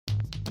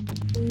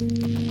I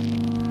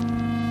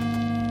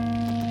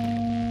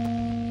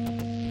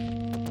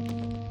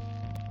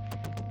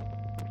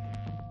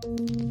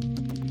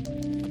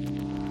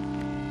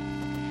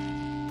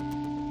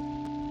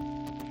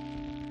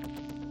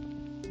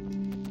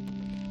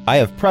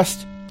have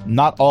pressed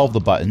not all of the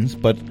buttons,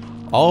 but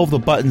all of the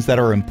buttons that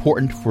are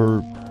important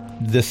for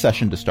this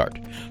session to start.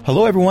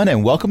 Hello everyone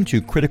and welcome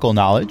to Critical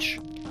Knowledge.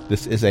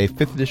 This is a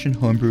 5th edition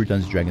Homebrew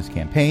Dungeons & Dragons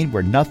campaign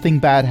where nothing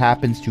bad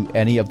happens to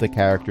any of the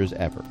characters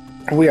ever.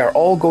 We are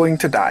all going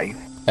to die.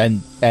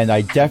 And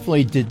I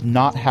definitely did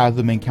not have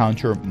them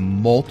encounter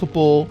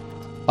multiple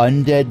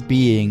undead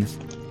beings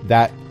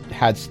that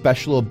had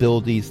special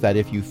abilities that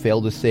if you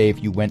failed to save,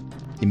 you went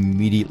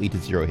immediately to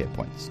 0 hit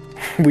points.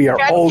 We are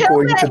all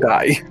going to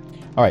die.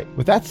 All right,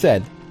 with that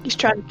said... He's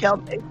trying to kill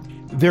me.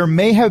 There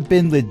may have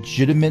been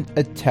legitimate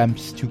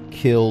attempts to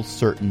kill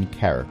certain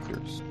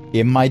characters.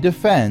 In my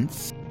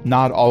defense,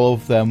 not all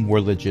of them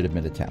were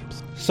legitimate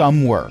attempts.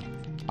 Some were.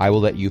 I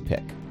will let you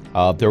pick.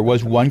 There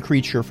was one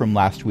creature from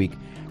last week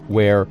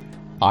where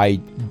I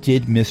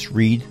did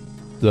misread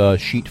the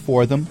sheet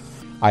for them.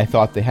 I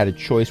thought they had a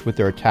choice with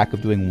their attack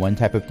of doing one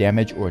type of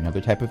damage or another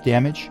type of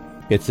damage.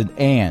 It's an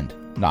and,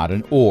 not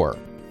an or.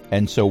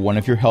 And so one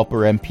of your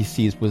helper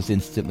NPCs was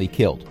instantly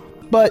killed.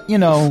 But, you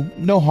know,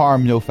 no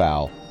harm, no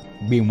foul.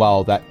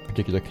 Meanwhile, that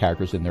particular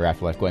character's in their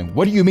afterlife going,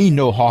 what do you mean,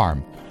 no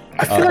harm?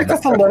 I feel like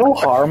that's a little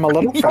harm, a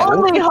little foul.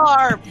 Only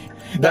harm!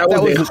 That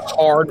was a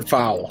hard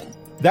foul.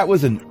 That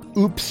was an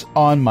oops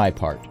on my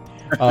part.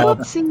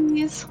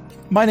 Oopsies.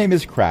 My name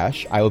is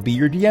Crash. I will be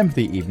your DM for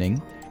the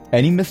evening.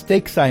 Any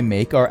mistakes I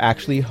make are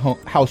actually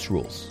house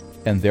rules,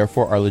 and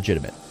therefore are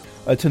legitimate.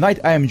 Tonight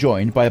I am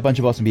joined by a bunch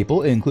of awesome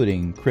people,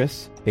 including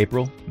Chris,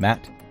 April,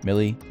 Matt,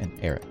 Millie, and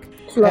Eric.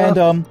 Hello.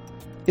 And,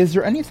 is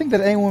there anything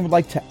that anyone would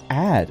like to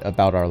add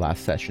about our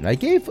last session? I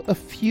gave a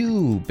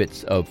few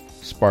bits of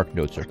Spark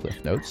Notes or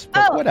Cliff Notes,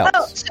 but what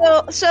else?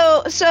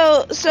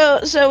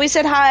 So we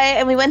said hi,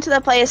 and we went to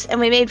the place, and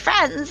we made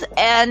friends,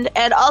 and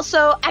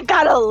also I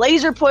got a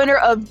laser pointer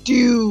of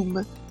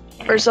doom,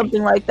 or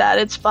something like that.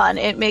 It's fun.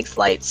 It makes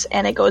lights,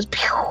 and it goes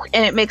pew,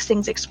 and it makes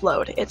things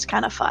explode. It's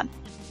kind of fun.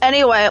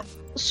 Anyway,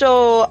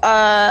 so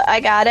I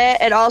got it,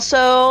 and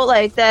also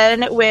like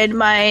then when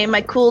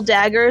my cool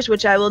daggers,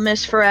 which I will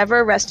miss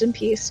forever, rest in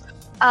peace.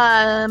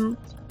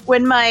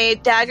 When my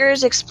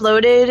daggers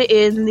exploded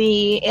in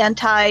the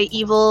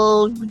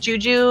anti-evil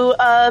juju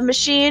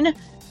machine,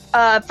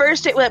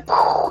 first it went,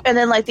 and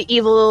then like the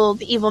evil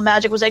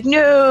magic was like,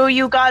 no,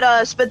 you got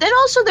us. But then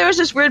also there was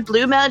this weird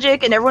blue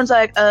magic, and everyone's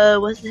like,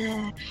 what's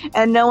that?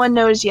 And no one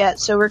knows yet,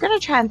 so we're gonna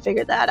try and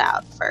figure that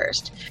out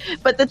first.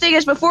 But the thing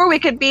is, before we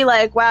could be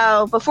like,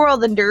 wow, before all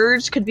the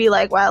nerds could be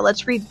like, wow,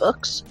 let's read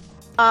books,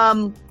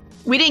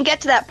 we didn't get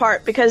to that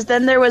part because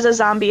then there was a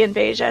zombie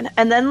invasion,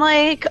 and then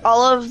like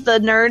all of the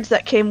nerds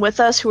that came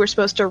with us who were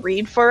supposed to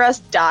read for us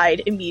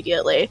died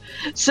immediately.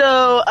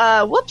 So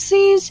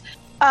whoopsies.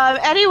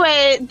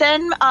 Anyway,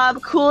 then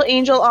cool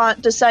angel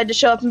aunt decided to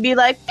show up and be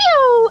like,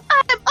 pew,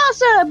 I'm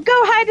awesome, go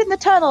hide in the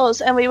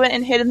tunnels. And we went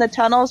and hid in the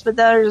tunnels, but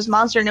then there was this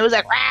monster and it was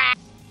like, rah!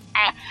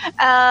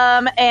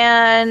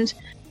 And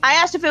I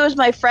asked if it was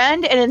my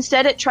friend, and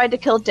instead it tried to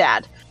kill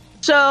Dad.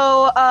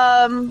 So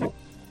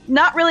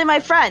not really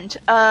my friend.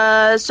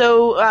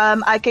 So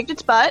I kicked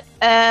its butt,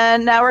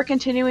 and now we're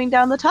continuing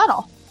down the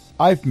tunnel.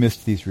 I've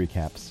missed these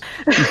recaps.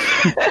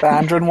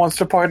 Bandrin wants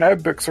to point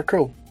out books are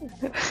cool.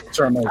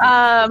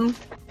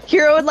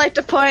 Hero would like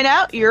to point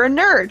out you're a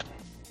nerd.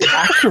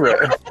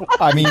 Accurate.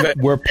 I mean,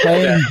 we're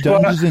playing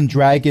Dungeons and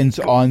Dragons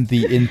on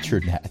the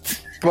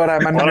internet. But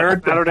I'm a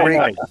nerd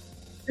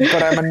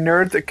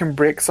that can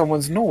break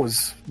someone's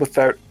nose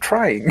without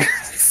trying.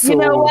 So... You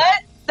know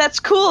what? That's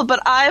cool,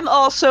 but I'm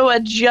also a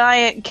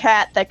giant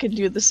cat that can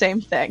do the same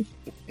thing.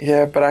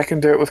 Yeah, but I can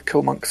do it with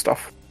cool monk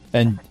stuff.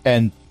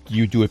 And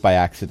you do it by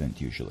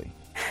accident, usually.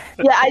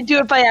 Yeah, I do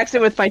it by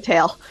accident with my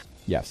tail.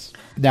 Yes.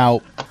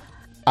 Now,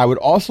 I would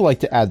also like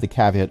to add the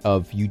caveat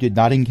of you did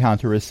not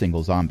encounter a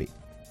single zombie.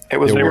 It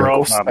was There were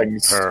ghost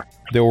things.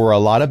 There were a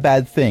lot of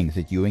bad things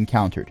that you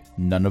encountered.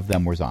 None of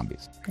them were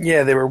zombies.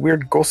 Yeah, they were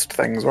weird ghost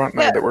things, weren't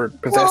they, that were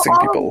possessing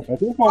people. I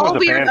think one All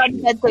was a weird banshee.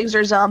 undead things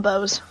are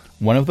zombos.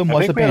 One of them I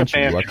was a think we had a banshee,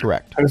 you are banshee.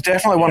 correct. It was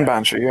definitely one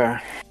banshee, yeah.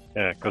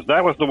 Yeah, because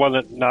that was the one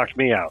that knocked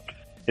me out.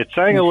 It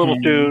sang a little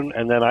tune,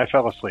 and then I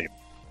fell asleep.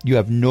 You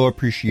have no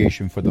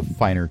appreciation for the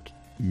finer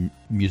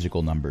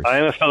musical numbers. I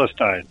am a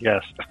Philistine,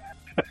 yes.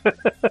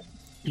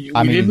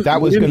 I mean,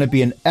 that was going to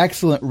be an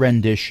excellent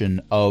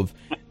rendition of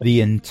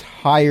the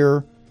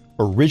entire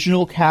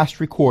original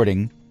cast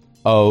recording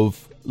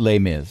of Les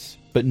Mis.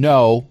 But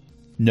no,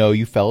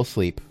 you fell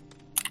asleep.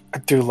 I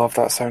do love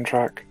that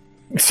soundtrack.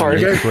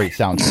 Sorry, It's a great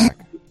soundtrack.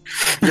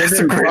 it's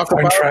a great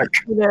soundtrack.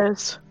 It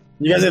is.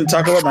 You guys didn't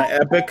talk about my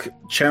epic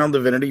Channel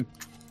Divinity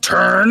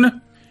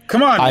turn?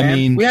 Come on, I man.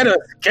 mean- We had to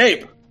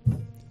escape.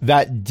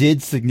 That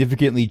did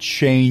significantly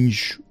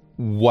change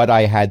what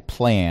I had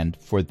planned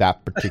for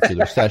that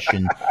particular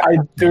session. I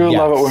do Yes.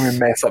 love it when we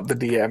mess up the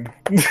DM.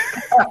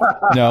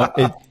 No,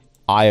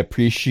 I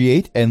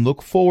appreciate and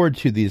look forward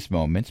to these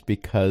moments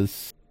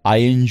because I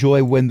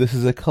enjoy when this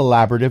is a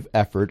collaborative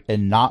effort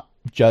and not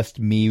just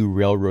me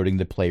railroading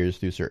the players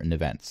through certain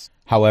events.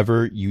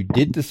 However, you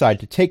did decide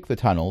to take the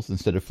tunnels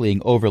instead of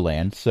fleeing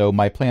overland, so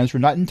my plans were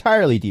not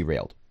entirely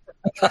derailed.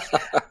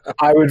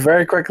 I would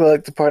very quickly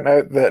like to point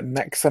out that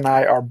Nix and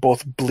I are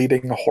both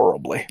bleeding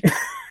horribly.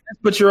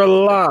 But you're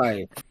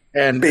alive.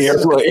 And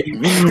Barely.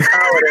 Paladin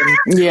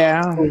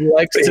Yeah. who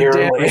likes to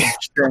Barely.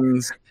 damage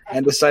things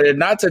and decided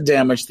not to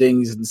damage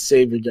things and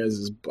save your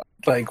guys' butt.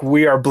 Like,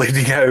 we are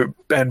bleeding out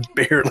and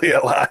barely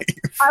alive.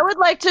 I would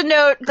like to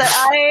note that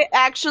I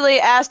actually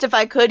asked if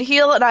I could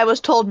heal, and I was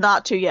told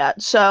not to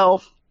yet.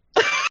 So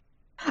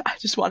I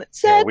just want it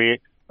said.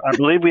 I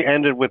believe we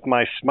ended with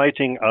my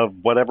smiting of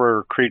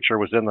whatever creature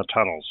was in the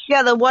tunnels.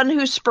 Yeah, the one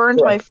who spurned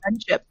my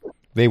friendship.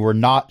 They were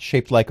not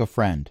shaped like a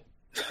friend.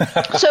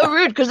 So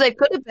rude, because they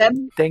could have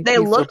been. Thank They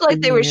you looked for like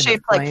they were being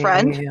shaped like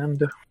friend.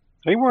 friend.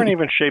 They weren't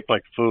even shaped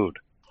like food.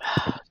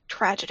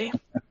 Tragedy.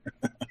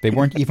 They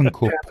weren't even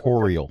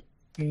corporeal.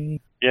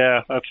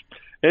 Yeah,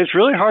 it's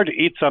really hard to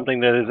eat something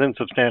that is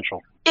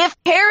insubstantial. If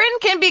Karen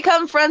can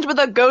become friends with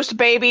a ghost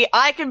baby,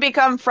 I can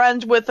become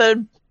friends with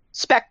a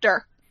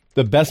specter.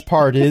 The best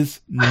part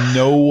is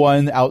no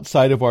one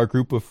outside of our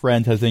group of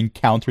friends has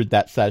encountered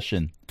that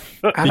session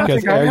I don't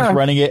because think I Eric's have.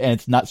 running it and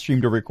it's not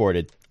streamed or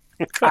recorded.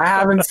 I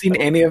haven't seen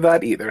any of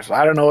that either, so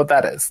I don't know what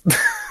that is.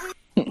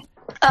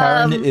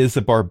 Karen is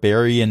a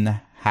barbarian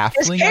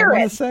halfling, I Karen.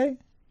 want to say.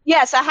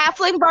 Yes, a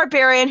halfling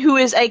barbarian who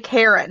is a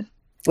Karen.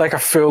 Like a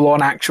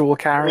full-on actual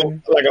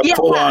Karen. Like a Yeah,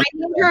 full-on. I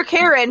named her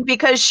Karen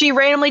because she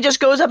randomly just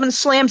goes up and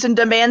slams and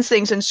demands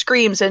things and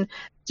screams and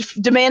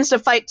demands to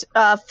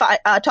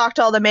talk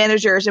to all the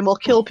managers and will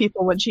kill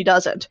people when she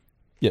doesn't.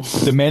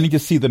 Yes, demanding to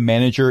see the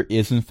manager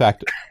is in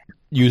fact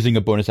using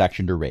a bonus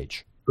action to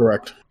rage.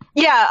 Correct.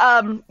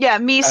 Yeah,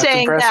 me That's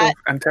saying impressive that.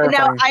 and Now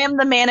terrifying. I am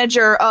the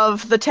manager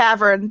of the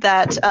tavern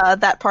that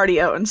that party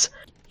owns.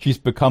 She's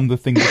become the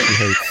thing that she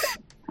hates.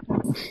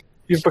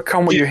 You've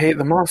become what you hate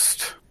the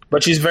most.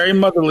 But she's very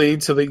motherly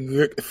to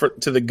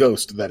the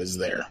ghost that is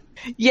there.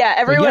 Yeah,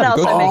 everyone yeah,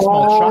 else the I ghost make. is a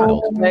small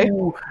child.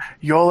 Oh,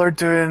 y'all are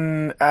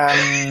doing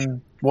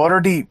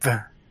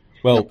Waterdeep.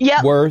 Well,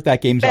 Yep.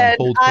 that game's on And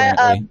hold I,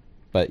 currently,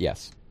 but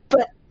yes.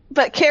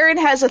 But Karen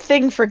has a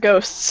thing for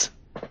ghosts.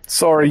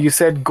 Sorry, you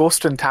said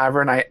Ghost and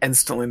Tavern. I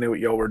instantly knew what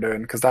y'all were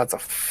doing because that's a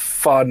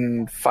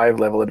fun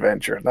 5-level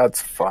adventure. That's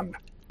fun.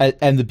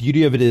 And the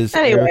beauty of it is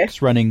Anyway.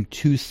 Eric's running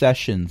 2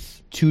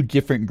 sessions, 2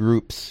 different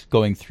groups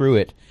going through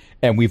it,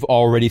 and we've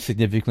already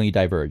significantly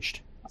diverged.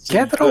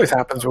 Yeah, that always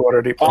happens with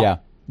Waterdeep. Yeah.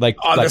 Like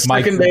On the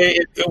my second group- day,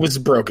 it was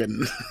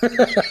broken.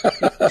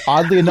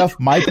 Oddly enough,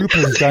 my group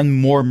has done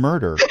more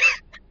murder.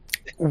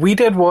 We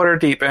did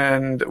Waterdeep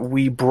and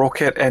we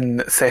broke it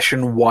in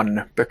session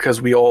 1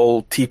 because we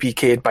all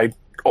TPK'd by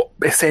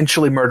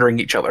essentially murdering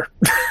each other.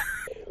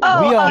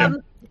 Oh,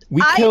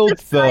 We I killed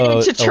decided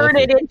the to turn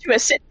it elephant. into a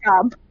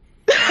sitcom.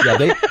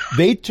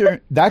 Yeah,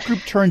 that group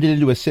turned it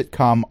into a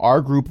sitcom.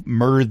 Our group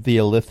murdered the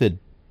Illithid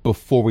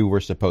before we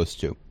were supposed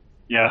to.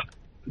 Yeah.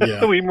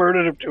 Yeah. We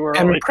murdered him too early.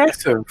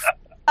 Impressive.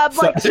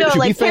 Like, So, no, to be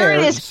like fair,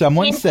 Karen is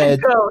someone into said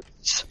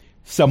ghosts.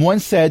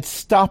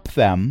 stop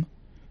them,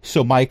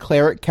 so my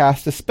cleric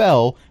cast a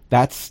spell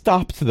that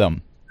stopped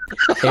them.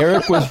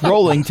 Eric was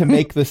rolling to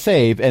make the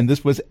save, and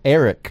this was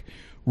Eric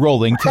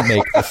rolling to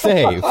make the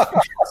save.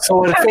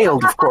 So it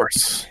failed, of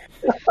course.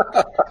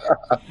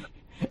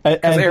 And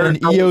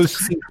Eric then Eo's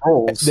succeed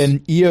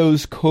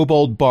rolls.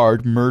 kobold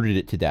bard murdered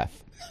it to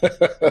death.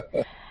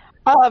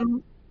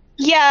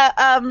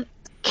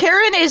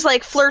 Karen is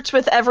like flirts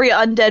with every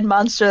undead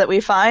monster that we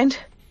find.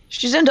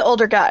 She's into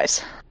older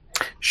guys.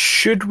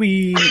 Should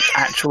we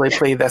actually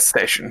play this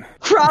session?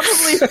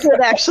 Probably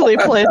should actually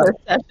play this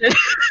session.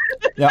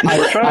 Now,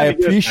 trying I to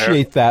get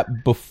appreciate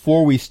that.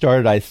 Before we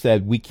started, I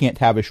said we can't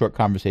have a short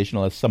conversation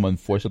unless someone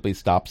forcibly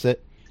stops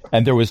it.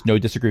 And there was no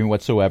disagreement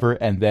whatsoever.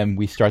 And then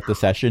we start the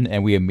session,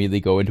 and we immediately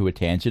go into a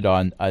tangent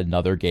on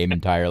another game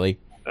entirely.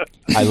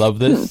 I love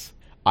this.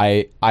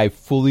 I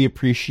fully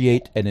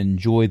appreciate and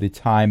enjoy the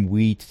time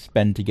we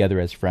spend together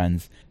as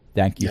friends.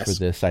 Thank you Yes. for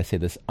this. I say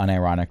this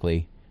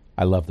unironically.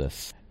 I love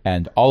this.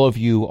 And all of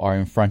you are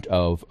in front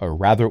of a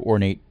rather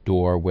ornate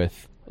door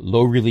with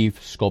low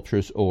relief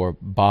sculptures or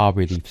bas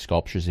relief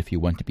sculptures, if you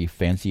want to be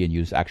fancy and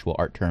use actual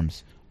art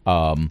terms,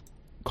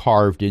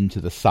 carved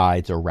into the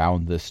sides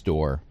around this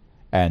door.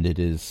 And it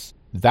is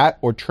that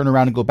or turn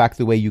around and go back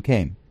the way you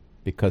came,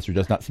 because there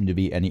does not seem to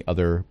be any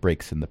other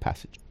breaks in the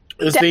passage.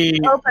 Is Definitely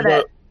open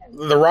it.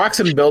 the rocks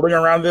and building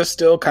around this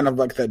still kind of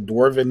like that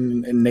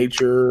dwarven in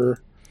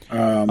nature?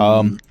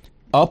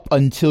 Up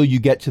until you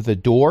get to the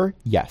door,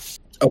 yes.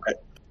 Okay.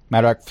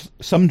 Matter of fact,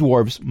 some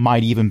dwarves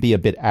might even be a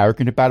bit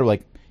arrogant about it,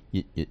 like,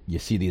 you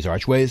see these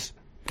archways?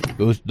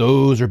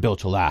 Those are built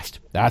to last.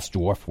 That's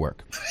dwarf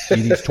work.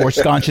 See these torch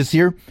sconces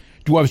here?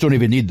 Dwarves don't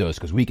even need those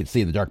because we can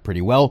see in the dark pretty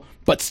well,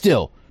 but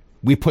still,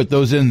 we put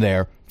those in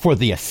there for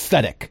the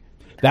aesthetic.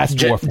 That's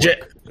dwarf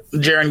work.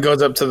 Jaren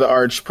goes up to the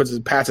arch,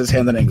 pats his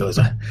hand on it, and goes,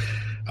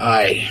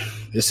 "Aye,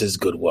 this is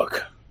good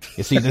work."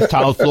 You see this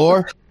tiled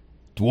floor?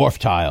 Dwarf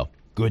tile.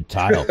 Good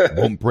tile.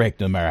 Won't break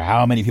no matter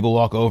how many people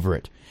walk over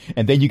it.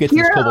 And then you get to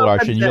this Hero kobold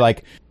arch, and opens you're it.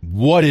 like,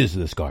 what is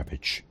this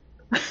garbage?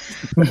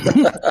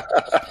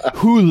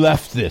 Who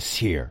left this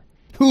here?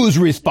 Who's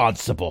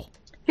responsible?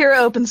 Hero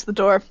opens the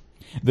door.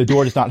 The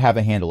door does not have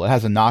a handle. It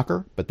has a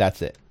knocker, but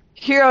that's it.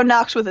 Hero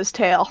knocks with his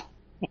tail.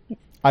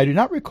 I do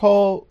not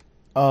recall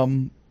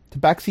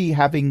Tabaxi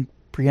having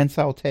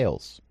prehensile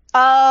tails.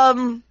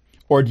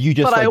 Or do you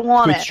just But I like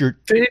want twitch it. your...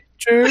 Did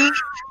you?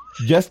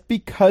 Just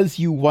because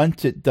you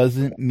want it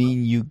doesn't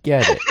mean you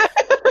get it.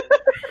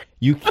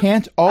 You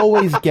can't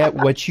always get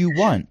what you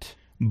want.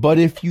 But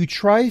if you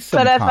try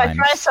But if I sometimes,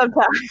 try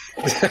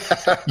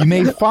sometimes, you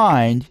may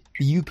find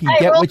you can I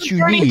get rolled what a you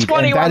dirty need.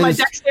 20 And on that my is,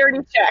 dexterity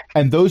check.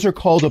 and those are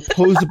called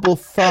opposable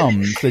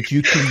thumbs that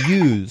you can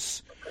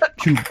use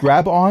to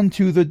grab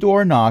onto the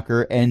door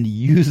knocker and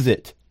use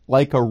it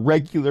like a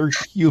regular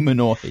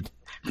humanoid.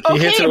 He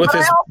hits it with but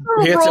his. I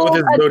also He hits it with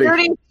his rolled a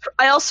booty.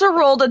 I also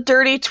rolled a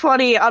dirty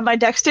 20 on my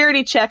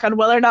dexterity check on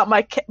whether or not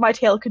my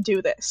tail could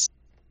do this.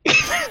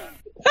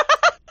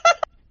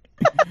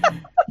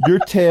 Your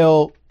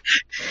tail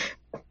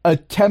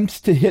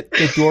attempts to hit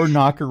the door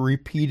knocker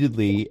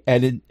repeatedly,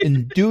 and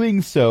in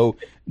doing so,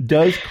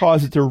 does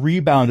cause it to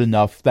rebound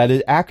enough that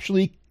it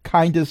actually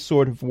kind of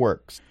sort of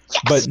works.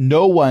 Yes! But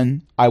no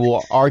one, I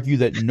will argue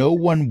that no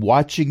one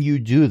watching you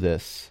do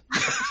this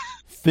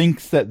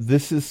thinks that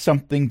this is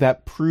something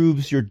that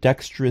proves your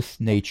dexterous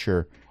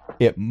nature.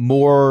 It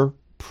more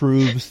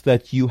proves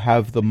that you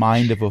have the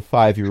mind of a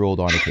 5-year-old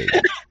on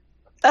occasion.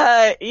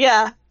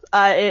 Yeah.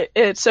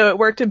 So it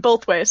worked in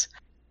both ways.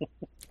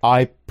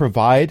 I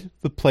provide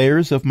the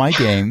players of my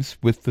games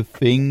with the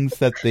things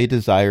that they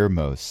desire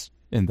most,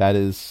 and that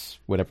is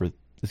whatever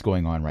is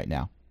going on right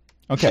now.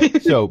 Okay,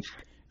 so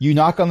you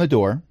knock on the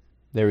door.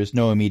 There is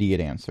no immediate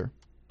answer.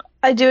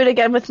 I do it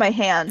again with my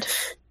hand,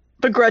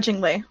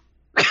 begrudgingly.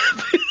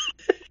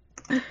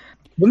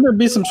 Wouldn't there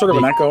be some sort of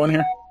an echo in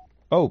here?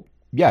 Oh,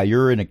 yeah,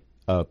 you're in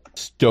a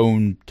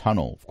stone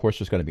tunnel. Of course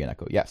there's going to be an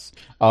echo, yes.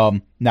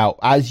 Now,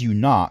 as you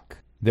knock,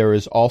 there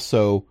is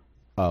also...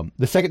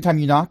 the second time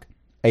you knock,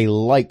 a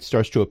light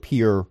starts to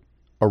appear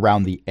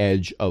around the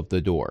edge of the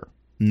door.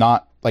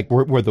 Not like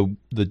where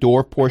the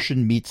door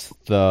portion meets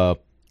the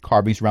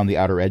carvings around the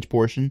outer edge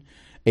portion.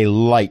 A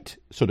light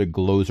sort of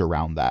glows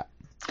around that.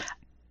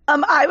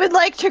 I would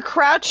like to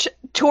crouch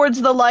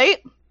towards the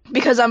light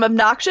because I'm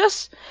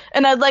obnoxious,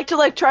 and I'd like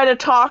to try to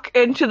talk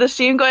into the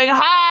scene, going,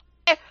 "Hi,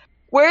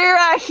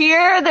 we're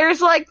here.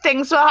 There's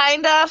things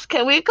behind us.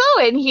 Can we go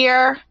in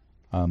here?"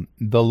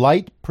 The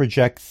light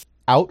projects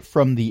out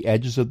from the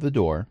edges of the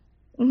door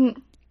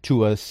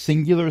to a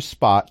singular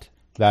spot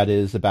that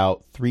is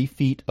about 3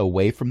 feet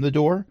away from the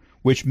door,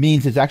 which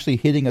means it's actually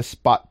hitting a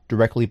spot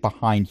directly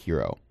behind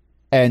Hero.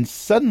 And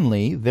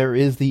suddenly, there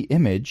is the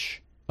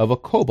image of a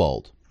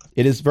kobold.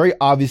 It is very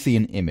obviously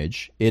an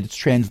image. It's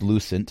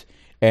translucent,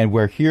 and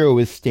where Hero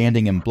is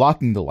standing and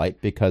blocking the light,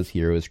 because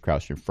Hero is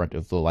crouched in front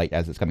of the light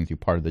as it's coming through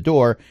part of the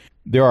door,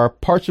 there are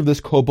parts of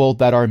this kobold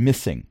that are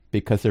missing,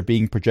 because they're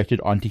being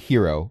projected onto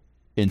Hero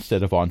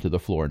instead of onto the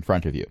floor in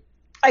front of you.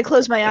 I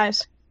close my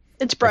eyes.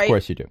 It's bright. Of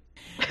course you do.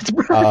 It's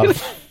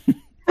bright.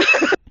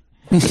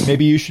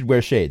 Maybe you should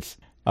wear shades,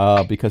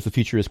 because the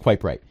future is quite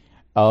bright.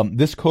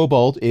 This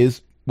kobold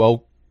is,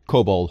 well,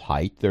 kobold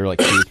height. They're like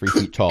 2 or 3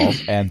 feet tall,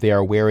 and they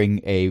are wearing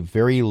a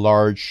very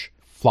large,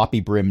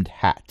 floppy-brimmed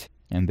hat.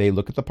 And they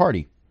look at the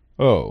party.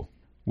 Oh,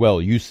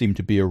 well, you seem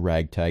to be a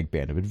ragtag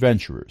band of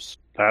adventurers.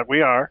 That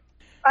we are.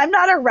 I'm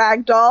not a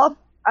rag doll.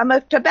 I'm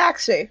a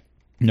tabaxi.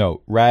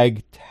 No,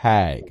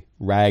 ragtag.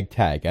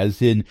 Ragtag,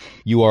 as in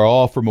you are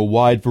all from a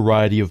wide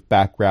variety of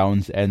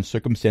backgrounds, and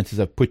circumstances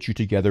have put you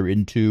together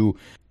into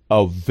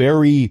a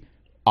very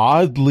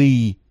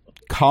oddly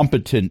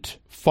competent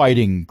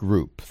fighting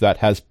group that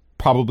has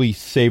probably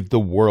saved the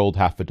world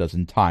half a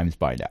dozen times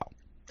by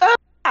now.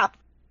 Yeah,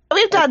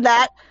 we've done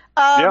that.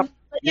 Yep.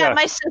 But yeah, Yeah.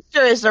 my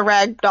sister is a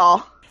rag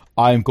doll.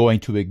 I'm going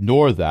to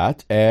ignore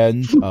that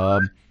and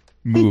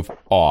move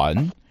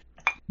on.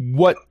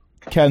 What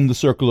can the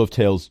Circle of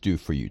Tales do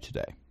for you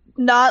today?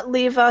 Not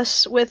leave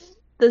us with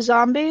the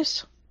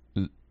zombies.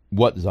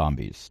 What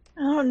zombies?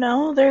 I don't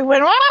know. They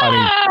went,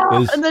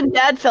 and then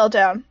Dad fell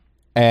down.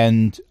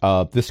 And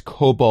this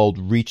kobold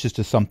reaches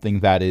to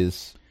something that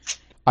is,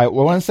 I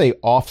want to say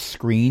off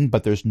screen,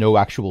 but there's no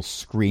actual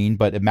screen.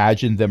 But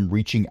imagine them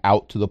reaching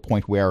out to the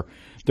point where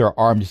their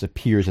arm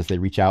disappears as they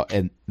reach out,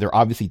 and they're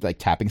obviously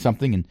tapping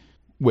something. And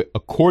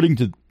according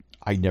to,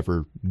 I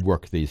never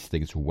work these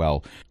things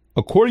well.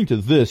 According to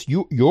this,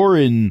 you're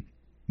in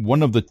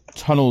one of the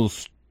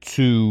tunnels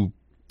to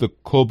the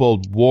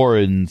Kobold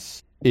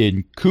Warrens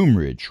in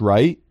Coomridge,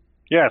 right?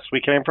 Yes,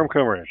 we came from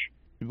Coomridge.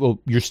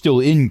 Well, you're still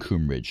in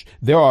Coomridge.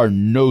 There are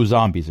no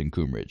zombies in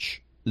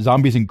Coomridge.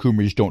 Zombies in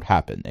Coomridge don't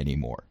happen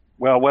anymore.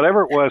 Well,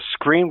 whatever it was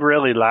screamed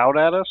really loud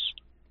at us,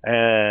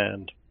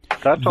 and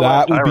that's all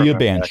That would I be a remember,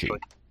 banshee. actually.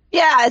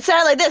 Yeah, it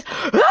sounded like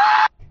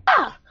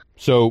this.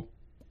 So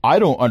I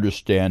don't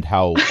understand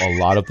how a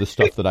lot of the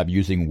stuff that I'm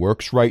using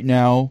works right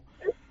now,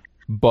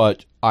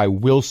 but I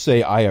will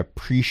say I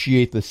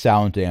appreciate the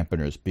sound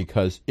dampeners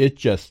because it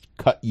just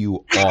cut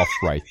you off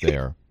right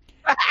there.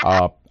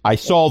 I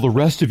saw the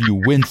rest of you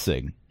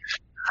wincing.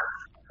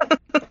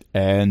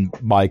 And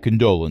my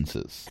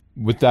condolences.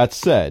 With that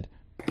said,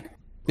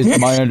 it's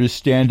my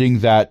understanding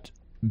that,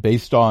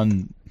 based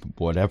on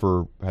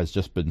whatever has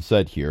just been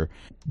said here,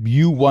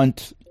 you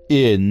want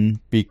in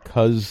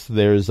because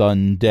there's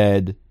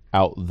undead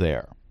out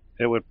there.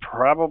 It would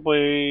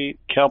probably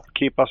help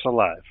keep us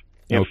alive.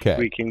 If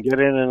we can get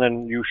in and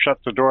then you shut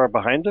the door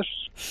behind us.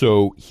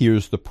 So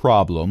here's the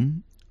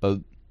problem.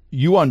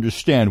 You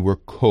understand we're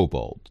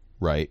kobolds,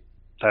 right?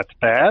 That's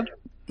bad?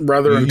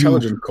 Rather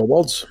intelligent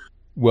kobolds.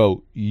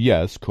 Well,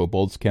 yes,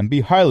 kobolds can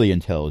be highly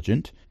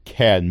intelligent.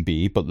 Can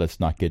be, but let's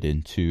not get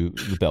into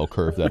the bell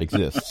curve that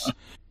exists.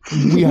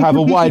 We have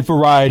a wide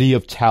variety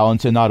of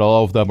talents, and not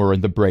all of them are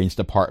in the brains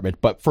department,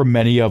 but for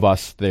many of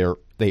us,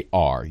 they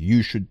are.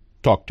 You should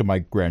talk to my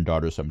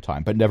granddaughter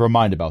sometime, but never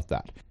mind about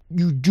that.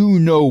 You do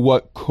know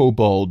what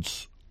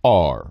kobolds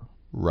are,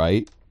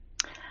 right?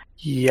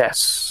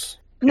 Yes.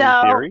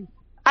 No, In theory.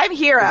 I'm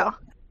Hero.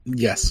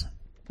 Yes.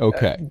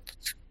 Okay.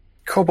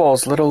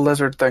 Kobolds, little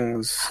lizard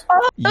things.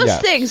 Oh, those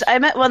Yes. things. I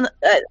met one.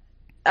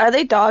 Are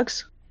they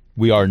dogs?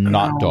 We are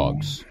not No.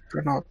 dogs.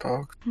 They're not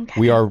dogs.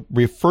 We are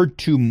referred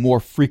to more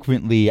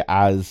frequently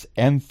as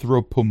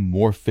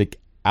anthropomorphic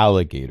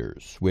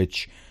alligators,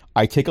 which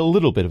I take a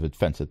little bit of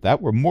offense at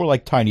that. We're more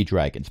like tiny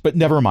dragons, but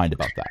never mind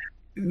about that.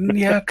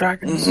 Yeah,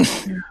 dragons.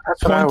 Yeah,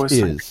 that's what I was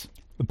saying.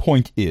 The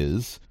point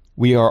is,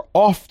 we are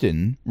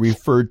often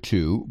referred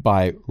to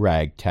by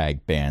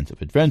ragtag bands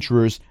of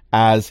adventurers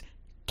as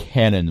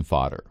cannon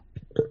fodder.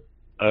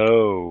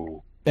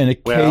 Oh. And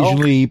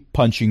occasionally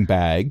punching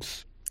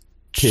bags,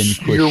 pin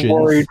cushions, You're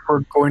worried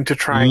we're going to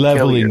try and kill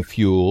leveling you.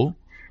 fuel.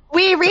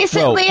 We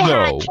recently Well,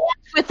 had no. camp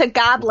with a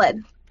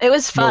goblin. It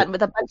was fun No.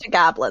 with a bunch of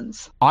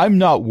goblins. I'm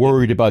not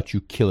worried about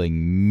you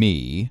killing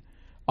me.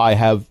 I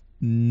have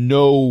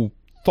no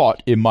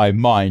thought in my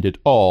mind at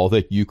all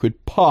that you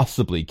could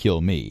possibly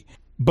kill me.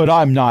 But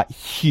I'm not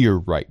here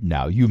right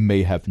now. You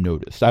may have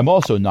noticed. I'm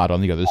also not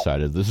on the other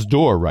side of this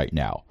door right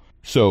now.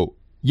 So,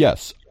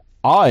 yes,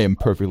 I am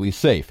perfectly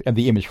safe. And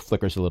the image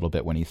flickers a little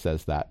bit when he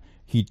says that.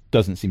 He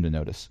doesn't seem to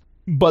notice.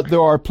 But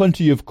there are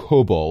plenty of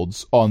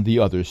kobolds on the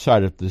other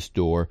side of this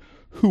door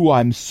who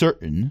I'm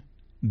certain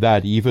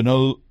that even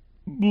a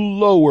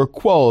lower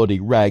quality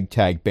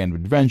ragtag band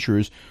of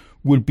adventurers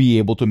would be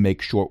able to make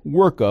short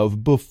work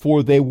of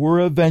before they were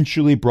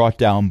eventually brought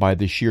down by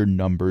the sheer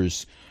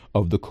numbers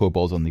of the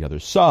kobolds on the other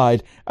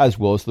side, as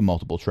well as the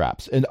multiple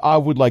traps. And I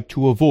would like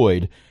to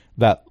avoid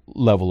that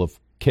level of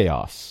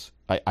chaos.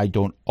 I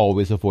don't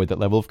always avoid that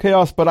level of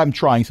chaos, but I'm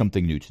trying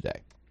something new today.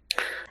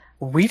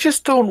 We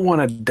just don't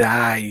want to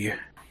die.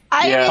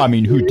 I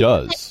mean, who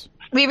does?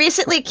 We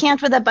recently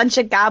camped with a bunch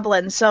of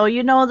goblins, so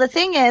the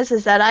thing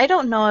is that I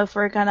don't know if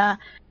we're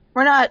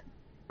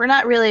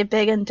not really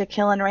big into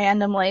killing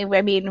randomly.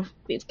 I mean,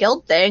 we've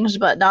killed things,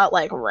 but not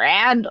like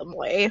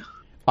randomly.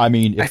 I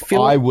mean, if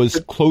I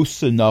was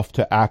close enough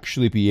to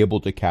actually be able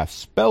to cast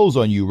spells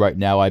on you right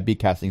now, I'd be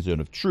casting Zone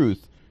of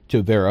Truth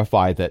to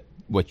verify that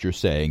what you're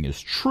saying is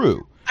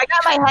true. I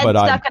got my head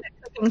stuck in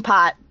a cooking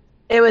pot.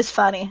 It was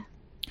funny.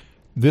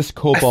 This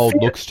kobold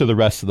looks to the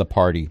rest of the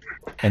party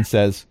and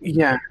says,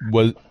 "Yeah,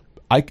 well,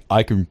 I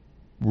can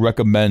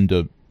recommend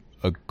a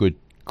good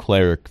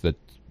cleric that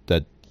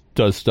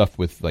does stuff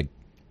with like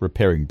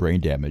repairing brain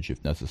damage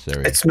if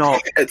necessary." It's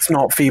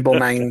not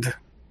feeble-minded.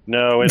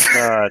 No, it's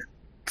not.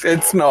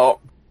 It's not.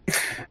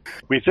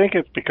 We think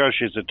it's because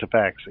she's a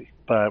tabaxi,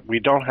 but we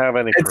don't have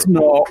any proof. It's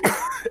not.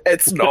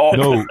 It's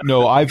not.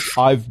 No,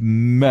 I've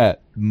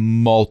met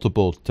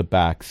multiple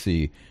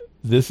tabaxi.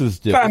 This is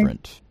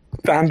different.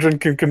 Dandrin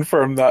can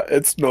confirm that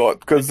it's not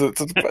because they're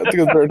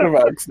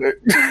tabaxi.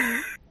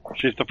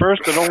 She's the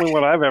first and only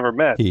one I've ever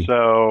met,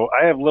 so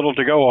I have little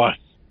to go on.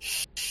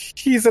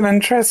 He's an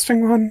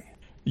interesting one.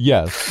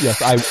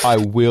 Yes, I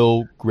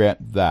will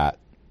grant that.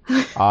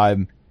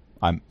 I'm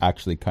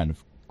actually kind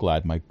of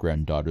glad my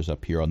granddaughter's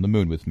up here on the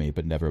moon with me,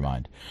 but never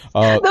mind.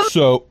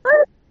 So,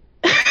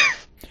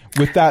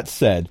 with that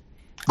said,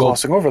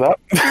 glossing over that.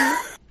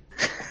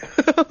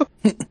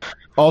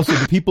 Also,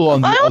 the people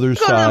on the other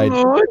side.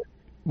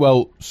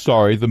 Well,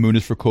 sorry, the moon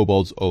is for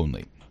kobolds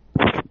only.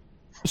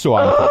 So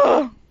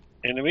I'm.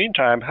 In the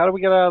meantime, how do we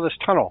get out of this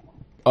tunnel?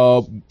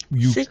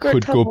 You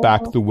could go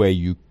back the way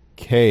you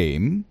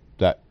came.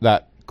 That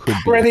could be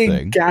a pretty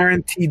thing.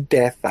 Guaranteed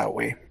death that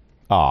way.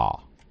 Ah.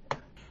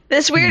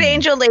 This weird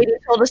angel lady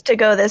told us to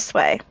go this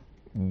way.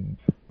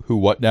 Who?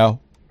 What now?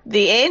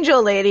 The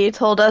angel lady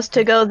told us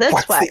to go this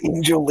way. What's the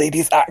angel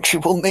lady's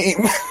actual name?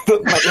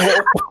 That might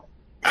help.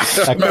 It's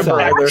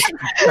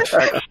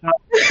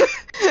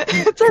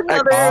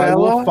another. I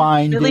will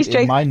find At it least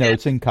in my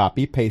notes and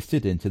copy paste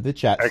it into the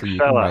chat so you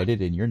can Excella. write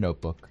it in your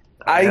notebook.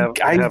 I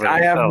have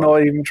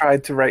not even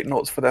tried to write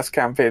notes for this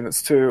campaign.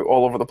 It's too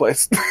all over the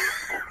place.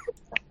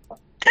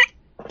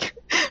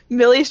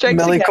 Millie strikes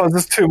Millie again.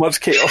 causes too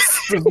much chaos.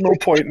 There's no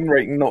point in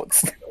writing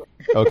notes.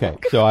 Okay,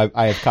 so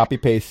I have copy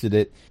pasted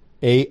it.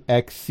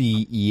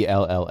 Axella.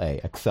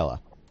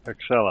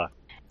 Excella.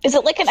 Is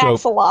it like an So-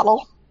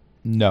 axolotl?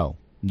 No,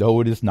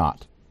 it is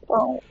not.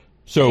 Oh.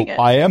 So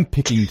I am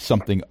picking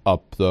something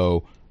up,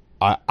 though.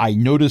 I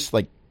notice,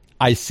 like,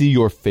 I see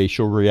your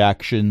facial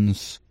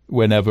reactions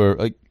whenever,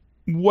 like,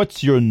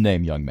 what's your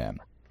name, young man?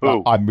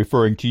 I'm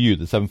referring to you,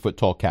 the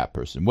 7-foot-tall cat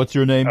person. What's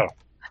your name?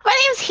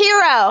 My name's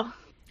Hero.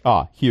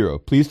 Ah, Hero.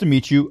 Pleased to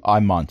meet you.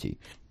 I'm Monty.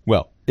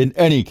 Well, in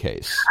any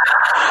case.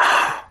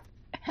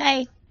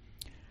 Hey.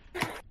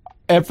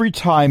 Every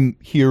time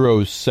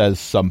Hero says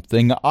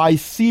something, I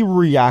see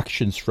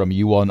reactions from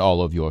you on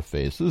all of your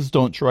faces.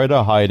 Don't try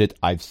to hide it.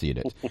 I've seen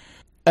it.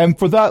 And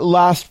for that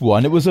last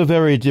one, it was a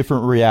very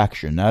different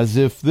reaction, as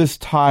if this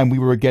time we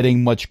were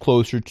getting much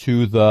closer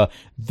to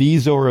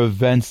these are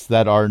events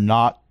that are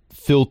not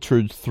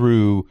filtered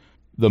through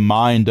the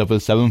mind of a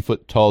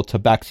 7-foot-tall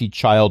tabaxi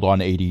child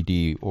on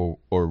ADD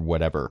or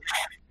whatever.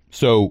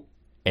 So,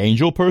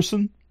 angel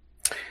person?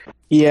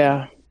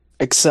 Yeah.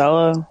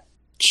 Excella,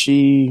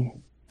 she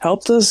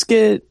helped us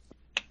get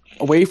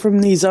away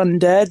from these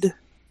undead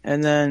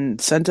and then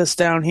sent us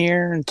down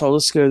here and told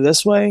us to go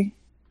this way.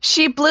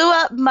 She blew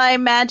up my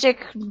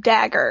magic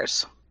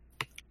daggers.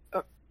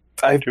 To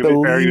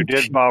be fair, you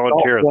did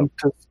volunteer them.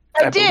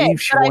 I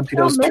believe she wanted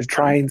us to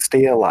try and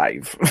stay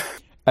alive.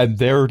 And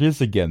there it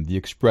is again, the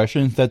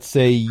expressions that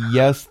say,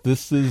 yes,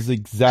 this is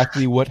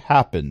exactly what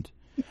happened.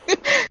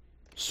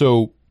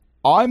 So,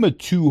 I'm a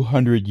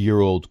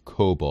 200-year-old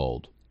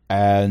kobold,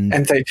 and...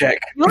 Insight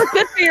check. You look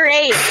good for your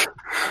age.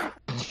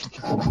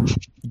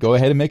 Go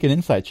ahead and make an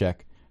insight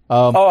check.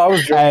 I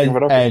was joking,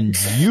 but okay. And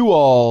you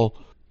all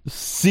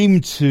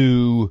seem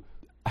to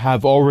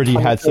have already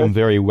 22. had some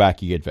very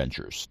wacky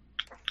adventures.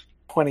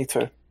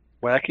 22.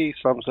 Wacky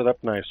sums it up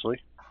nicely.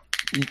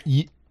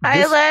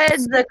 I led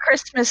the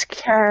Christmas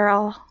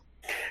Carol.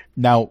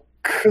 Now,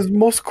 because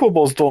most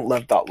kobolds don't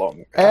live that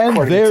long. And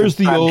there's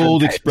the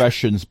old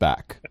expressions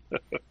back.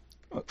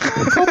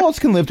 Kobolds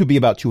can live to be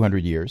about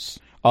 200 years.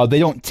 They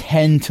don't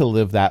tend to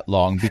live that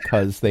long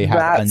because they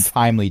have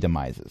untimely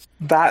demises.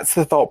 That's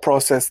the thought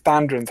process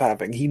Thandrin's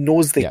having. He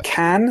knows they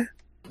can.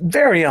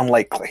 Very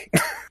unlikely.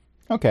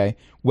 Okay,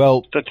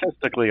 well...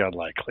 Statistically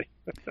unlikely.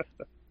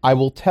 I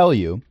will tell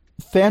you,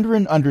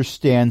 Thandrin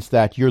understands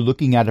that you're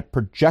looking at a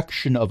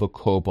projection of a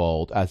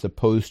kobold as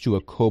opposed to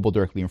a kobold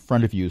directly in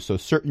front of you, so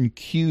certain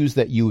cues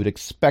that you would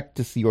expect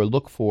to see or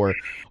look for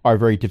are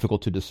very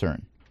difficult to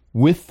discern.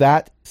 With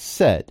that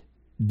said,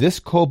 this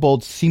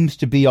kobold seems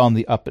to be on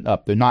the up and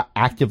up. They're not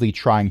actively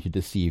trying to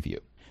deceive you.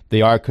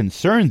 They are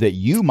concerned that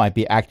you might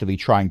be actively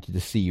trying to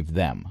deceive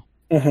them.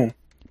 Mm-hmm.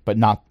 But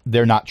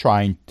they're not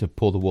trying to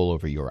pull the wool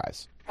over your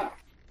eyes.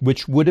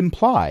 Which would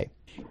imply,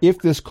 if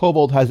this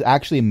kobold has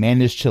actually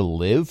managed to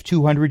live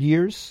 200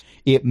 years,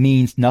 it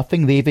means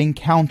nothing they've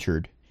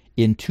encountered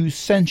in 2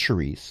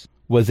 centuries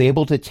was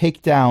able to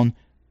take down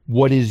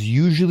what is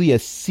usually a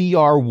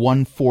CR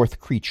 1/4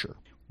 creature,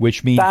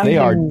 which means they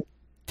are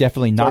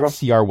definitely not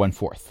CR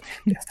 1/4.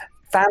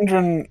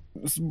 Thandrin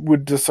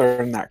would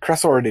discern that.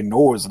 Chris already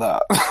knows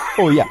that.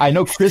 Oh yeah, I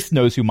know Chris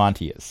knows who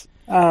Monty is.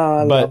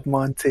 I love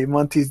Monty.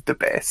 Monty's the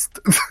best.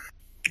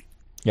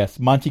 Yes,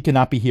 Monty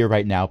cannot be here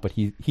right now, but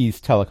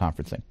he's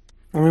teleconferencing.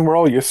 I mean, we're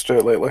all used to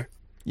it lately.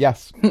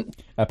 Yes.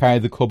 Apparently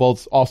the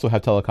kobolds also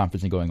have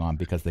teleconferencing going on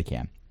because they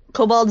can.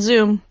 Kobold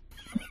Zoom.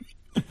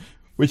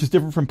 Which is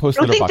different from post.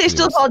 I don't think they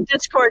still call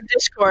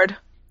Discord.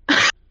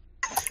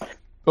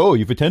 Oh,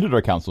 you've attended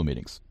our council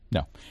meetings.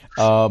 No.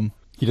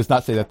 He does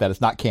not say that is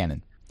not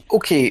canon.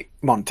 Okay,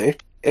 Monty,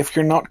 if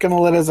you're not going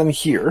to let us in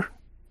here,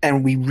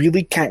 and we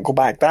really can't go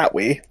back that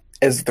way,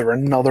 is there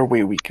another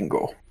way we can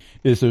go?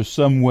 Is there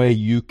some way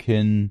you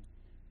can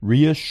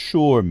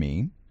reassure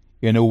me,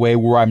 in a way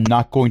where I'm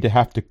not going to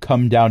have to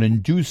come down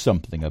and do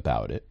something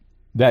about it,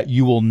 that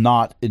you will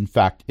not, in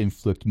fact,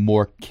 inflict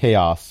more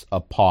chaos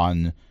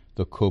upon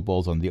the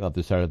kobolds on the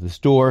other side of this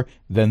door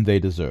than they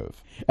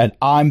deserve? And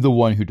I'm the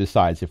one who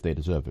decides if they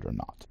deserve it or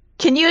not.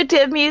 Can you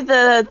give me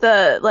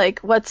the like,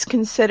 what's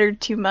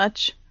considered too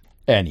much?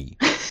 Any.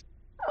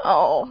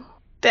 Oh,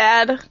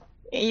 Dad,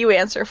 you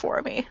answer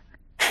for me.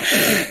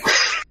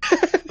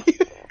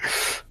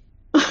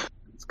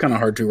 It's kind of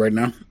hard to right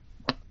now.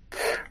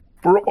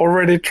 We're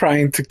already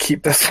trying to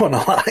keep this one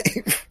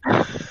alive.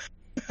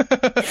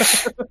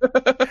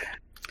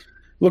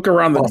 Look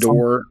around the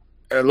door.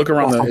 Look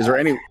around is there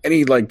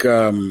any like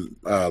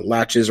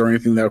latches or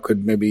anything that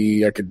could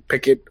maybe I could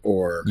pick it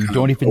or you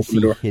don't even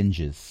see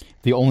hinges.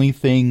 The only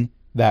thing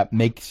that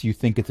makes you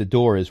think it's a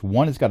door is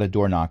 1, it's got a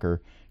door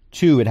knocker.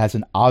 2, it has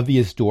an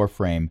obvious door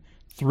frame.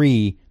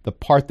 3, the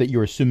part that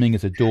you're assuming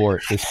is a door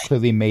is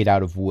clearly made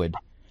out of wood,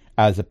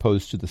 as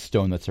opposed to the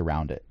stone that's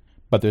around it.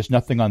 But there's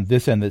nothing on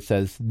this end that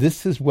says,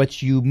 this is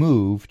what you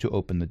move to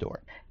open the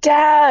door.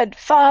 Dad,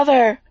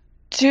 Father,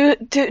 do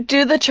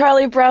the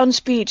Charlie Brown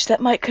speech.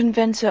 That might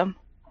convince him.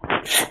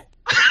 I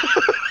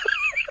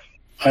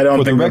don't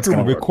For think the that's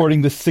record, we're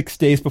recording this 6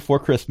 days before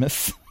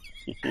Christmas.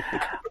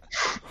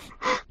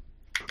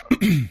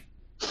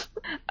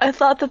 I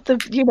thought that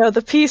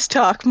the peace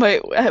talk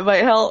might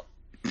help.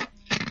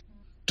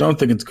 Don't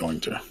think it's going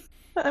to.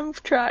 I'm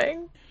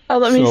trying. Oh,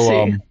 let me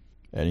see.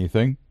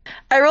 Anything?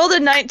 I rolled a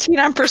 19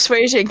 on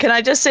persuasion. Can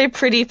I just say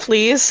pretty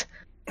please?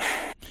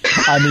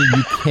 I mean,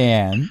 you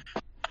can.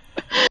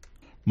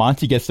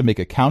 Monty gets to make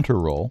a counter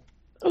roll.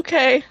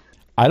 Okay.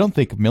 I don't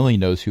think Millie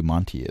knows who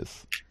Monty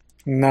is.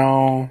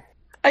 No.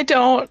 I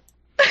don't.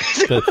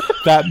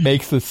 That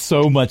makes this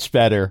so much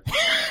better.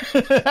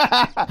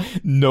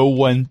 No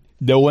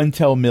one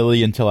tell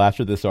Millie until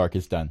after this arc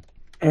is done.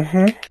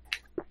 Mm-hmm.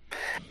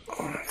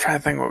 I'm trying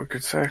to think what we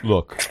could say.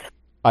 Look,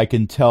 I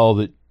can tell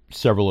that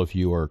several of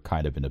you are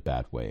kind of in a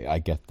bad way. I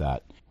get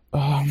that.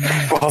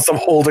 Whilst I'm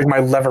holding my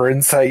lever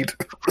inside.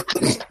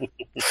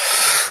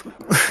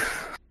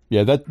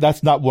 Yeah,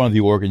 that's not one of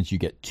the organs you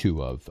get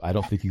two of. I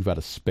don't think you've got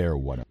a spare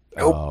one.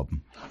 Nope.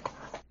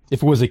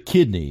 If it was a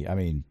kidney, I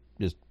mean,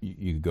 just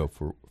you could go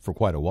for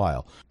quite a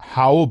while.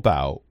 How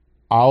about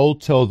I'll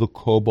tell the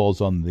kobolds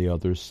on the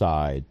other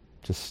side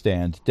to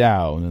stand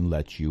down and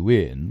let you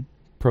in,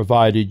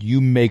 provided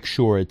you make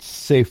sure it's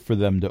safe for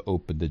them to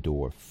open the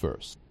door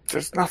first.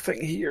 There's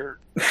nothing here.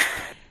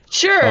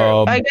 Sure,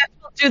 I guess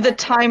we'll do the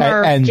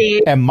timer.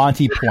 And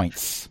Monty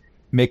points.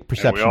 Make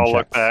perception and we all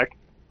checks. look back.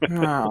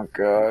 Oh,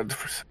 God.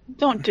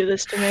 Don't do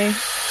this to me.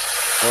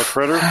 More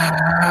critters?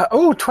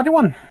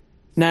 21.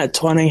 Nat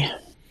 20.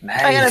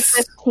 Nice. I got a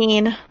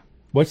 15.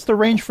 What's the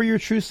range for your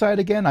true sight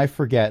again? I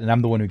forget, and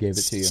I'm the one who gave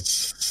it to you.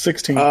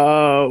 16.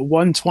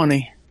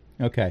 120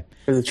 Okay.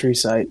 for the tree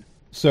sight.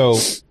 So,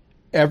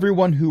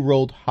 everyone who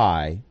rolled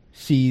high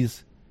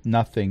sees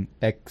nothing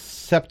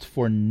except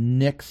for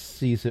Nyx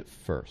sees it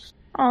first.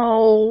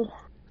 Oh.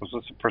 Was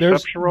this a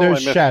perception roll?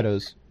 There's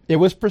shadows. It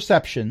was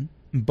perception,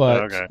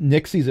 but Okay.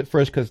 Nyx sees it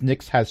first because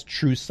Nyx has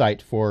true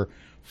sight for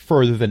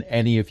further than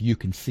any of you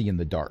can see in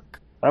the dark.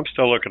 I'm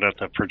still looking at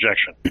the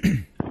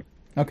projection.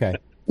 Okay.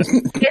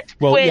 It's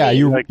Well, witty. yeah,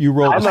 you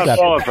rolled I'm a not 7.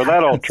 falling for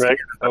that old trick.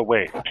 Oh,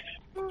 wait.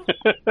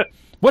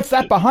 What's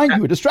that behind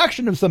you? A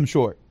distraction of some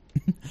sort.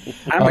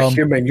 I'm a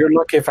human. You're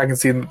lucky if I can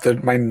see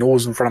my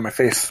nose in front of my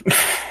face.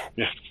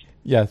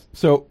 Yes.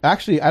 So,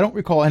 actually, I don't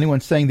recall anyone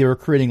saying they were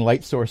creating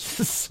light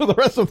sources, so the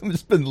rest of them have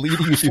just been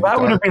leading you to the That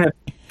would have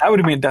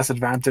dark. been a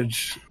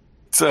disadvantage.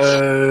 It's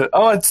 2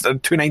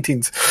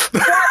 19s.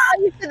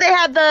 They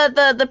had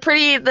the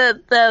pretty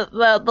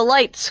the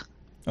lights.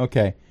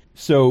 Okay.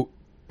 So,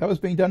 that was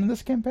being done in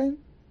this campaign?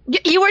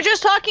 You were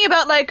just talking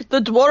about like the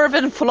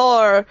dwarven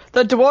floor,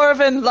 the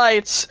dwarven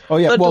lights. Oh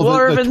yeah, the well the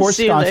dwarven torch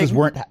sconces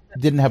ceiling.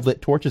 didn't have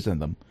lit torches in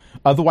them.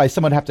 Otherwise,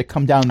 someone would have to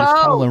come down this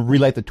tunnel and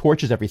relight the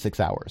torches every 6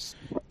 hours.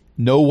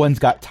 No one's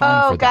got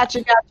time for that.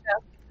 Gotcha.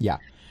 Yeah.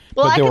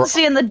 Well, But I there can were-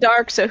 see in the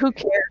dark, so who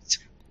cares?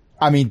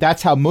 I mean,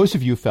 that's how most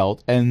of you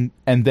felt, and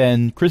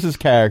then Chris's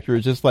character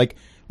is just like,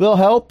 "Little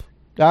help,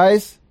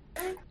 guys,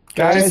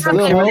 Guys,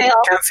 little okay.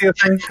 help. Can't see a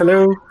thing.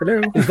 Hello.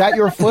 Is that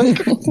your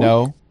foot?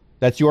 No,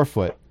 that's your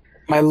foot."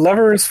 My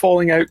lever is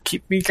falling out.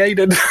 Keep me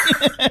guided.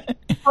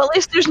 Well, at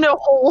least there's no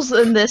holes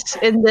in this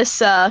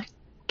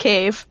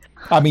cave.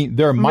 I mean,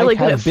 there I'm might really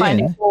good have at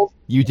finding been. holes.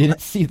 You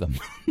didn't see them.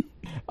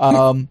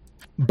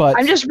 But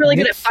I'm just really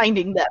good at Nyx-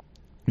 finding them.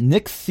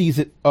 Nyx sees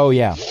it. Oh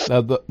yeah,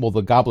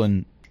 the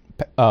goblin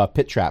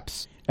pit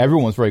traps.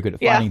 Everyone was very good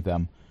at Yeah. finding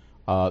them.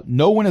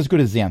 No one as good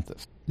as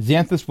Xanthus.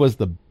 Xanthus was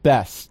the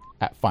best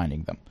at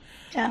finding them.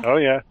 Oh,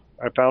 yeah.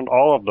 I found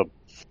all of them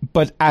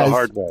But the as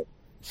hard way.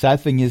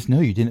 sad thing is, no,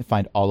 you didn't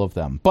find all of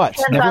them. But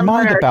Turns never out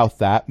mind murdered. about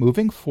that.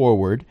 Moving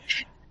forward,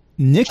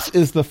 Nyx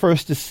is the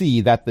first to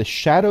see that the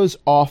shadows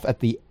off at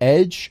the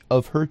edge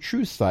of her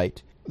true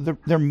sight,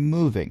 they're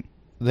moving.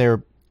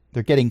 They're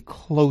getting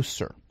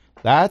closer.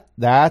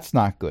 That's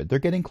not good. They're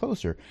getting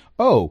closer.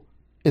 Oh,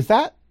 is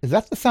that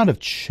the sound of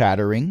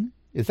chattering?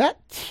 Is that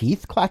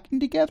teeth clacking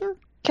together?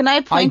 Can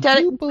I point I at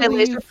do it with my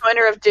laser believe-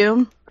 pointer of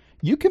doom?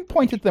 You can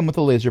point at them with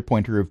a laser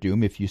pointer of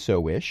doom if you so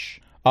wish.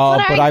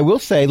 But But I will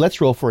say, let's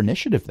roll for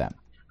initiative then.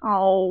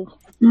 Oh,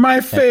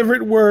 My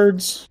favorite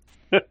words.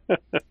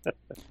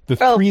 The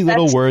Oh, three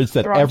little that's words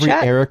that the wrong every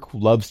chat. Eric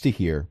loves to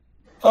hear.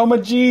 Oh my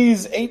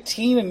geez,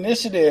 18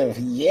 initiative.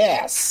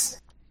 Yes.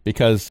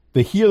 Because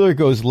the healer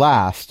goes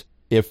last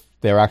if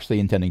they're actually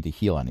intending to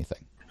heal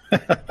anything.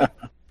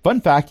 Fun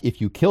fact,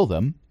 if you kill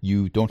them,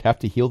 you don't have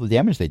to heal the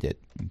damage they did.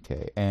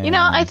 Okay. And you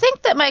know, I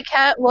think that my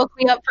cat woke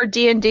me up for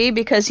D&D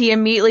because he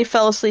immediately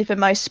fell asleep in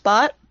my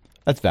spot.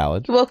 that's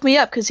valid. He woke me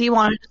up because he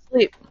wanted to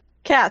sleep.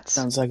 Cats.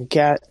 Sounds like a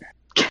cat.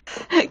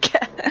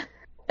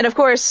 And of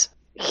course,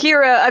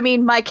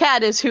 my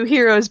cat is who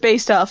Hero is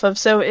based off of,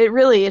 so it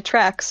really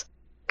attracts.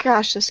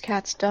 Gosh, this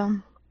cat's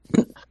dumb.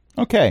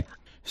 Okay.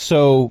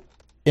 So,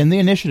 in the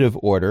initiative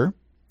order,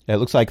 it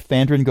looks like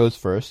Thandrin goes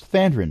first.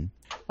 Thandrin,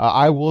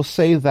 I will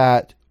say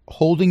that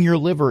holding your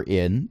liver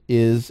in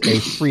is a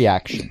free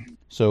action.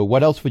 So,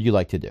 what else would you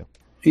like to do?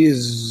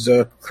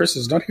 Chris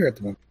is not here at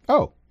the moment.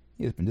 Oh,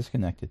 he has been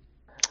disconnected.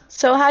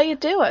 So how you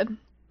doing?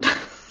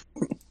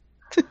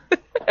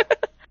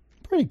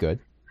 Pretty good.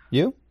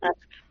 You?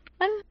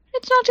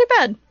 It's not too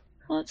bad.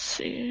 Let's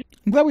see.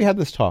 I'm glad we had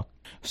this talk.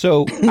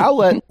 So I'll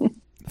let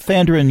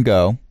Thandrin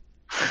go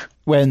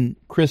when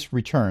Chris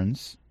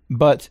returns.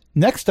 But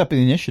next up in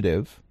the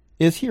initiative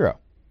is Hero.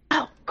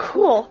 Oh,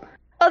 cool.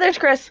 Oh, there's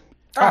Chris.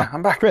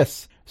 I'm back.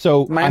 Chris.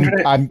 So My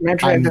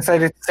internet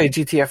decided to say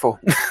GTFO.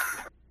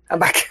 I'm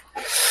back.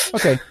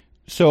 Okay.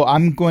 So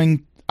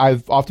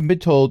I've often been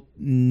told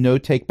no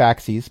take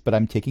backsies, but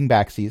I'm taking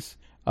backsies.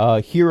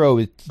 Hero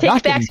is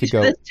not getting to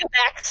go.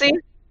 Backseat?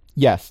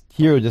 Yes,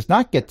 Hero does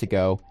not get to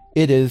go.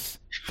 It is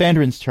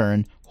Fandrin's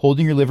turn.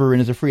 Holding your liver in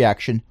as a free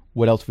action.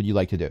 What else would you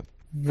like to do?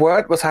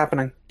 What was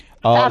happening?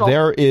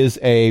 There is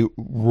a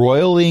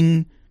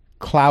roiling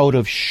cloud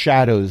of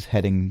shadows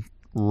heading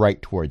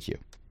right towards you.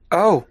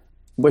 Oh.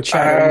 With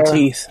shattering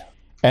teeth.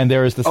 And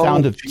there is the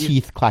sound of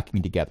teeth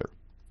clacking together.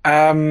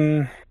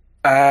 At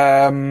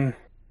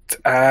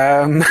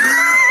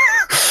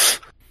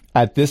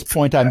this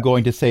point, I'm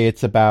going to say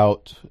it's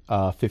about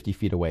 50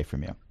 feet away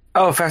from you.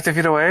 Oh, 50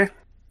 feet away?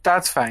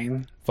 That's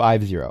fine.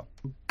 5-0.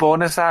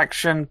 Bonus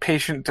action,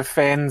 patient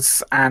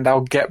defense, and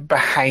I'll get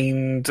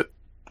behind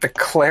the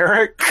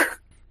cleric.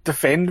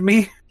 Defend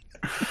me.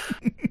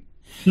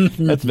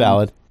 That's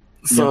valid.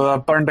 So I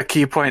burned a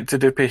key point to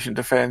do patient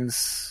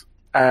defense,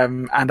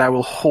 and I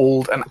will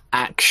hold an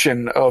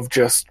action of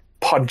just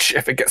punch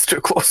if it gets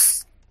too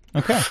close.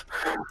 Okay.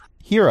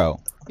 Hero,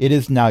 it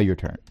is now your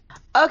turn.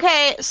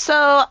 Okay, so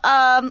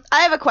I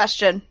have a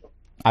question.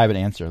 I have an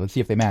answer. Let's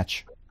see if they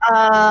match.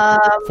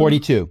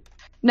 42.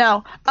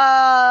 No.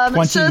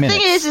 20 so the minutes.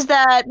 thing is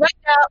that right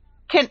now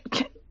can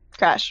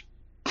crash.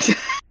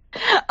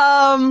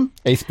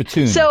 A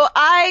spittoon. So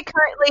I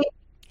currently.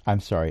 I'm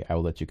sorry. I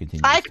will let you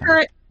continue.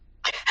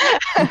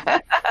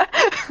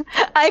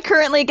 I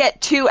currently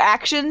get 2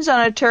 actions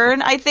on a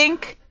turn. I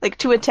think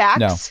 2 attacks.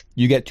 No,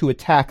 you get 2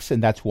 attacks,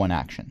 and that's 1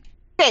 action.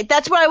 Okay,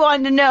 that's what I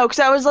wanted to know because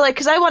I was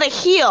because I want to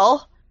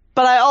heal,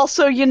 but I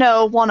also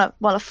want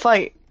to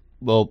fight.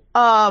 Well,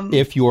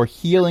 if your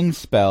healing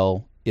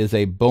spell is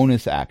a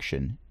bonus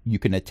action, you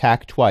can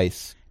attack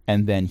twice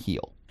and then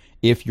heal.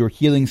 If your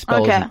healing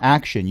spell is an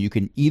action, you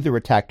can either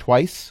attack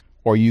twice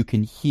or you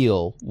can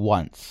heal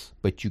once,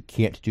 but you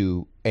can't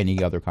do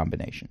any other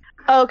combination.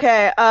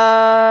 Okay,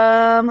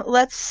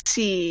 let's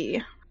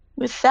see.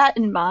 With that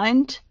in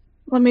mind,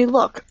 let me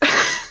look.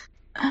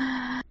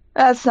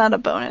 That's not a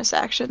bonus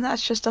action,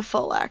 that's just a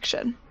full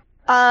action.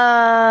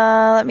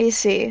 Let me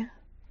see.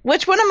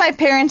 Which one of my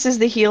parents is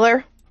the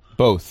healer?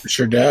 Both. It's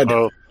your dad.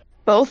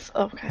 Both?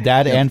 Okay.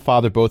 Dad and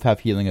father both have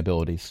healing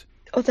abilities.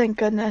 Oh, thank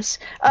goodness.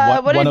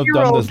 One of them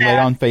does lay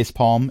on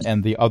facepalm,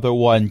 and the other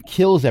one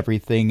kills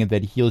everything and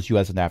then heals you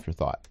as an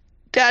afterthought.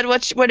 Dad,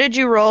 what did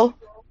you roll?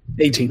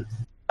 18.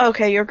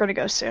 Okay, you're going to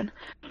go soon.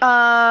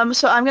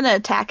 So I'm going to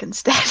attack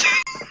instead.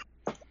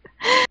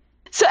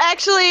 So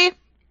actually,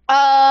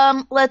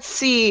 let's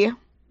see.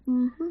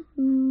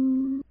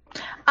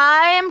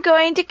 I am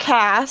going to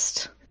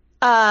cast.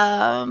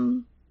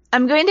 I'm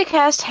going to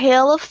cast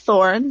Hail of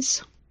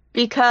Thorns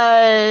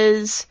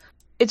because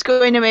it's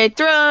going to make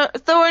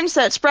thorns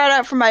that sprout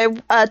out from my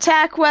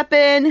attack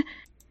weapon,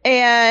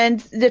 and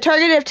the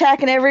targeted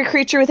attack and every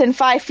creature within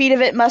 5 feet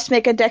of it must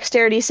make a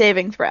dexterity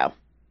saving throw.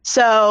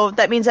 So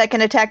that means I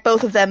can attack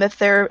both of them if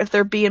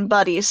they're being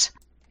buddies.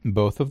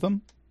 Both of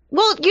them?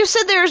 Well, you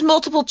said there's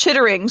multiple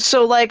chitterings,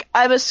 so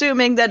I'm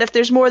assuming that if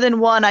there's more than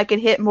one, I can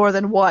hit more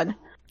than one.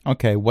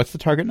 Okay, what's the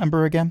target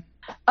number again?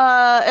 It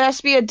has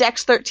to be a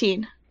Dex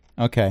 13.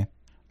 Okay.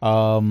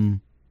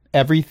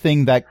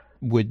 Everything that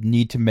would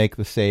need to make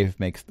the save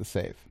makes the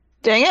save.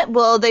 Dang it.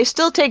 Well, they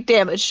still take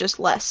damage, just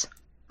less.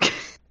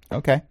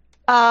 Okay.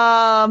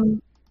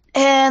 And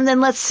then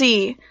let's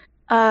see.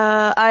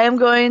 I am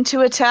going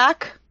to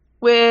attack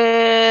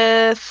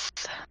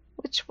with...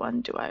 Which one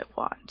do I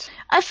want?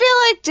 I feel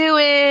like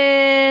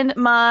doing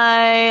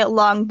my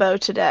longbow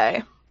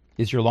today.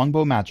 Is your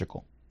longbow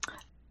magical?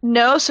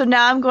 No, so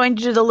now I'm going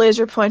to do the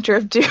laser pointer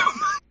of doom,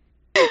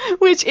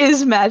 which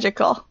is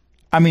magical.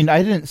 I mean,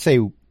 I didn't say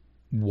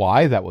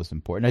why that was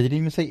important. I didn't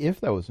even say if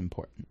that was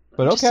important.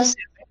 But okay.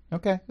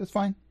 Okay, that's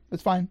fine.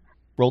 That's fine.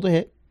 Roll to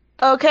hit.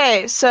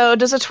 Okay, so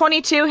does a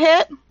 22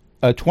 hit?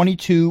 A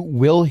 22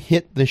 will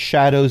hit the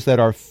shadows that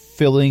are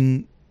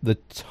filling the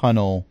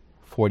tunnel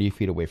 40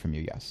 feet away from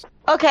you, yes.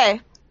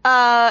 Okay.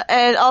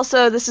 And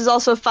also, this is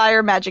also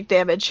fire magic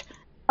damage.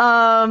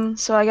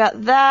 So I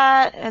got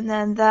that, and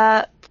then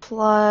that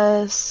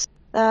plus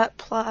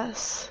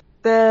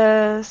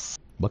this.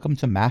 Welcome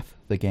to Math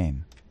the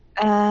Game.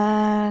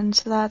 And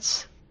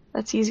that's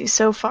easy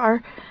so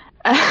far.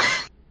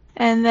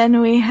 And then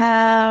we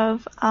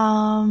have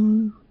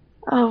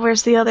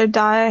where's the other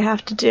die I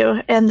have to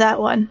do? And that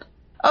one.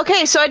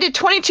 Okay, so I did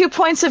 22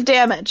 points of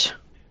damage.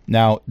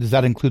 Now, does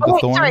that include the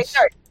thorns?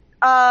 Sorry.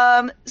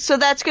 So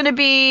that's going to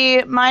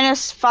be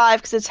 -5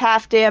 because it's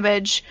half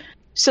damage.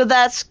 So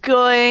that's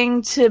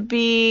going to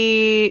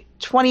be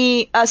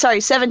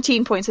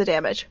 17 points of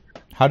damage.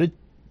 How did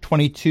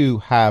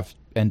 22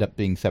 end up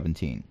being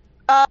 17?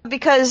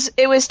 Because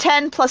it was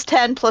 10 plus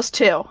 10 plus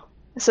 2.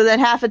 So then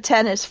half of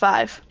 10 is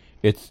 5.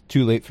 It's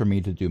too late for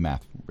me to do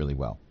math really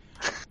well.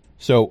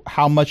 So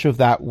how much of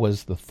that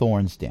was the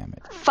thorns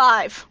damage?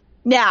 5.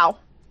 Now.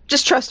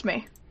 Just trust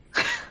me.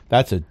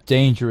 That's a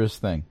dangerous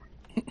thing.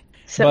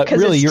 So, but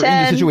really, you're 10,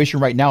 in the situation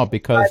right now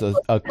because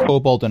a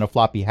kobold in a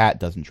floppy hat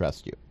doesn't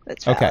trust you.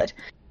 That's valid. Okay.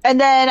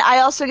 And then I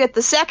also get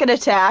the second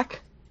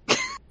attack.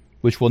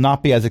 Which will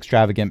not be as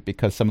extravagant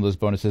because some of those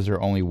bonuses are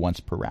only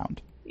once per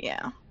round.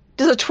 Yeah.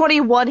 Does a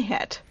 21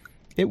 hit?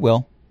 It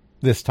will.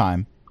 This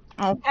time.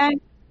 Okay. It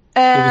was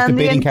And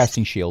debating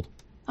casting shield.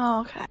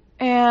 Oh, okay.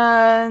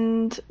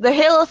 And the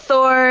Hail of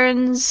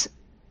Thorns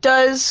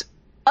does...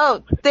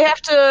 Oh, they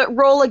have to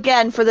roll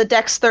again for the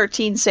Dex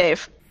 13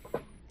 save.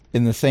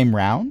 In the same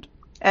round?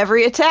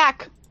 Every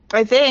attack,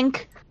 I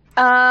think.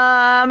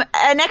 And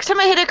next time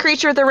I hit a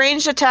creature with a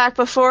ranged attack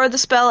before the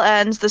spell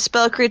ends, the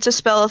spell creates a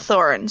spell of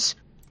thorns.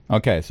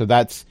 Okay, so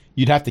that's...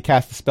 You'd have to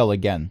cast the spell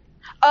again.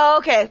 Oh,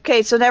 okay.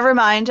 Okay, so never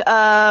mind.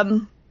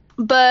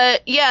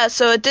 But, yeah,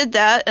 so it did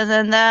that, and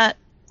then that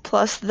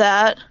plus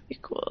that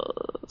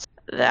equals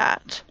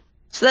that.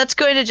 So that's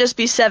going to just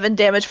be 7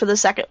 damage for the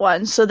second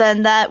one. So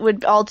then that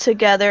would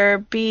altogether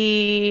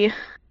be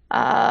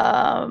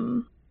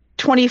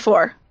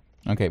 24.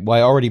 Okay, well,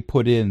 I already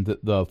put in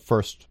the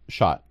first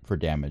shot for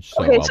damage.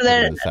 So Okay, I'll so put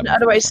in then the 7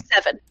 otherwise for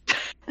this 7.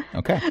 one.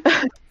 Okay.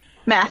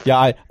 Math.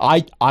 Yeah,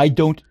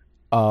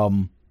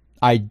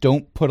 I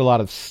don't put a lot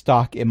of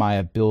stock in my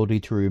ability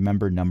to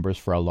remember numbers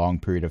for a long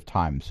period of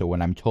time. So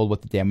when I'm told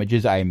what the damage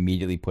is, I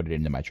immediately put it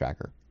into my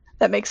tracker.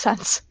 That makes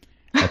sense.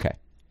 Okay.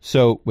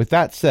 So with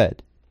that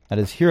said, that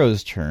is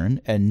Hero's turn,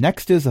 and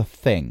next is a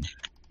thing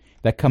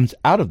that comes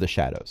out of the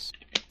shadows.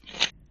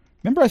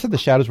 Remember I said the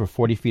shadows were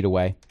 40 feet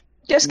away?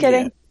 Just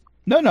kidding.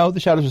 No, the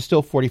shadows are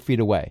still 40 feet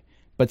away.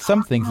 But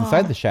some things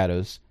inside the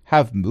shadows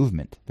have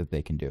movement that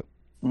they can do.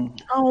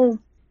 Oh.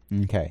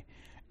 Okay.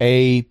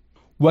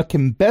 What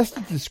can best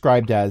be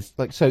described as,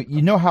 like, so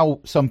you know how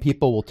some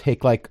people will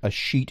take, like, a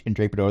sheet and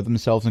drape it over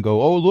themselves and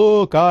go, oh,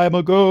 look, I'm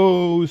a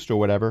ghost, or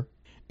whatever.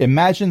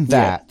 Imagine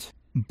that,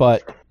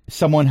 but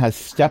someone has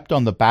stepped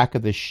on the back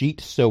of the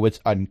sheet so it's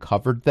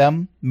uncovered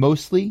them,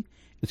 mostly.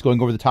 It's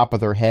going over the top of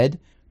their head,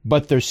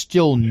 but there's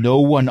still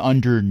no one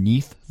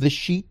underneath the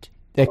sheet,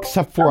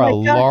 except for a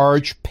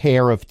large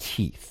pair of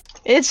teeth.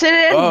 It's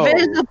an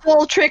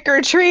invisible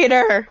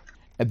trick-or-treater.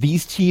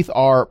 These teeth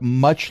are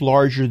much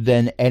larger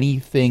than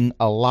anything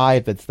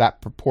alive that's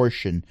that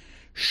proportion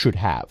should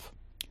have.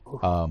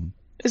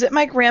 Is it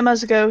my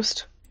grandma's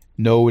ghost?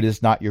 No, it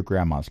is not your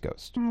grandma's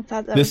ghost.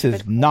 This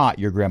is not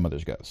your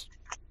grandmother's ghost.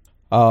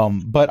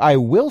 But I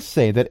will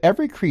say that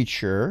every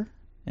creature,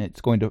 and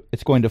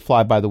it's going to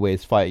fly, by the way,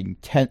 is flying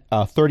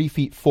 30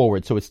 feet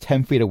forward, so it's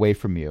 10 feet away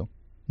from you.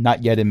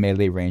 Not yet in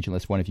melee range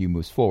unless one of you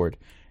moves forward.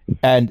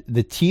 And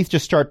the teeth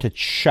just start to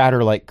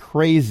chatter like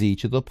crazy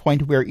to the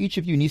point where each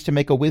of you needs to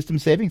make a wisdom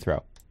saving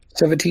throw.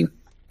 17.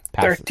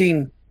 Passes.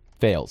 13.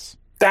 Fails.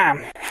 Damn.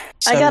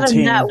 17. I got a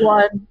nat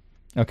 1.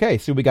 Okay,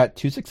 so we got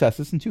 2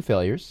 successes and 2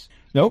 failures.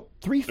 Nope,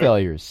 3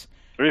 failures.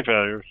 3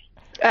 failures.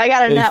 I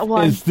got a nat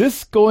 1. Is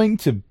this going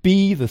to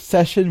be the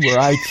session where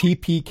I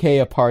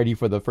TPK a party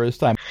for the first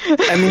time?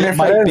 I mean, It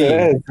might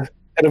be.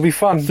 It'll be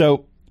fun.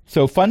 So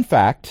fun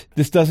fact,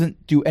 this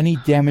doesn't do any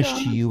damage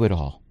to you at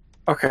all.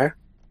 Okay.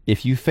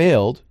 If you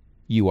failed,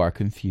 you are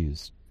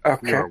confused.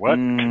 Okay. You're what?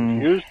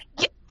 Confused?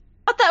 I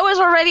thought that was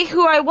already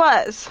who I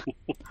was.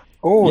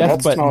 Oh, yes,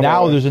 that's but not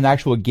now there's an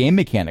actual game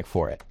mechanic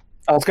for it.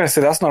 I was going to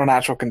say that's not a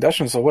natural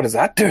condition, so what does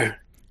that do?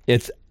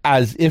 It's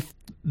as if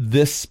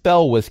this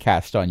spell was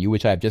cast on you,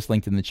 which I've just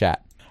linked in the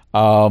chat.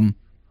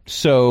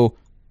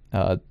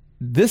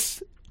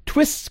 This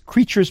twists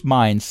creatures'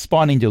 minds,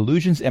 spawning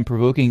delusions and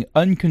provoking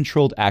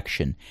uncontrolled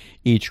action.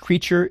 Each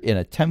creature in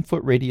a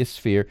 10-foot radius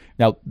sphere.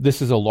 Now,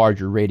 this is a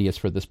larger radius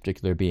for this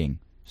particular being,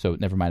 so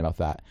never mind about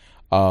that.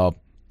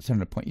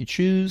 7 point you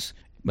choose.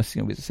 Must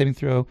be a saving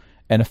throw.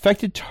 An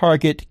affected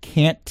target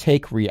can't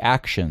take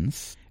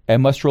reactions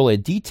and must roll a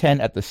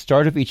d10 at the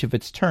start of each of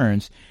its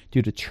turns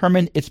to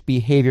determine its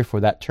behavior for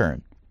that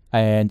turn.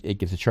 And it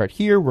gives a chart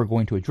here. We're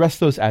going to address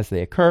those as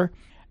they occur.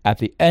 At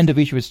the end of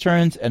each of its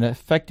turns, an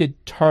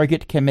affected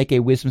target can make a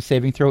wisdom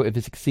saving throw. If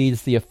it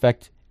succeeds, the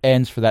effect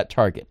ends for that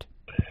target.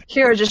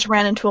 Hero just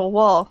ran into a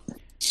wall.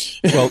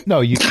 Well, no,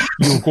 you're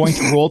going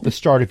to roll at the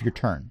start of your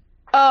turn.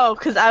 Oh,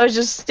 because I was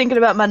just thinking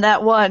about my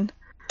nat 1.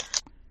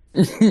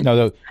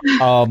 No,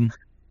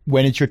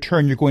 when it's your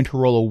turn, you're going to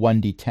roll a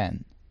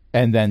 1d10,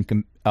 and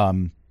then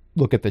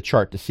look at the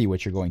chart to see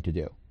what you're going to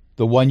do.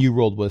 The one you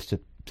rolled was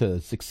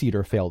to succeed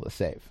or fail the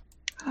save.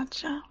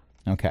 Gotcha.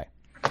 Okay.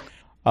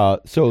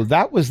 So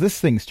that was this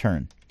thing's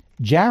turn.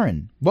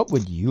 Jaren, what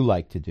would you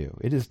like to do?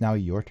 It is now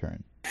your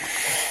turn.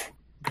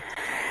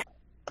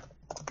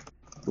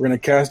 We're going to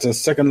cast a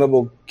second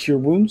level Cure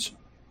Wounds,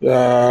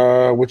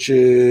 which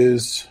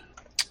is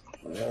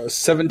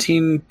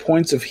 17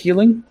 points of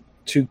healing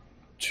to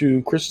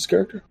Chris's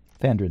character.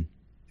 Thandrin.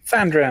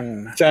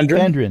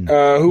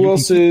 Who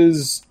else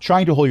is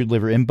trying to hold your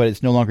liver in, but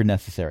it's no longer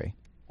necessary.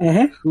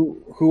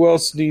 Mm-hmm. Who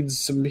else needs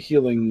some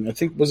healing? I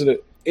think, was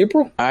it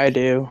April? I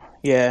do.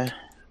 Yeah.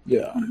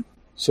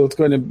 So it's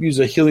going to use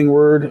a healing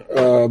word,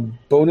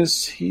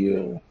 bonus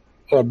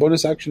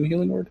action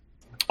healing word.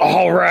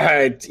 All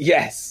right.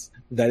 Yes,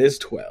 that is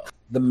 12.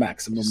 The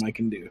maximum I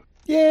can do.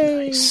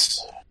 Yay!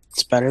 Nice.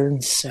 It's better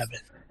than 7.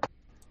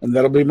 And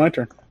that'll be my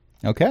turn.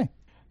 Okay.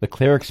 The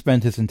cleric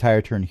spent his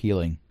entire turn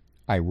healing.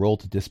 I roll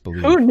to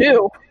disbelieve. Who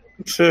knew?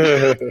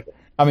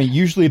 I mean,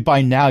 usually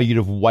by now you'd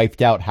have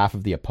wiped out half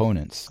of the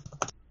opponents.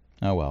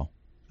 Oh well.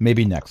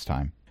 Maybe next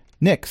time.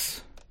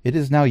 Nyx, it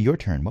is now your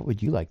turn. What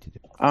would you like to do?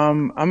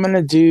 I'm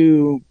gonna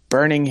do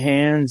burning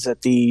hands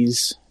at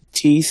these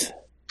teeth.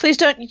 Please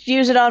don't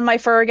use it on my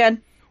fur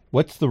again.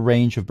 What's the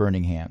range of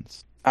burning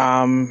hands?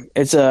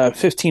 It's a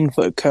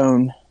 15-foot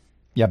cone.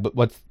 Yeah,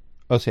 but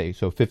okay,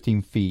 so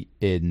 15 feet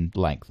in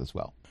length as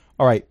well.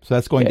 All right, so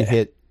that's going to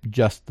hit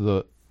just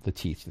the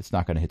teeth. It's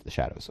not going to hit the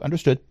shadows.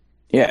 Understood.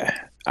 Yeah.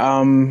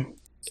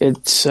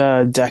 It's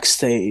dex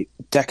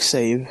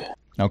save.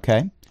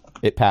 Okay.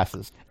 It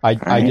passes.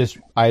 I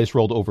just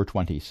rolled over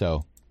 20,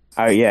 so.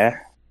 Oh yeah,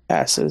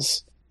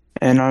 passes.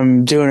 And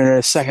I'm doing it at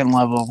a second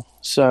level,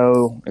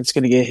 so it's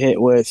going to get hit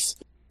with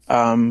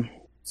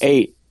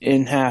 8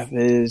 in half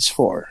is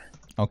 4.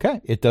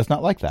 Okay, it does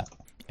not like that.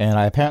 And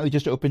I apparently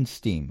just opened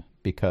Steam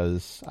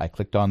because I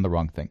clicked on the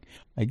wrong thing.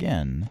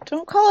 Again.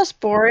 Don't call us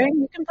boring.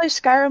 You can play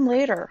Skyrim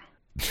later.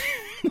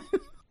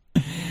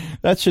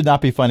 That should not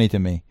be funny to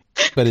me,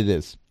 but it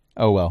is.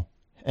 Oh well.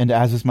 And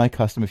as is my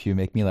custom, if you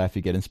make me laugh,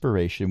 you get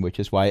inspiration, which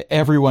is why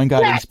everyone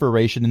got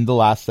inspiration in the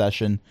last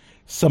session.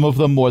 Some of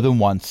them more than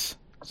once.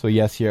 So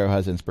yes, Hero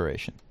has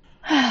inspiration.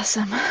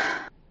 Awesome.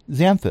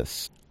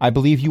 Xanthus, I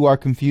believe you are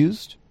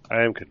confused?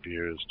 I am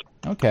confused.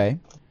 Okay.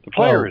 The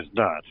player is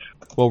not.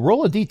 Well,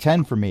 roll a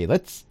d10 for me.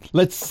 Let's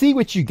see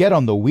what you get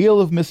on the Wheel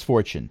of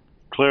Misfortune.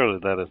 Clearly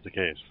that is the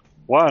case.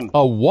 1.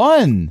 A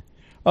 1!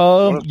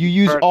 You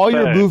use all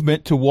your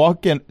movement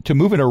to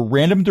move in a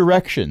random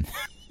direction.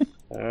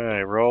 All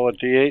right, roll a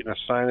d8 and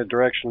assign a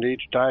direction to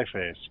each die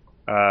face.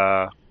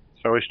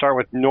 So we start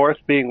with north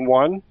being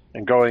 1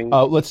 and going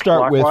let's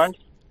start clockwise?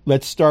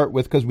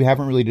 with, because we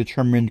haven't really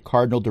determined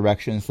cardinal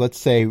directions, let's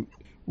say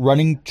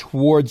running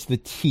towards the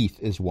teeth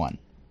is 1.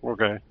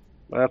 Okay,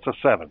 that's a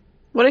 7.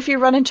 What if you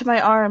run into my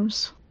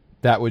arms?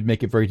 That would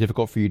make it very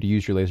difficult for you to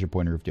use your laser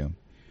pointer of doom.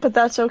 But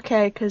that's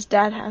okay, because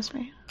Dad has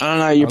me. I don't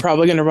know, you're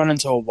probably going to run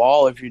into a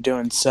wall if you're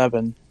doing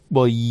 7.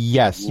 Well,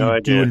 yes,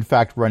 you do in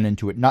fact run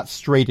into it. Not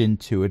straight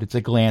into it, it's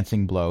a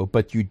glancing blow,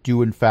 but you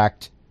do in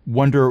fact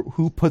wonder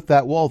who put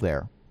that wall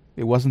there.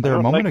 It wasn't there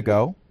a moment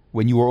ago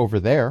when you were over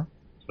there.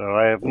 So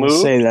I have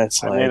moved. Say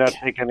that's I may not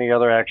take any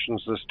other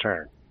actions this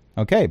turn.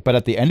 Okay, but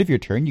at the end of your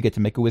turn, you get to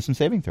make a wisdom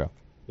saving throw.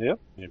 Yep,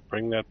 you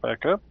bring that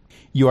back up.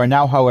 You are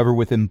now, however,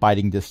 within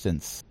biting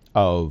distance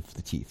of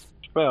the teeth.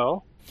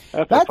 Well,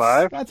 that's a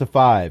 5. That's a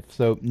 5,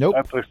 so nope.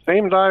 That's the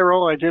same die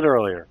roll I did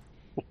earlier.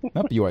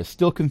 Nope, you are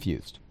still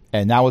confused.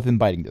 And now within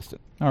biting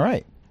distance. All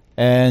right.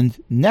 And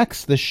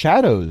next, the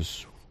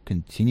shadows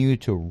continue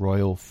to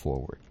roil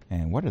forward.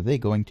 And what are they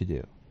going to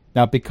do?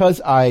 Now, because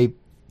I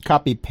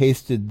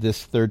copy-pasted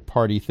this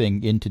third-party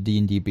thing into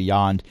D&D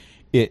Beyond,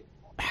 it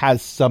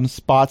has some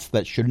spots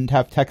that shouldn't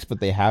have text, but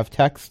they have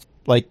text.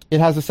 Like, it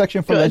has a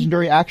section for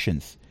legendary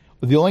actions.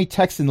 The only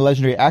text in the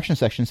legendary action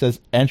section says,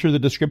 enter the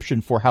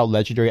description for how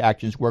legendary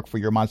actions work for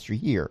your monster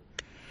here.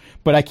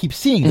 But I keep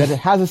seeing that it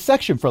has a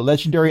section for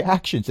legendary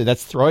actions, and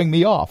that's throwing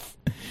me off.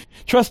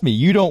 Trust me,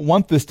 you don't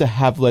want this to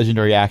have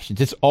legendary actions.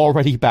 It's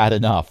already bad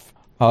enough.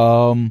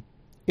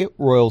 It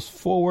roils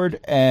forward,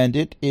 and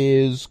it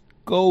is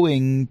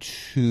going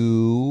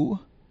to...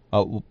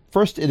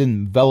 first, it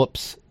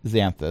envelops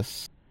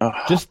Xanthus.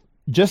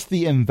 Just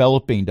the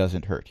enveloping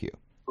doesn't hurt you.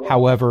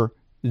 However,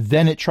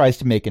 then it tries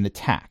to make an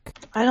attack.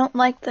 I don't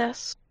like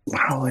this.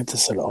 I don't like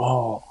this at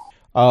all.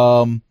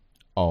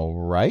 All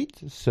right,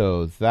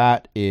 so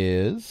that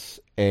is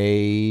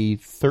a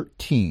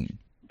 13.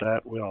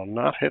 That will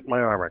not hit my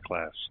armor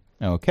class.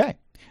 Okay,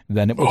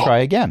 then it will try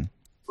again.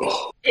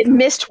 It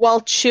missed while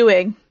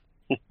chewing.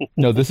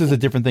 No, this is a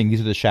different thing.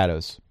 These are the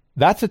shadows.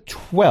 That's a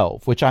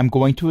 12, which I'm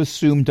going to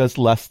assume does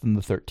less than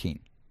the 13.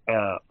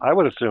 I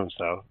would assume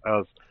so.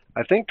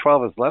 I think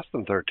 12 is less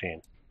than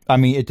 13. I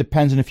mean, it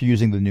depends on if you're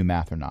using the new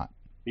math or not.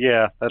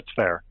 Yeah, that's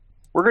fair.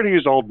 We're going to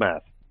use old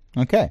math.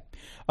 Okay.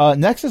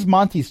 Next is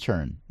Monty's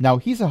turn. Now,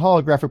 he's a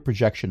holographic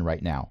projection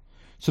right now,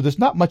 so there's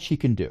not much he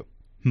can do.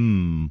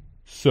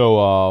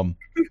 So,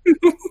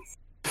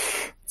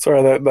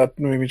 Sorry, that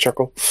made me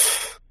chuckle.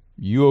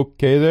 You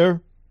okay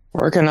there?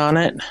 Working on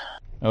it.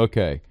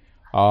 Okay.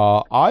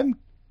 I'm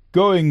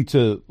going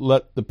to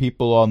let the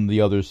people on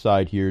the other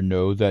side here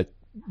know that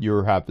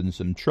you're having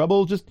some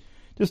trouble. Just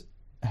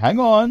hang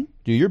on.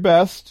 Do your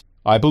best.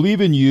 I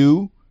believe in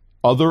you.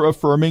 Other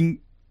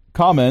affirming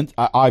comment.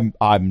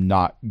 I'm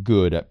not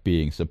good at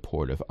being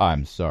supportive.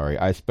 I'm sorry.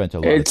 I spent a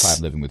lot of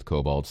time living with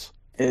kobolds.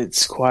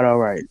 It's quite all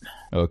right.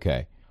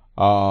 Okay.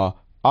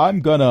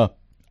 I'm gonna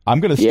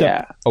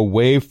step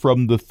away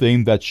from the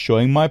thing that's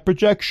showing my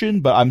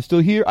projection, but I'm still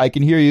here. I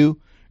can hear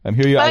you. I'm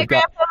here. Bye,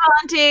 Grandpa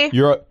Monty.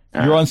 You're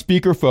on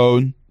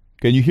speakerphone.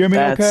 Can you hear me?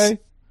 Okay.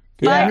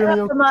 Bye,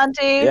 Grandpa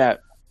Monty. Yeah.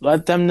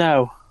 Let them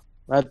know.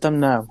 Let them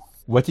know.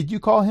 What did you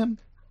call him?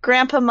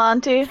 Grandpa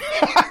Monty.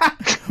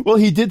 Well,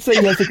 he did say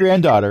he has a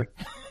granddaughter.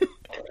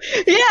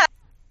 Yeah.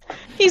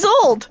 He's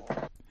old.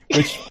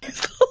 Which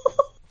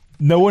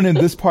no one in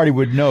this party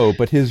would know,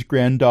 but his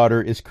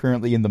granddaughter is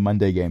currently in the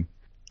Monday game.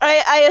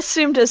 I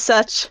assumed as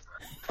such.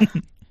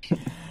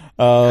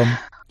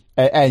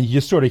 And you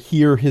just sort of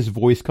hear his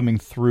voice coming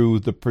through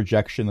the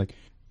projection, like,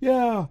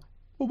 yeah,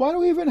 well, why do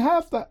we even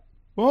have that?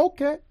 Well,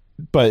 okay.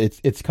 but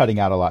it's cutting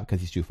out a lot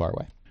because he's too far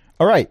away.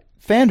 All right,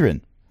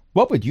 Fandrin,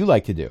 what would you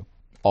like to do?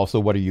 Also,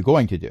 what are you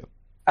going to do?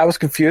 I was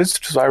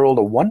confused, so I rolled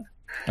a 1.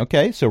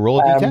 Okay, so roll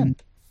a d10.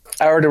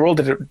 I already rolled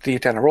a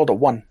d10. I rolled a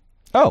 1.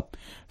 Oh,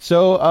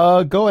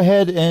 so go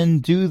ahead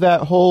and do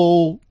that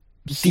whole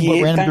see what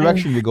D8 random thing?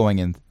 direction you're going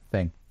in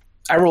thing.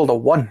 I rolled a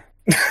 1.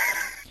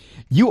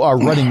 You are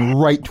running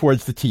right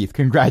towards the teeth.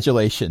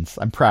 Congratulations.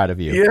 I'm proud of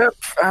you. Yep,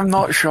 I'm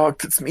not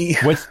shocked. It's me.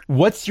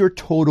 What's your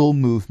total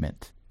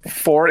movement?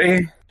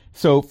 40.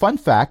 So, fun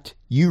fact,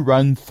 you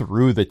run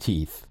through the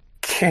teeth.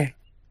 Okay.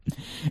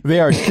 They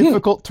are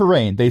difficult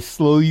terrain. They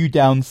slow you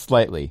down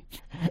slightly.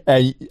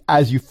 And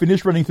as you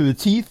finish running through the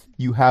teeth,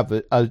 you have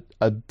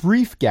a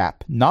brief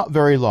gap, not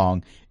very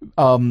long,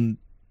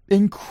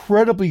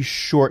 incredibly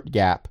short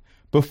gap,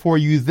 before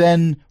you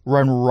then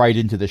run right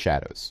into the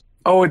shadows.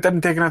 Oh, it didn't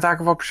take an attack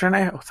of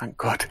opportunity? Oh, thank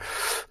God.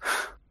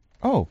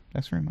 Oh,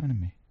 that's reminded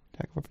me.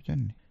 Attack of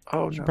opportunity.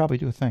 Oh, Should no. probably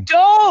do a thing.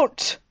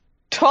 Don't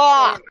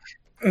talk.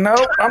 No,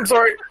 I'm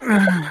sorry.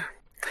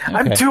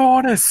 I'm Okay. too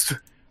honest.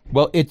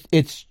 Well,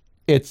 it's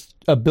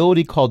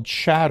ability called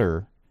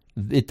Chatter.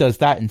 It does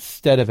that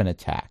instead of an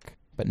attack.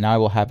 But now I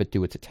will have it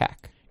do its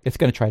attack. It's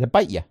going to try to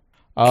bite you.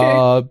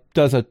 Okay.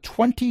 Does a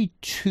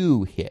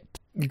 22 hit.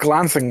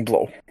 Glancing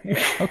blow.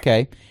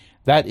 Okay.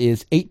 That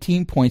is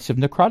 18 points of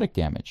necrotic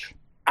damage.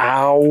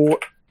 Ow.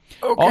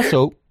 Okay.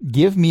 Also,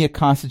 give me a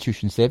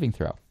Constitution saving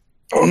throw.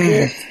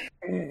 Okay.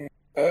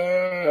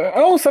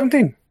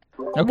 17.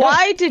 Okay.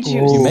 Why did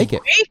you? You make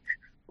it.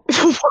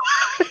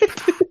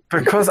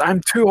 Because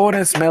I'm too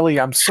honest, Melly.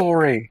 I'm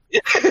sorry.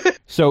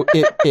 So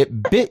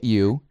it bit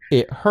you,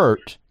 it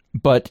hurt,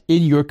 but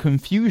in your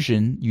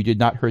confusion, you did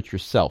not hurt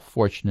yourself,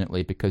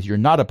 fortunately, because you're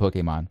not a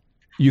Pokemon.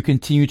 You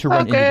continue to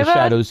run into the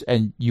shadows,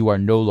 and you are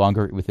no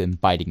longer within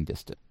biting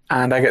distance.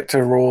 And I get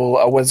to roll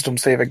a wisdom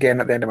save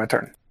again at the end of my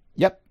turn.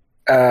 Yep.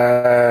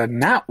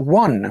 Nat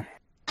 1.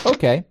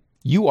 Okay.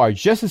 You are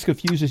just as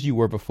confused as you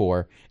were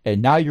before,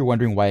 and now you're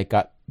wondering why it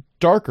got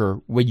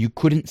darker when you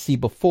couldn't see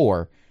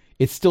before.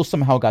 It still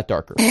somehow got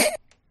darker.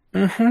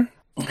 Mm-hmm.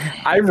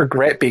 I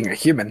regret being a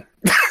human.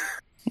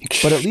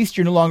 But at least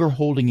you're no longer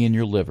holding in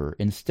your liver.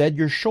 Instead,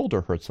 your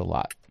shoulder hurts a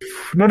lot.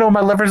 No,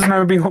 my liver's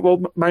now being...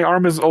 Well, my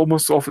arm is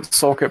almost off its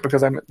socket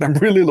because I'm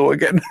really low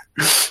again.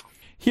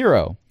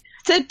 Hero.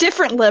 It's a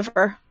different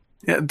liver.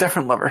 Yeah,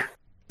 different liver.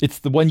 It's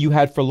the one you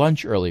had for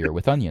lunch earlier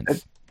with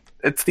onions.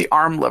 It's the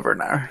arm liver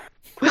now.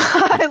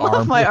 I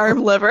love my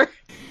arm liver.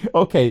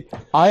 Okay,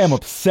 I am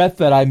upset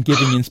that I'm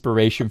giving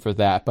inspiration for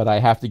that, but I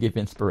have to give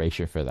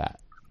inspiration for that.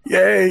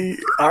 Yay,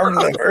 arm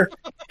liver.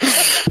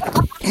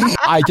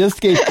 I just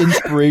gave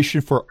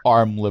inspiration for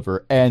arm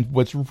liver, and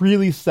what's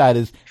really sad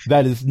is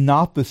that is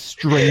not the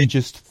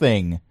strangest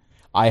thing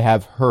I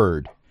have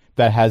heard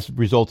that has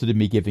resulted in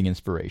me giving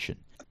inspiration.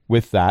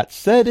 With that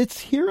said, it's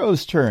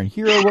Hero's turn.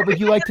 Hero, what would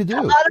you like to do?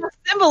 On a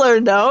similar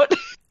note,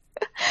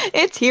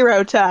 it's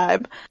hero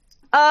time.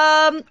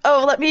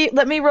 Let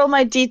me roll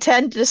my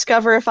d10 to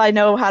discover if I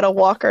know how to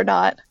walk or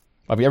not.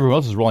 I mean, everyone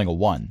else is rolling a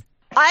 1.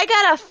 I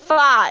got a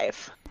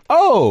 5.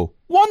 Oh,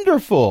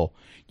 wonderful!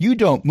 You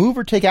don't move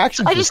or take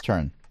actions this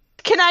turn.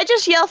 Can I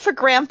just yell for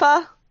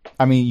Grandpa?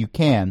 I mean, you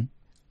can.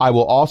 I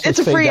will also It's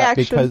a say free that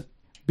action.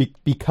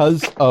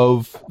 because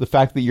of the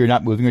fact that you're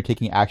not moving or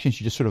taking actions,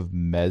 you're just sort of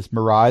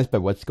mesmerized by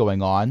what's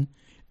going on.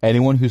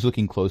 Anyone who's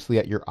looking closely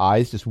at your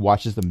eyes just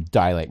watches them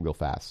dilate real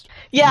fast.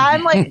 Yeah,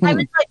 I'm in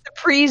like the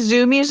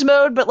pre-zoomies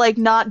mode, but like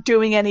not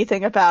doing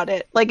anything about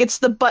it. Like it's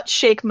the butt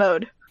shake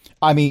mode.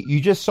 I mean,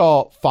 you just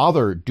saw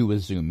Father do a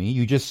zoomie.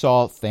 You just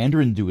saw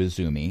Thandrin do a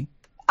zoomie.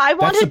 I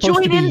want That's to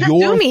supposed to join be in the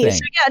your zoomies. thing.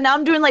 So yeah, now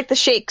I'm doing like the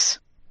shakes.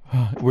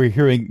 We're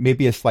hearing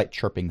maybe a slight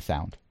chirping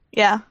sound.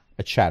 Yeah.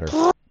 A chatter.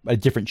 A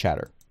different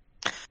chatter.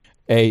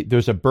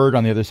 There's a bird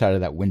on the other side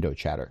of that window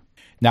chatter.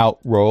 Now,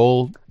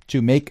 roll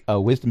to make a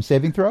wisdom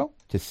saving throw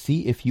to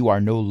see if you are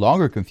no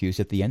longer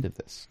confused at the end of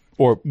this.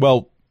 Or,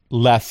 well,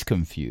 less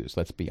confused,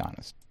 let's be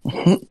honest.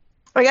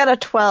 I got a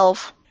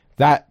 12.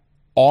 That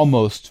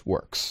almost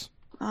works.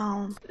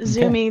 Oh,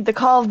 Zoomy. The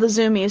call of the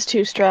Zoomy is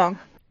too strong.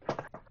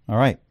 All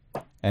right.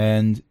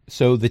 And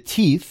so the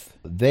teeth,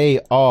 they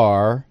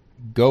are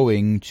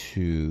going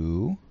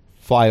to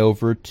fly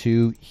over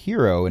to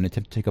Hero and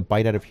attempt to take a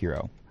bite out of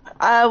Hero.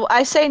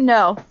 I say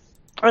no.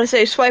 I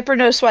say swipe or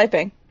no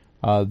swiping.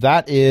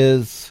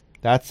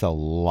 That's a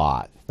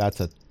lot. That's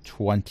a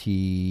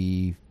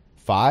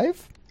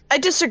 25? I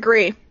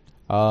disagree.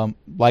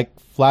 Like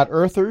Flat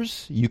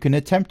Earthers, you can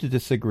attempt to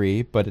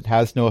disagree, but it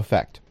has no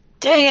effect.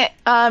 Dang it.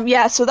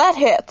 Yeah, so that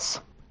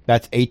hits.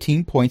 That's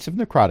 18 points of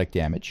necrotic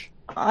damage.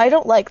 I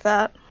don't like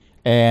that.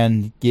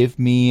 And give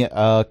me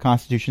a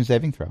Constitution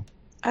saving throw.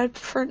 I'd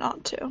prefer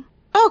not to.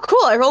 Oh,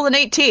 cool. I rolled an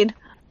 18.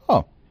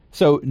 Oh.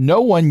 So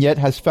no one yet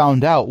has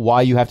found out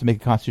why you have to make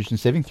a Constitution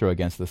saving throw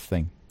against this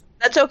thing.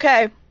 That's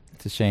okay.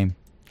 It's a shame.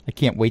 I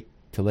can't wait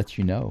to let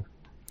you know.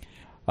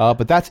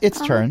 But that's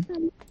its turn.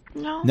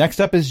 No. Next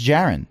up is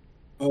Jaren.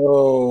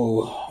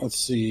 Oh, let's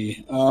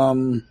see.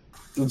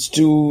 Let's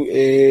do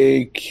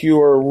a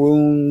cure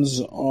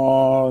wounds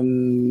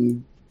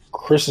on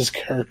Chris's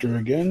character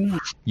again.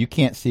 You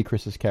can't see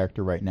Chris's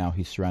character right now.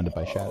 He's surrounded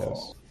by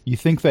shadows. You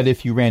think that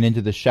if you ran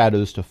into the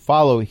shadows to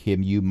follow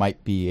him, you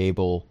might be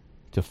able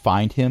to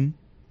find him,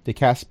 to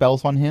cast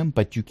spells on him,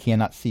 but you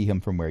cannot see him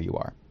from where you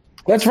are.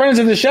 Let's run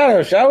into the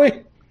shadows, shall we?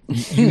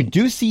 You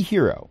do see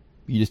Hero.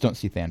 You just don't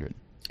see Thandrin.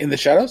 In the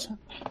shadows?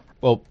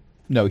 Well,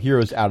 no,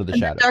 Hero's out of the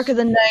shadows. Darker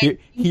than night.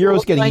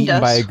 Hero's getting Find eaten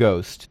us. by a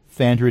ghost.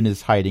 Thandrin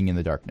is hiding in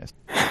the darkness.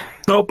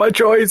 Not by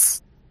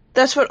choice.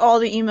 That's what all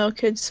the emo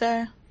kids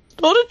say.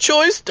 Not a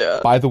choice,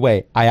 Dad. By the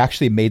way, I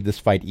actually made this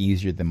fight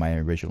easier than my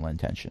original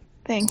intention.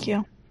 Thank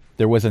you.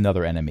 There was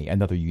another enemy,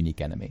 another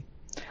unique enemy.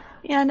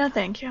 Yeah, no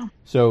thank you.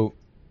 So,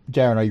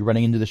 Jaren, are you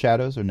running into the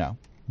shadows or no?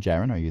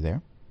 Jaren, are you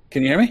there?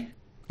 Can you hear me?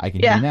 I can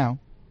hear you now.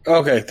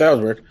 Okay, that was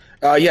weird.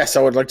 Yes,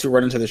 I would like to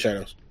run into the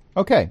shadows.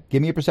 Okay,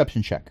 give me a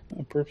perception check.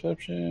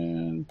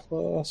 Perception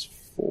plus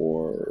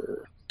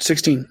 4.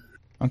 16.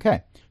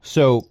 Okay,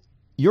 so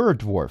you're a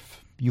dwarf.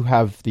 You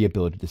have the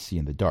ability to see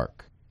in the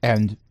dark.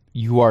 And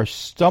you are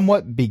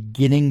somewhat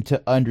beginning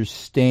to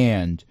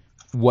understand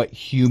what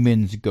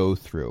humans go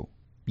through.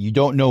 You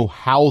don't know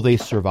how they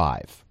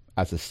survive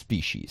as a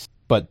species,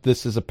 but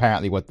this is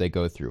apparently what they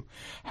go through.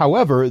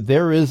 However,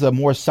 there is a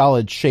more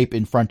solid shape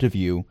in front of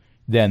you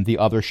than the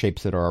other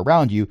shapes that are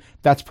around you.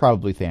 That's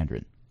probably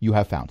Thandrin. You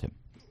have found him.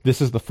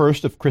 This is the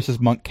first of Chris's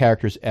monk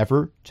characters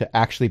ever to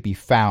actually be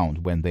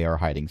found when they are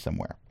hiding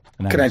somewhere.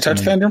 And Can I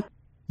touch Thandrin?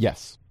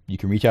 Yes. You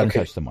can reach out and Okay.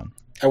 touch someone.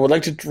 I would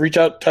like to reach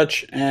out,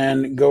 touch,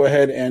 and go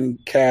ahead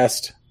and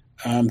cast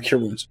Cure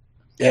Wounds.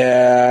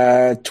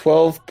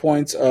 12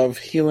 points of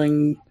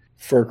healing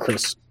for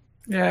Chris.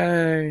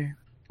 Yay.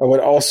 I would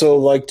also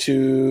like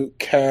to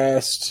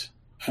cast,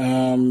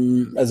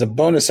 as a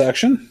bonus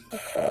action,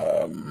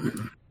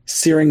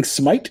 Searing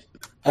Smite.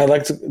 I'd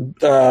like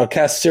to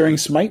cast Searing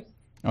Smite.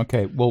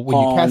 Okay, well, when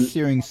you cast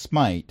Searing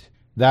Smite,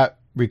 that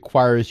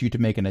requires you to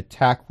make an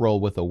attack roll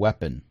with a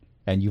weapon,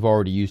 and you've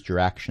already used your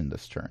action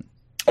this turn.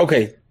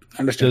 Okay,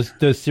 understood.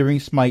 Does Searing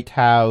Smite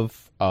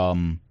have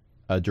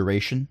a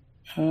duration?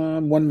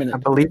 1 minute. I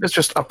believe it's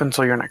just up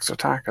until your next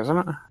attack, isn't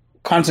it?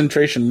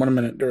 Concentration, 1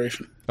 minute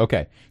duration.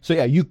 Okay, so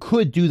yeah, you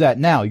could do that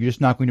now. You're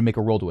just not going to make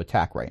a roll to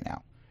attack right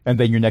now, and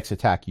then your next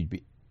attack,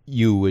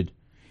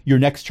 your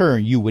next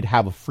turn, you would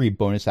have a free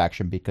bonus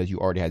action because you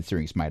already had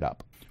Searing Smite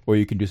up, or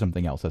you can do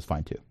something else. That's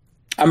fine too.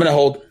 I'm going to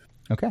hold.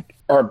 Okay.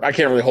 Or I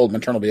can't really hold. My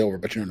turn will be over,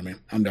 but you know what I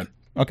mean. I'm done.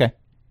 Okay.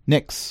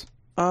 Nyx.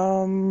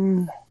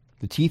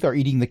 The teeth are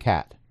eating the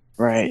cat.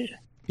 Right.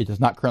 It does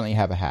not currently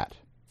have a hat.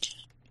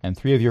 And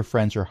 3 of your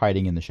friends are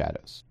hiding in the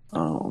shadows.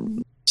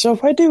 So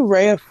if I do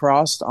Ray of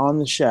Frost on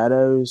the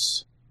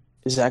shadows,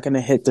 is that going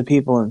to hit the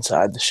people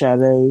inside the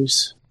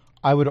shadows?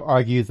 I would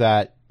argue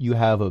that you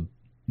have a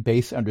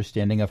base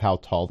understanding of how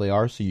tall they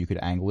are, so you could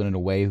angle it in a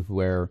way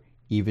where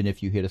even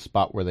if you hit a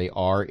spot where they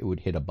are, it would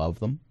hit above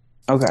them.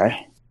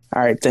 Okay.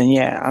 All right, then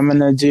yeah, I'm going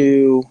to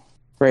do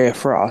Ray of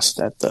Frost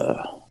at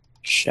the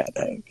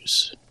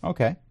shadows.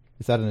 Okay.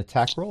 Is that an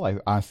attack roll? I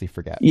honestly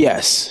forget.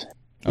 Yes.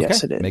 Okay.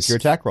 Yes, it is. Make your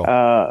attack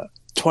roll.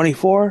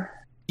 24.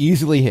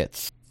 Easily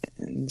hits.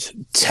 And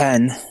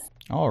 10.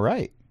 All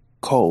right.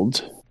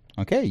 Cold.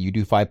 Okay, you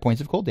do 5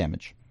 points of cold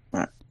damage.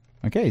 Right.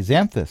 Okay,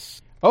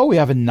 Xanthus. Oh, we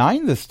have a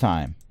 9 this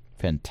time.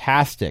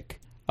 Fantastic.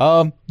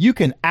 You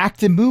can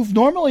act and move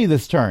normally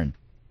this turn.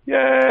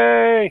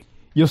 Yay!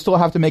 You'll still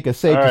have to make a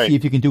save All to right. see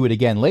if you can do it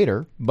again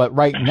later, but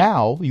right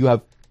now you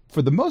have,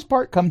 for the most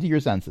part, come to your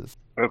senses.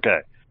 Okay.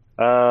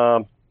 I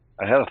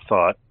had a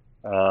thought.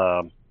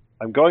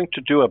 I'm going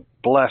to do a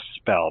bless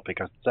spell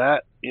because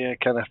that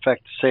can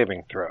affect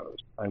saving throws.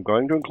 I'm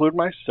going to include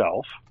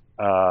myself,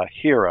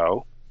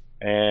 Hero,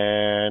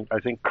 and I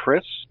think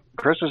Chris.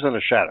 Chris is in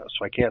the shadows,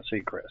 so I can't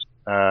see Chris.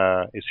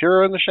 Is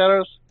Hero in the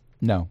shadows?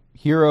 No.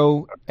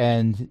 Hero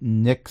and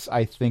Nyx,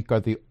 I think, are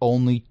the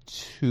only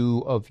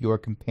 2 of your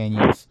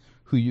companions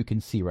who you can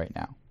see right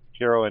now.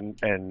 Hero and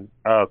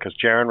because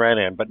Jaren ran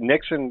in, but Nyx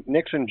and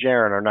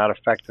Jaren are not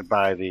affected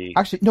by the.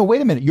 Actually, no,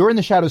 wait a minute. You're in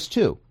the shadows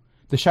too.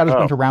 The shadows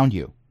went around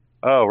you.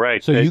 Oh,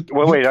 right. So you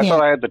wait. I can't-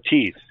 thought I had the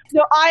teeth.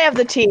 No, I have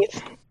the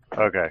teeth.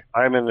 Okay,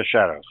 I'm in the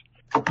shadows.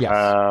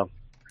 Yes.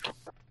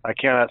 I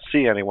cannot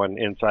see anyone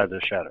inside the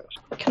shadows.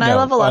 Can I No,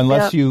 level up?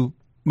 unless yet? you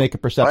make a I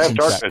have perception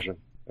dark check. vision,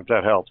 if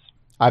that helps.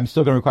 I'm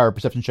still going to require a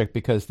perception check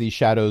because these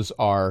shadows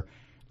are,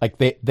 like,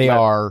 they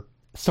are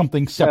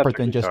something separate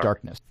than just dark.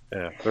 darkness.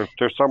 Yeah,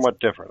 they're somewhat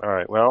different. All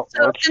right, well,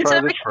 So let's since try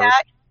I'm a this first.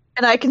 cat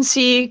and I can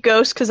see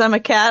ghosts because I'm a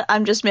cat,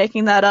 I'm just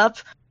making that up.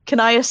 Can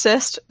I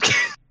assist?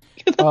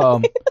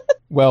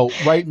 Well,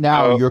 right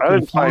now Oh, you're I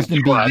didn't find confused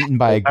and being squat. eaten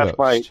by a That's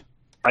ghost.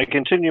 I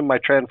continue my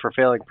trend for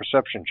failing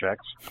perception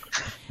checks.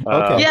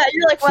 Okay. Yeah,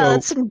 you're like, wow, So-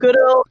 that's some good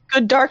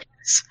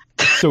darkness.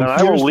 So And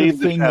I will here's the leave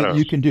the thing that shadows.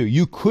 you can do.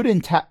 You could,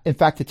 in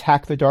fact,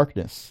 attack the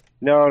darkness.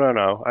 No.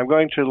 I'm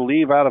going to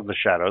leave out of the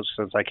shadows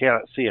since I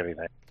cannot see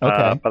anything.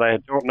 Okay. But I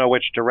don't know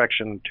which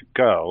direction to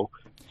go,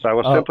 so I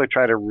will Oh. simply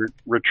try to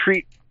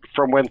retreat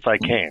from whence I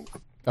came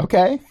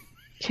Okay.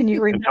 Can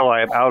you read? until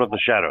I am out of the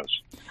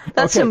shadows.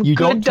 That's okay. some You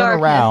good don't turn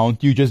darkness. around.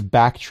 You just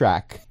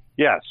backtrack.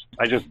 Yes,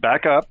 I just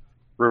back up,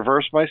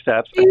 reverse my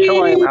steps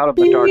until I am out of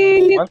the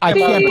darkness. Once I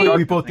I'm out can't of the believe we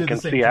darkness both did and the can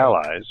same see thing.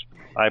 allies,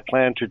 I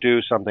plan to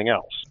do something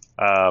else.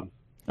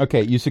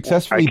 Okay, you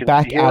successfully I can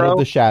back see out Hero. of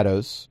the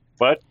shadows.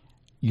 But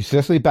You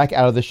successfully back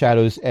out of the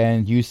shadows,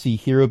 and you see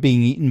Hero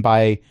being eaten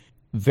by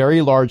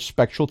very large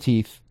spectral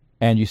teeth,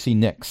 and you see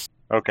Nyx.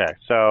 okay,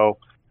 so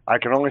I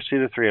can only see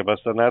the three of us,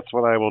 and that's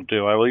what I will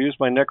do. I will use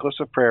my necklace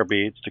of prayer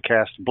beads to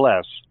cast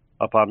Bless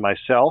upon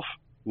myself,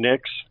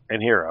 Nyx,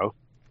 and Hero.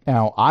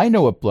 Now, I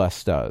know what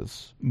Bless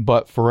does,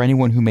 but for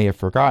anyone who may have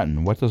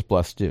forgotten, what does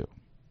Bless do?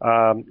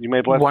 You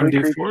may bless 1d4?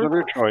 3 creatures of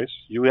your choice.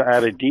 You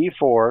add a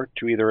D4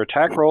 to either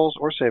attack rolls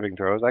or saving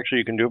throws. Actually,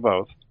 you can do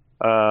both.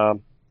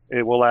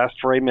 It will last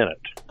for a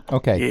minute.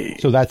 Okay, Yeah.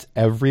 so that's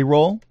every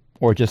roll,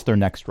 or just their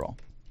next roll?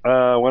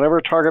 Whenever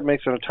a target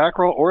makes an attack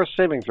roll or a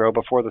saving throw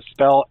before the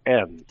spell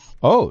ends.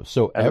 Oh,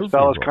 so And every the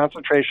spell is roll.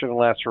 concentration and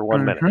lasts for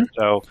 1 Mhm. minute.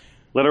 So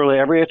literally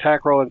every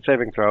attack roll and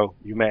saving throw,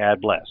 you may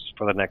add Bless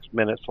for the next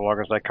minute so long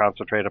as I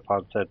concentrate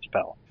upon said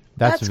spell.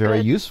 That's That's very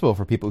good. useful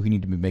for people who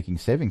need to be making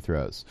saving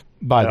throws.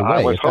 By the I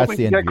way, was if that's hoping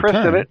the to end of get your Chris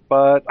turn, in it,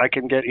 but I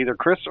can get either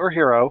Chris or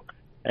Hero.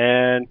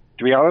 And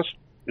to be honest,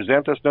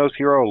 Xanthus knows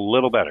Hero a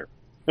little better.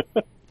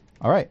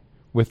 all right.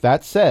 With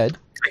that said,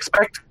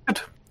 Expected.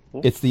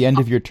 it's the end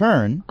of your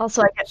turn,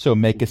 Also, I get so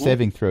make a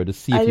saving throw to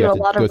see I if do you a have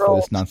to lot go of through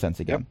rolls. this nonsense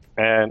again.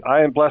 And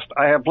I am blessed.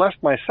 I have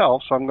blessed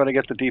myself, so I'm going to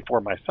get the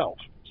D4 myself.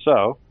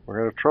 So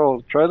we're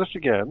going to try this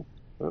again.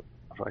 If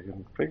I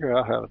can figure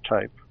out how to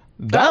type.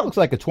 That looks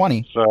like a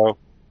 20. So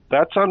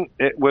that's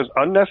it was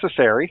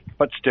unnecessary,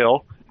 but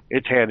still,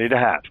 it's handy to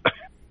have.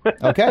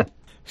 Okay.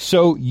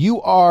 So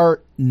you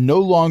are no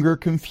longer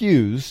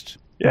confused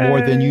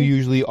more than you Yay.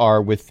 usually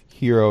are with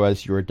Hero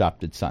as your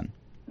adopted son.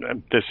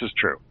 This is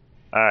true.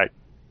 All right,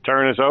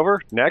 turn is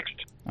over. Next.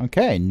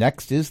 Okay,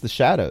 next is the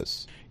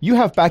shadows. You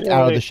have backed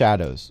out of Yay. the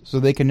shadows, so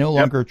they can no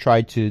longer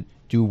try to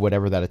do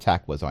whatever that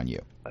attack was on you.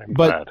 I'm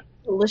But- glad.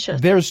 delicious.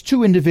 There's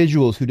two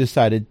individuals who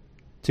decided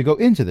to go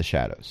into the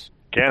shadows.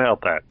 Can't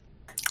help that.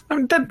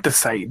 I did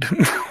decide.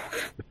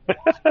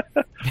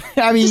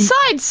 I mean,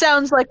 Decide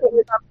sounds like it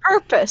was on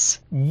purpose.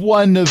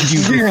 one of you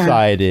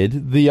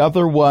decided, the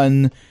other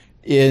one,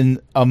 in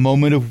a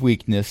moment of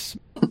weakness,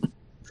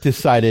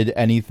 decided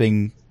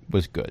anything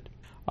was good.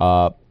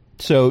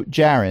 So,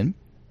 Jaren,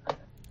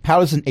 how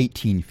does an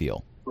 18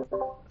 feel?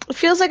 It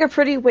feels like a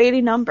pretty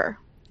weighty number.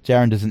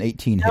 Jaren, does an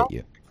 18 hit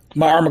you?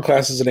 My armor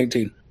class is an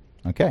 18.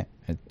 Okay.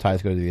 And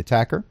ties go to the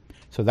attacker.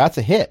 So that's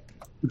a hit.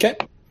 Okay.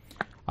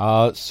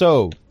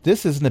 So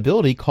this is an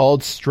ability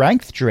called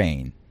Strength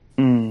Drain.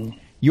 Mm.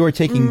 You are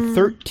taking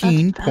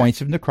 13 that's bad.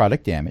 points of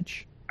necrotic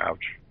damage,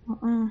 Ouch.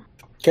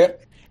 Okay.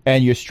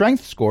 and your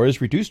strength score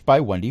is reduced by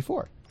 1d4.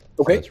 So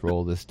Okay. let's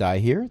roll this die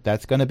here.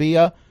 That's going to be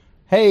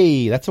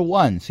that's a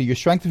 1. So your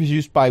strength is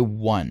reduced by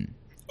 1.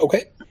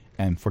 Okay.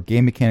 And for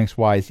game mechanics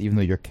wise, even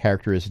though your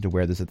character isn't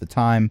aware of this at the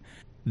time,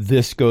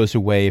 this goes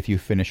away if you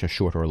finish a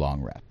short or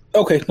long rest.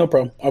 Okay, no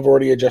problem. I've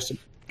already adjusted.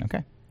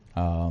 Okay.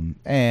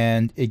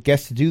 And it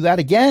gets to do that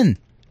again.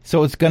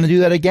 So it's going to do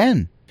that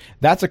again.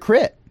 That's a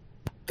crit.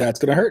 That's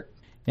going to hurt.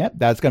 Yep,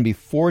 that's going to be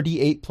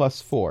 4d8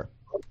 plus 4.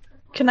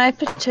 Can I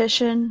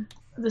petition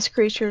this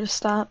creature to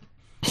stop?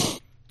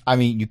 I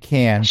mean, you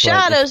can, but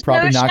Shadows, it's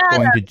probably no not shadows.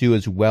 going to do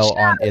as well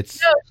on its.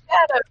 No,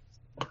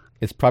 shadow.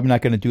 It's probably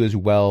not going to do as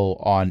well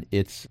on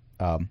its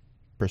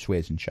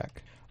persuasion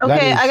check. That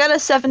Okay, is- I got a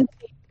 7.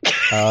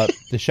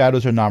 The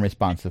shadows are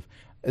non-responsive.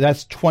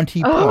 That's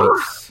 20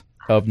 points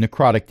of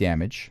necrotic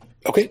damage,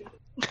 Okay.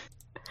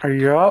 Are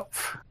you up?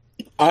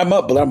 I'm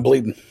up, but I'm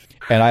bleeding.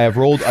 and I have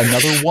rolled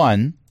another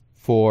 1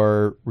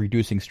 for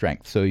reducing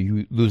strength, so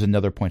you lose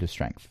another point of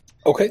strength.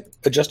 Okay,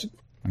 adjusted.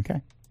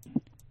 Okay.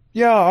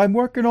 Yeah, I'm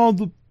working on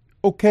the.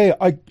 Okay,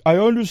 I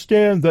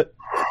understand that.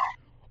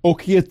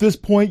 Okay, at this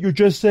point, you're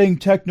just saying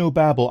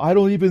technobabble. I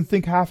don't even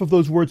think half of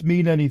those words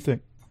mean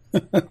anything.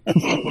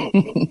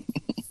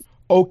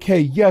 Okay,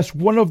 yes,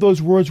 one of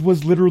those words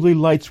was literally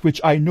light switch.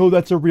 I know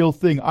that's a real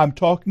thing. I'm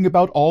talking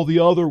about all the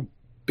other.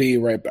 Be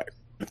right back.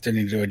 I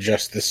need to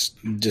adjust this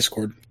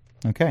Discord.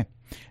 Okay.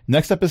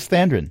 Next up is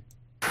Thandrin.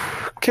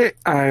 Okay,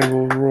 I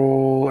will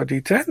roll a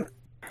d10.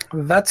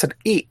 That's an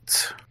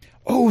 8.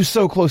 Oh,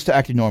 so close to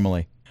acting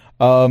normally.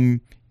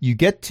 You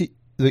get to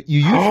you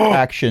use your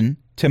action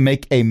to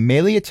make a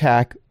melee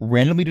attack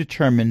randomly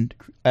determined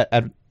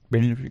at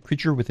random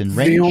creature within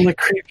range. The only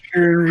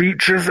creature in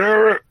reach is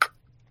Eric.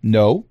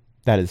 No,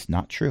 that is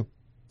not true.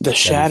 The That is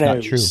shadows.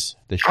 not true.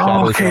 The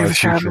shadows okay, are a the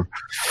shadow. creature.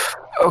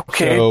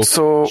 Okay,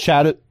 so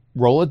shadow.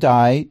 Roll a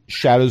die.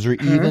 Shadows are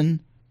even.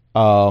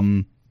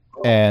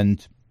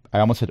 And I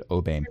almost said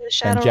Obane. The And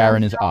shadow Jaren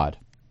rolls is odd.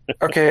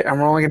 okay, I'm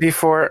rolling a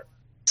d4.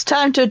 It's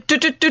time to do.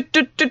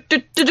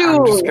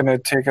 I'm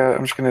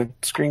just gonna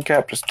screen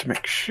cap just to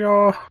make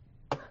sure.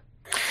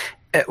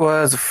 It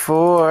was a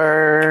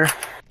 4.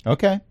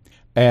 Okay.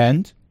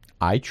 And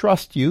I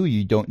trust you.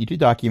 You don't need to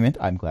document.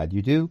 I'm glad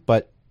you do,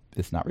 but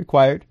it's not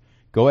required.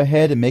 Go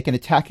ahead and make an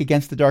attack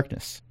against the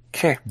darkness.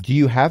 Okay, Do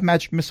you have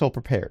magic missile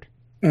prepared?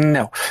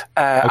 no.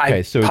 Okay,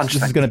 I so punch this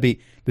is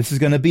them.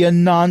 going to be a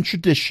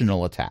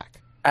non-traditional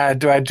attack.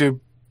 Do I do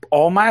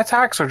all my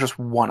attacks or just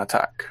one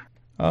attack?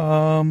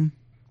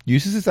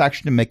 Uses its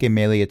action to make a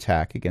melee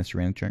attack against a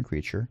random turn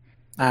creature.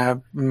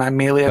 My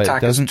melee But it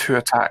attack is doesn't- 2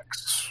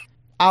 attacks.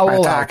 I My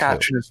will allow attack to.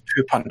 action is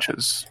 2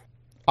 punches.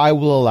 I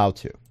will allow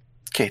to.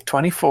 Okay,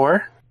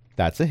 24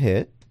 That's a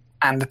hit.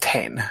 and a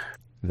 10.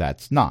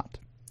 That's not.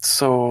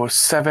 So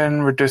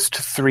 7 reduced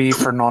to 3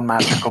 for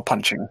non-magical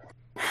punching.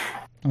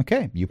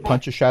 Okay, you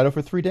punch a shadow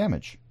for 3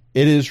 damage.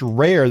 It is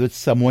rare that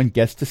someone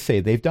gets to say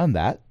they've done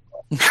that.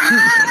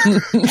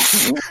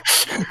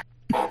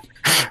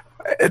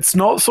 It's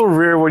not so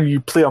rare when you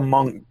play a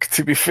monk,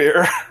 to be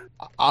fair.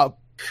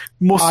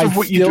 Most I of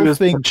what you still do is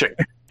think- punching.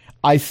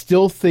 I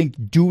still think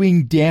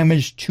doing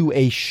damage to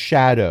a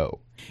shadow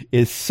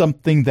is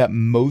something that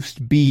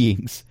most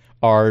beings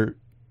are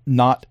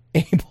not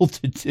able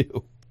to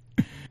do.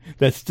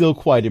 That's still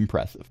quite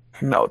impressive.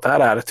 No,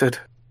 that attitude.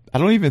 I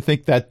don't even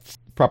think that's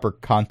proper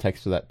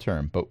context for that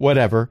term, but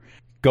whatever.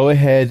 Go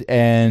ahead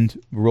and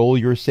roll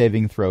your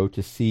saving throw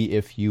to see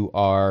if you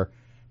are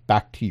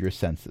back to your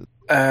senses.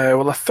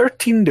 Will a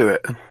 13 do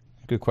it?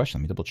 Good question.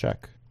 Let me double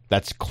check.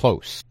 That's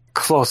close.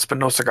 Close, but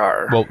no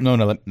cigar. Well, no,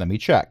 let me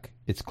check.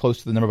 It's close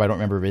to the number, but I don't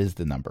remember if it is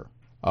the number.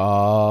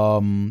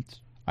 I'm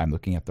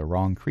looking at the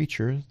wrong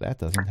creature. That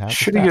doesn't have.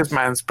 Should have used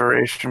my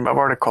inspiration, but I've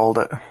already called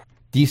it.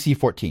 DC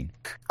 14.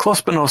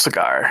 Close, but no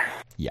cigar.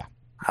 Yeah.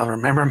 I'll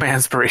remember my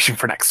inspiration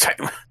for next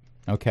time.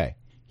 Okay.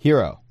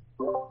 Hero.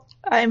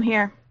 I'm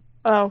here.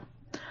 Oh.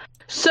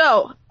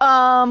 So,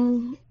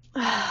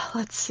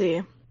 let's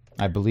see.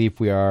 I believe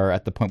we are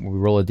at the point where we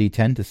roll a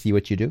d10 to see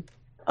what you do.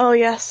 Oh,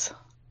 yes.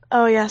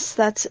 Oh, yes,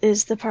 that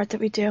is the part that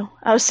we do.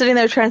 I was sitting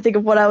there trying to think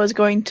of what I was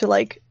going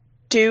to,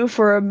 do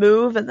for a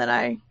move, and then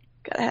I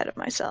got ahead of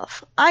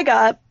myself. I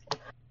got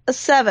a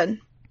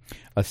 7.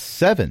 A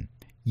 7.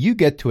 You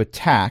get to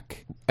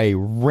attack a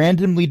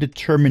randomly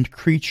determined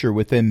creature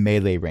within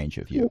melee range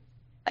of you.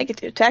 I get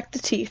to attack the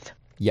teeth.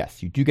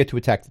 Yes, you do get to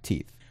attack the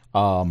teeth.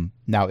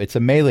 Now, it's a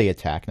melee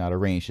attack, not a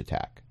ranged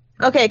attack.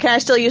 Okay, can I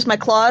still use my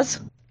claws?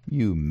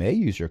 You may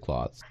use your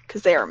claws.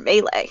 Because they are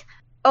melee.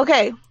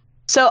 Okay,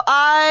 so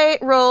I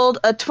rolled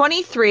a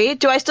 23.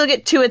 Do I still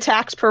get 2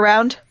 attacks per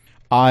round?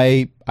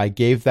 I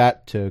gave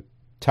that to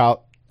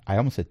I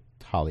almost said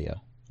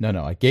Talia.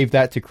 No, I gave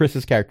that to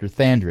Chris's character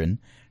Thandrin,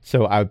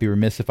 so I would be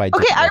remiss if I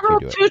didn't Okay, I let you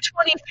rolled do it. 2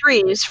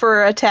 23s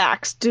for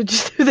attacks. Do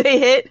they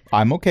hit?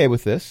 I'm okay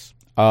with this.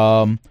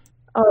 Let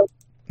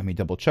me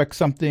double check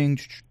something.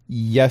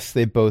 Yes,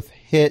 they both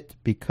hit.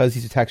 Because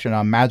these attacks are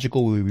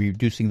non-magical, we'll be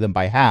reducing them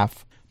by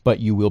half, but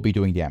you will be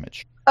doing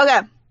damage. Okay.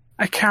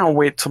 I can't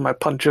wait till my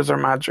punches are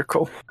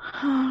magical.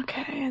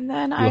 Okay, and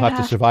then You'll have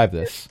to survive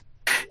this.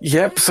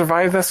 Yep,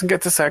 survive this and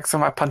get to 6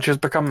 and my punches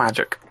become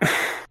magic.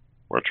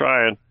 We're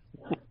trying.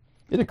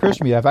 It occurs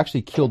to me I've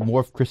actually killed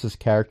more of Chris's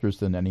characters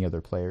than any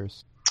other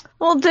players.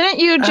 Well, didn't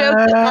you joke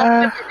that last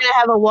time you're going to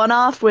have a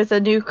one-off with a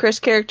new Chris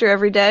character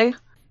every day?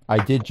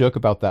 I did joke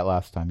about that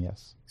last time,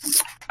 yes.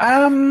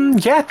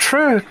 Yeah,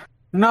 true.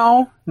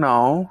 No,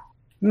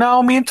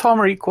 me and Tom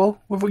are equal.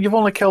 You've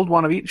only killed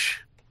one of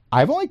each.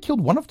 I've only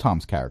killed one of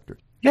Tom's characters.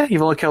 Yeah,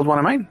 you've only killed one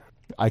of mine.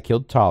 I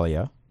killed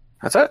Talia,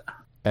 That's it.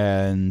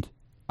 and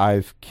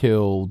I've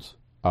killed,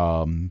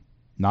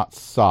 not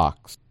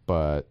Socks,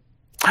 but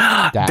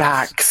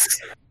Dax.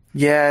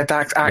 Yeah,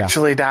 Dax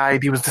actually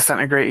died. He was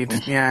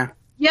disintegrated. Yeah.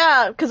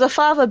 Yeah, because of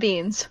fava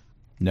beans.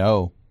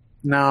 no,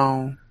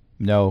 No.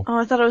 Oh,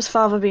 I thought it was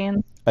fava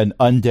beans. an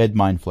undead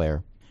mind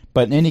flayer.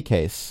 But in any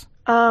case,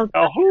 Oh.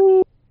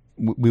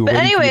 we were But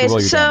waiting for you to anyways, roll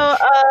your so, damage.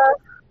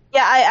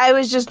 yeah, I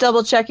was just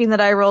double-checking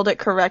that I rolled it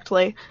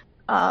correctly,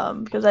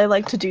 because I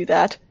like to do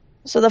that.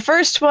 So the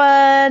first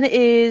one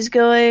is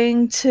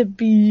going to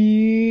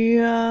be,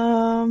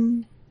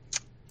 and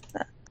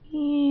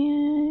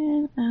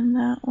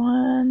that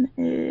one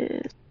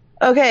is...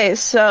 Okay,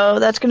 so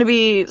that's going to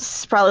be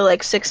probably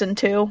 6 and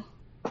 2.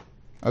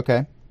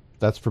 Okay,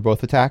 that's for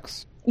both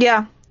attacks.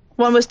 Yeah,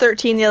 one was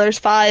 13, the other's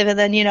 5, and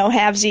then,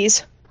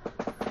 halvesies.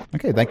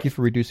 Okay, thank you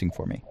for reducing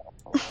for me.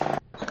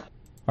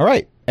 All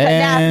right, But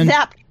and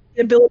that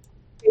the ability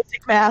of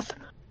basic math.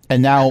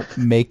 and now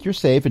make your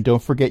save, and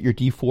don't forget your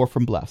D4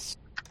 from Bless.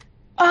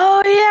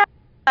 Oh,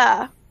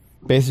 yeah!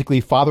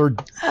 Basically, Father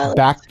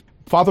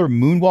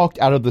moonwalked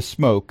out of the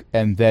smoke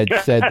and then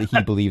said that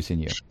he believes in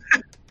you.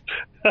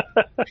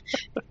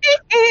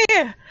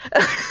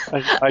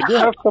 I do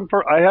have some.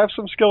 I have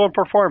some skill in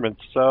performance,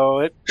 so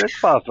it's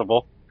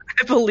possible.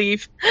 I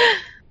believe.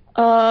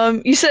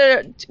 You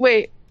said,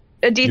 wait,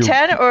 a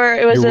D10 or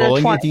it was You're a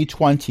rolling 20? a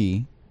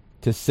D20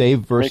 to save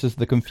versus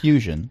the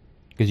confusion,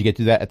 because you get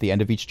to do that at the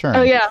end of each turn.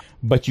 Oh, yeah.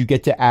 But you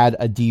get to add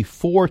a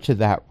D4 to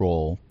that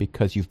roll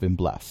because you've been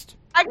blessed.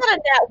 I got a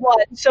nat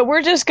 1, so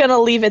we're just going to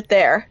leave it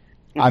there.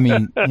 I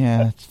mean,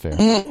 yeah, that's fair.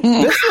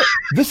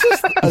 This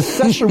is a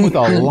session with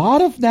a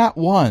lot of nat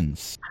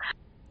 1s.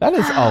 That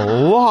is a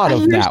lot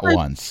of nat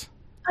 1s.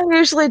 I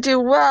usually do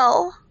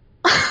well.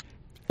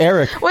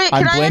 Eric, Wait,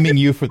 I'm can I blaming add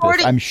you for this.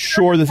 40 I'm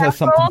sure this has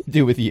something to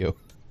do with you.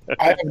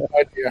 I have no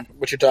idea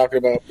what you're talking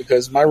about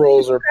because my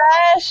rolls are.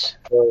 Crash.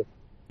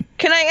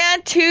 Can I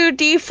add 2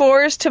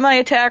 D4s to my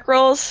attack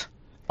rolls?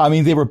 I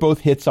mean, they were both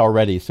hits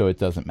already, so it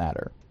doesn't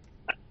matter.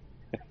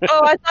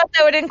 Oh, I thought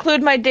that would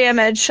include my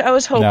damage. I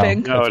was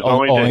hoping. No, It's it's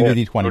only only the the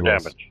hit, D20 no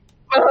rolls. damage.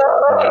 Oh,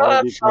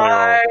 D20 rolls.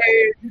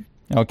 fine.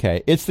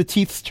 Okay, it's the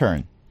teeth's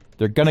turn.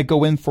 They're going to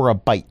go in for a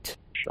bite.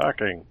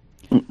 Shocking.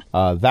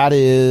 That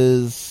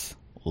is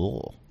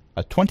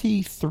a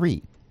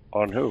 23.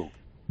 On who?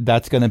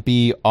 That's going to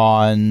be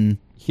on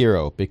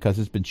Hero, because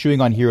it's been chewing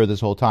on Hero this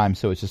whole time,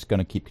 so it's just going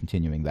to keep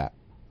continuing that.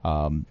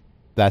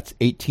 That's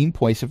 18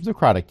 points of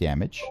necrotic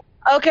damage.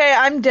 Okay,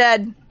 I'm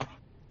dead.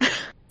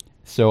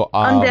 So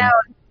I'm down.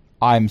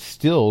 I'm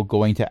still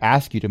going to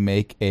ask you to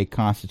make a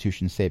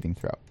Constitution saving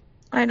throw.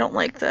 I don't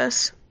like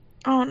this.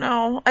 Oh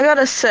no, I got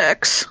a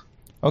 6.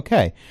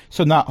 Okay,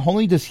 so not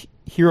only does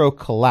Hero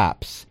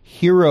collapse,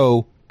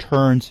 Hero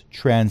turns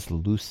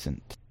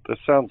translucent. This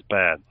sounds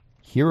bad.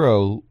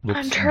 Hero looks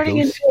I'm turning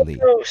ghostly.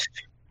 into a ghost.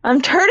 I'm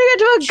turning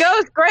into a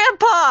ghost.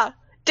 Grandpa,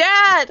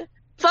 Dad,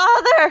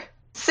 Father,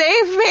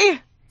 save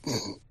me.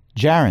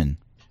 Jaren,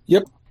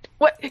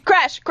 What?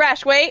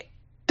 Crash, wait.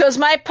 Does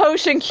my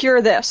potion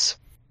cure this?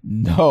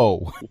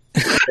 no.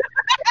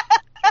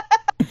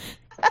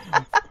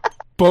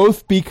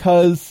 Both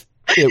because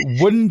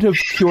it wouldn't have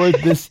cured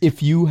this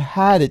if you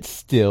had it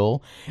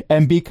still,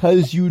 and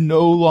because you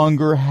no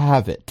longer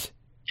have it.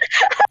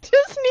 I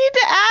just need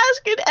to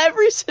ask in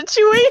every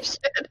situation.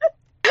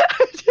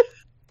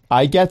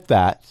 I get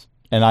that,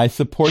 and I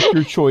support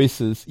your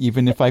choices,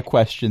 even if I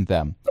question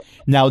them.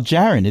 Now,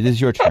 Jaren, it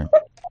is your turn.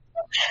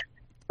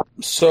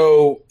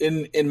 So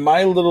in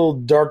my little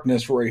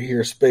darkness right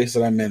here, space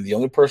that I'm in, the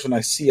only person I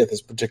see at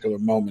this particular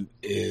moment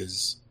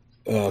is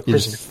Is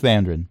Christopher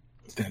Thandrin.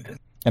 Standard.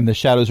 And the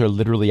shadows are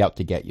literally out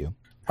to get you.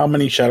 How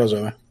many shadows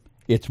are there?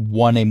 It's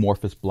one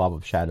amorphous blob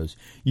of shadows.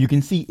 You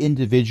can see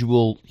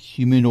individual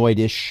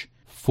humanoid-ish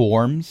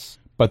forms,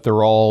 but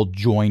they're all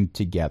joined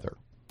together.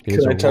 It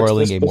is Can I a touch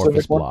roiling this amorphous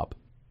specific one? blob.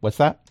 What's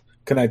that?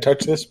 Can I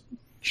touch this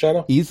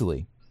shadow?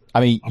 Easily.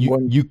 I mean, I'm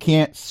going- you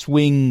can't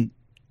swing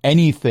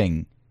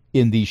anything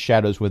in these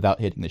shadows without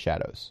hitting the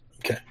shadows.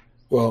 Okay.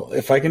 Well,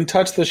 if I can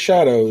touch the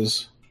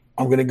shadows,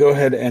 I'm going to go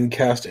ahead and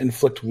cast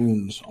Inflict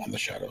Wounds on the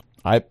shadow.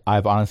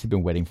 I've honestly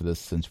been waiting for this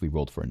since we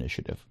rolled for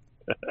initiative.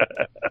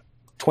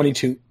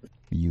 22,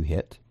 You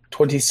hit.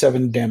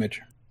 27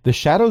 damage. The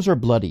shadows are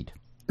bloodied.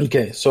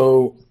 Okay,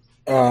 so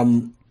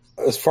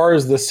as far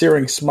as the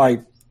Searing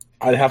Smite,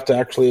 I'd have to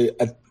actually.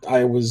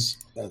 I was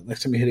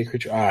next time you hit a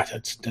creature.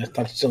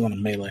 That's still in a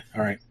melee.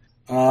 All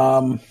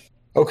right.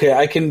 Okay,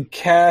 I can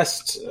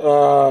cast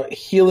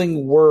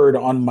Healing Word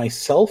on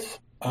myself.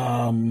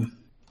 I'm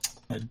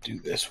gonna do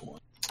this one.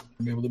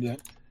 I'll be able to do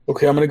that.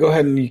 Okay, I'm gonna go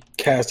ahead and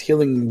cast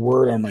Healing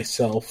Word on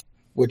myself,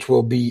 which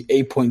will be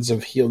 8 points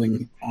of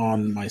healing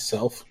on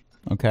myself.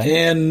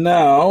 Okay. And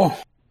now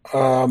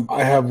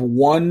I have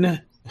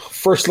one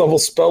first level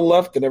spell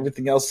left, and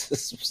everything else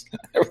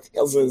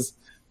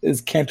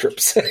is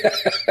cantrips.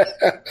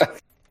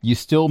 You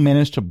still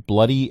manage to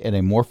bloody an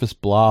amorphous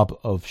blob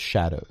of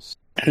shadows.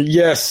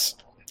 Yes,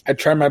 I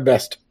try my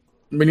best.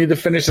 We need to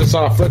finish this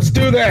off. Let's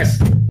do this.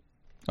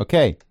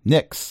 Okay,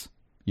 Nyx,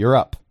 you're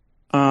up.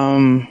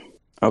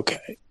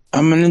 Okay.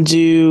 I'm gonna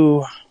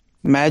do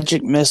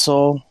magic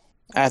missile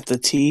at the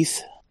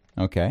teeth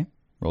Okay,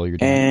 roll your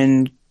damage.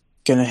 and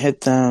gonna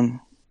hit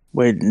them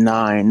with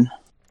 9.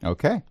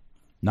 Okay,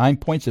 9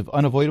 points of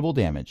unavoidable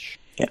damage.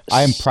 Yes.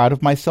 I am proud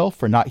of myself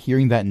for not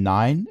hearing that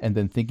 9 and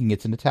then thinking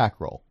it's an attack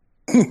roll.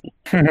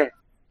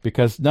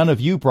 Because none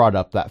of you brought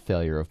up that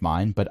failure of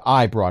mine, but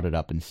I brought it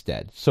up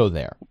instead. So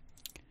there.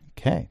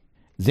 Okay.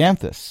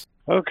 Xanthus.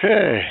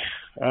 Okay.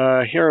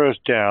 Hero's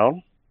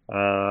down.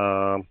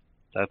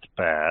 That's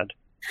bad.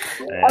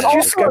 And Did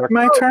you skip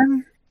my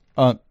turn?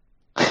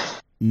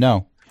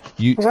 No.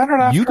 You Was that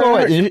not you after go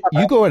I- at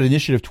you go at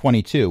initiative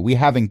 22. We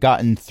haven't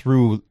gotten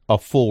through a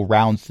full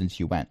round since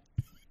you went.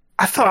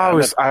 I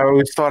always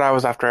thought I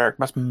was after Eric.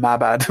 That's my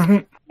bad.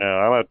 No,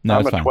 I'm No, a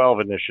it's fine. 12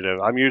 initiative.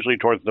 I'm usually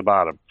towards the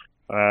bottom.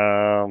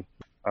 All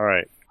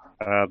right.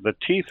 The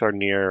teeth are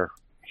near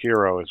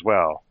Hero as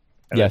well.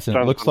 And Yes, it's and it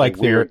done looks something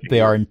like weird to they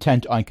you. are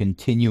intent on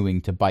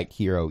continuing to bite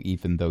Hero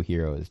even though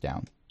Hero is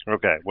down.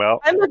 Okay.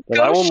 Well, I'm a then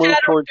I will ghost move shadow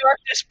towards.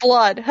 darkness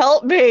blood.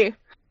 Help me.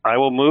 I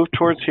will move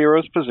towards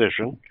Hero's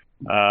position.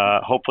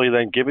 Hopefully,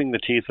 then giving the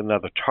teeth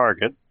another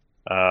target.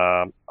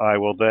 I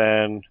will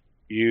then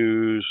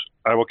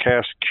I will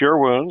cast Cure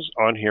Wounds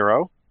on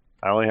Hero.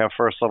 I only have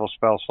first level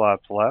spell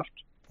slots left.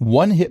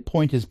 1 hit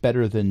point is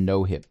better than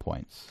no hit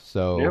points.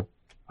 So Yep.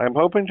 I'm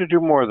hoping to do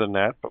more than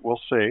that, but we'll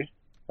see.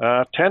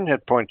 10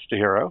 hit points to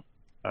Hero.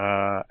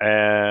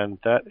 And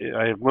that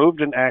I have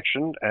moved in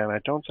action, and I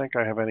don't think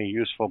I have any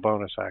useful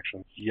bonus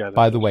actions yet.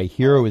 by the way,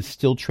 Hero is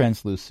still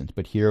translucent,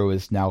 but Hero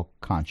is now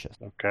conscious.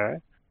 Okay.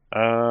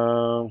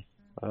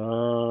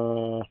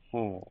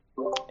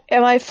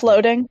 Am I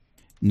floating?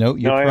 No,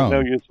 you're No, I have prone. no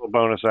useful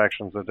bonus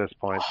actions at this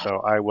point, so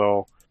I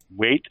will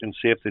wait and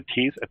see if the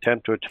teeth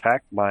attempt to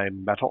attack my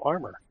metal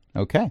armor.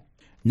 Okay.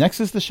 Next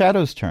is the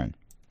Shadows' turn.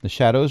 The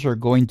Shadows are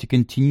going to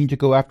continue to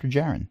go after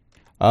Jaren.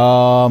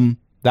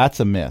 That's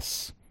a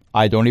miss.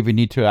 I don't even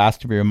need to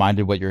ask to be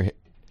reminded what your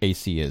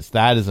AC is.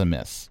 That is a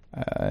miss.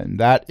 And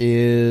that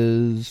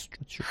is...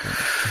 What's your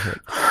hit?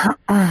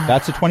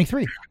 That's a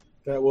 23.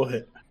 That will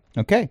hit.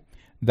 Okay.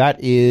 That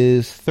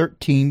is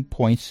 13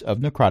 points of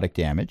necrotic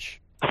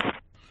damage.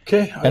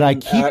 Okay. And I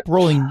keep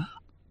rolling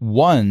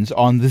ones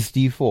on this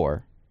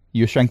D4.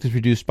 Your strength is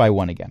reduced by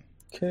 1 again.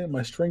 Okay,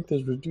 my strength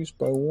is reduced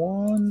by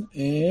 1,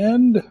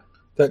 and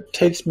that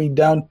takes me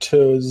down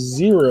to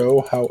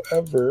 0.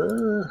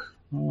 However,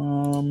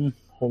 hold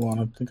on,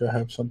 I think I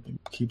have something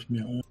that keeps me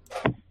at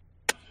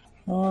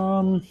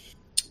 1.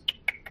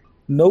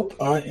 Nope,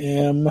 I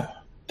am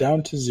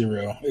down to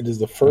 0. It is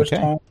the first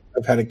time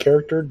I've had a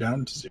character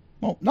down to 0.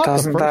 Well, not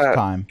Doesn't the first that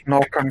time.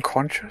 knock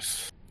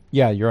unconscious?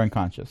 Yeah, you're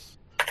unconscious.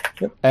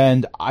 Yep.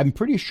 And I'm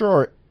pretty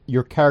sure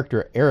your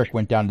character, Eric,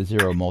 went down to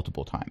 0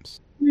 multiple times.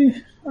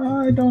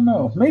 I don't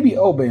know. Maybe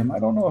Obam. I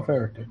don't know if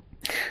Eric did.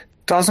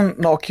 Doesn't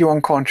knock you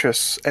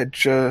unconscious. It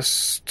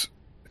just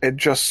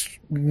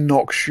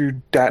knocks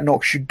you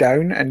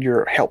down, and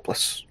you're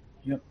helpless.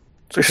 Yep.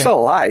 So you're still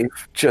alive,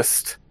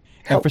 just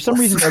helpless. And for some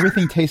reason,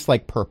 everything tastes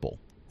like purple.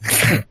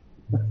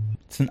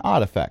 It's an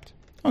odd effect.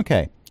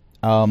 Okay.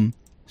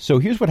 So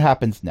here's what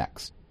happens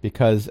next.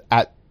 Because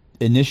at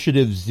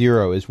initiative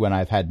 0 is when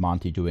I've had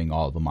Monty doing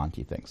all of the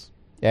Monty things.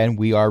 And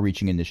we are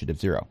reaching initiative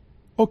 0.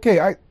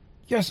 Okay,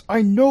 Yes,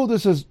 I know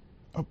this is...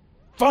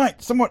 fine,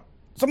 someone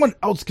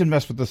else can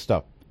mess with this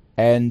stuff.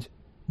 And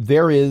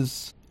there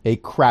is a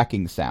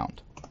cracking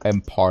sound.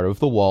 And part of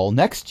the wall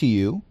next to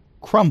you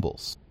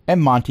crumbles.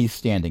 And Monty's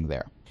standing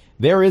there.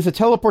 There is a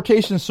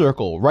teleportation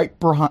circle right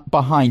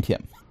behind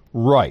him.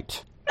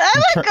 Right.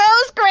 I'm a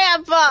ghost,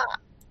 Grandpa!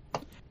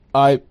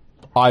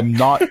 I'm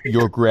not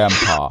your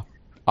grandpa.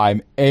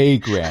 I'm a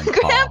grandpa.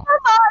 Grandpa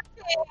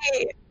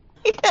Monty!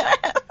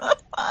 Grandpa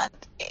Monty.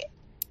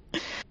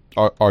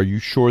 Are you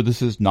sure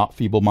this is not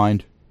Feeble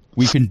Mind?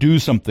 We can do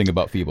something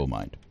about Feeble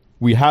Mind.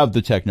 We have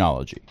the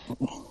technology.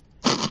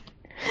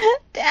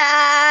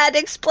 Dad,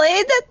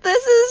 explain that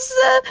this is...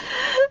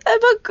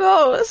 I'm a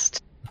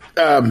ghost.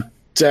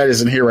 Dad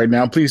isn't here right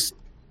now. Please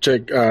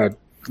check.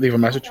 Leave a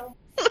message.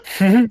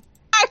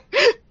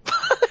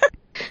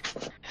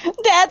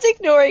 Dad's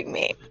ignoring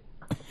me.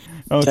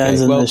 Okay,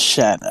 Dad's in the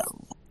shadow.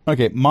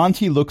 Okay,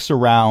 Monty looks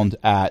around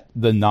at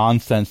the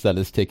nonsense that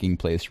is taking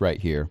place right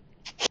here.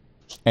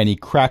 And he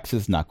cracks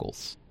his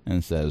knuckles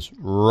and says,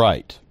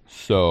 right.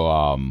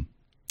 So,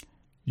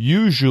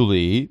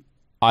 usually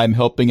I'm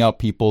helping out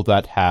people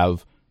that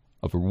have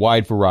a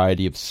wide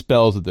variety of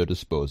spells at their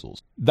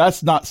disposals.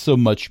 That's not so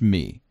much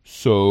me.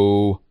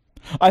 So,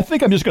 I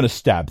think I'm just going to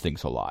stab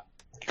things a lot.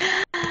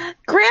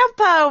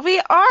 Grandpa,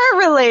 we are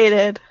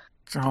related.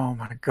 Oh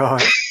my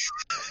god.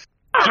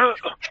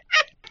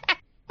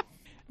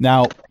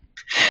 Now,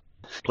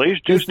 Please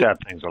do stab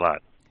things a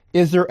lot.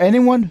 is there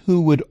anyone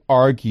who would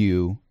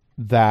argue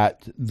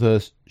that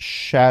the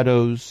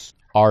shadows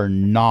are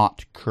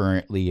not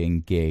currently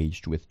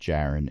engaged with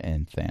Jaren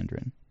and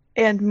Thandrin?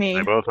 And me.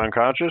 They're both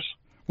unconscious?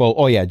 Well,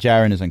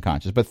 Jaren is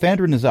unconscious, but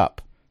Thandrin is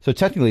up. So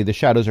technically the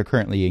shadows are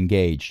currently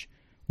engaged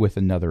with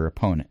another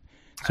opponent.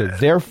 So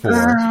therefore,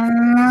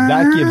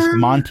 that gives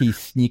Monty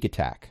sneak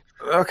attack.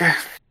 Okay.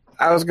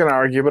 I was going to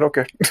argue, but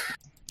okay.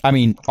 I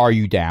mean, are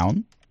you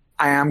down?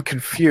 I am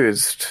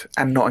confused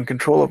and not in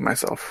control of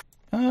myself.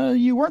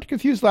 You weren't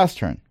confused last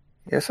turn.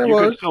 Yes, I You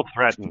was. could still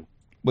threaten.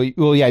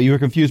 Well, yeah, you were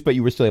confused, but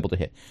you were still able to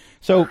hit.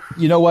 So,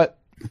 you know what?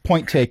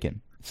 Point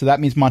taken. So that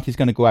means Monty's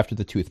going to go after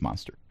the tooth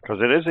monster. Because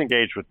it is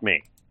engaged with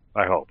me,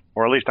 I hope.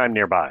 Or at least I'm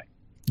nearby.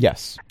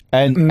 Yes.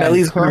 And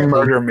Nellie's going to currently-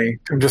 murder me.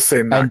 I'm just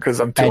saying that because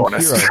I'm too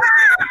honest.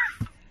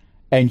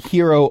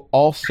 Hero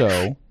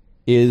also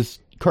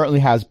currently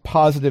has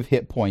positive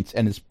hit points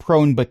and is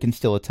prone but can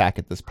still attack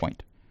at this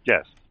point.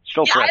 Yes.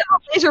 Still Yeah, I threaten.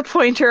 have a laser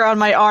pointer on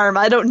my arm.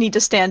 I don't need to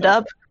stand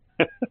up.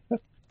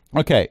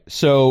 Okay,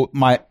 so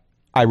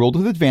I rolled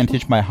with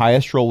advantage. My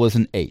highest roll was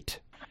an 8.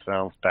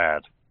 Sounds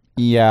bad.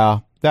 Yeah,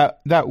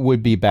 that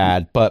would be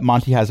bad, but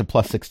Monty has a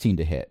plus 16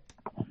 to hit.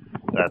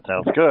 That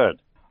sounds good.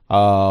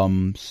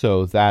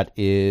 So that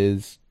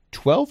is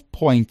 12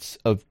 points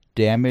of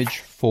damage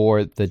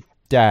for the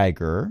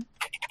dagger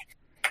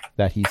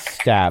that he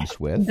stabs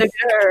with.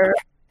 Dagger.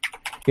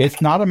 It's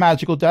not a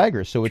magical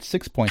dagger, so it's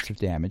 6 points of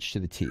damage to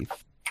the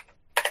teeth.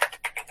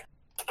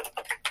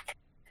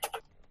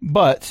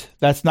 But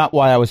that's not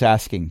why I was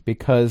asking,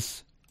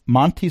 because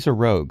Monty's a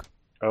rogue.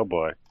 Oh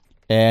boy.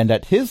 And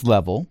at his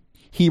level,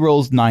 he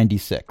rolls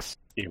 96.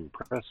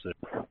 Impressive.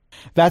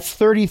 That's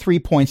 33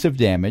 points of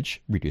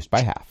damage, reduced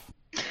by half.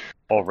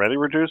 Already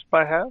reduced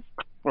by half?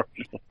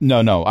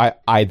 No,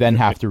 I then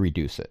have to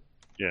reduce it.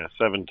 Yeah,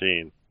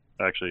 17.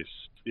 Actually,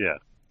 yeah.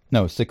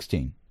 No,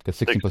 16. Because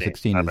 16 plus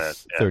 16 I is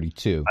bet, yeah.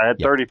 32. I had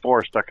Yeah.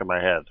 34 stuck in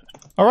my head.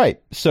 All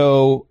right,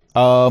 so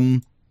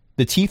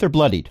the teeth are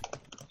bloodied.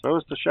 So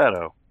is the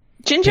shadow.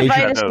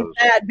 Gingivitis is Shadows.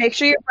 bad. Make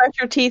sure you brush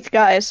your teeth,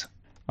 guys.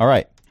 All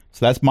right,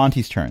 so that's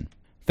Monty's turn.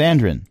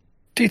 Thandrin.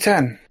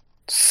 D10.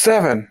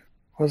 7.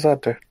 What does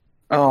that do?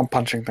 Oh, I'm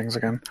punching things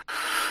again.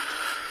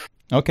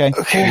 Okay.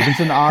 Okay. Evens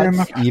and Fair odds.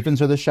 enough.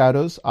 Evens are the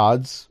shadows.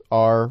 Odds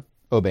are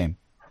Obame.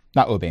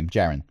 Not Obame,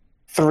 Jaren.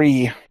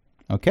 3.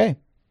 Okay.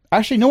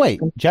 Actually, no, wait.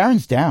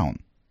 Jaren's down.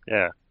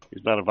 Yeah,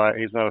 he's not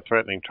a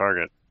threatening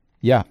target.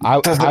 Yeah, I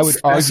would argue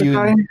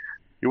specify?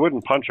 You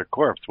wouldn't punch a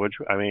corpse, would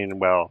you? I mean,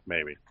 well,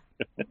 maybe.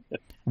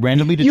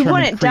 randomly You determined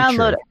wouldn't creature.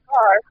 download a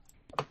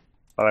car.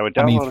 But I would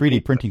I download mean, a 3D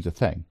pizza. printing's a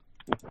thing.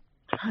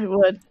 I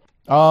would.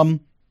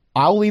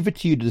 I'll leave it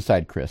to you to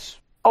decide, Chris.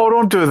 Oh,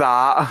 don't do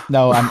that.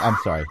 No, I'm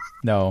sorry.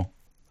 No.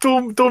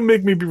 Don't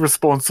make me be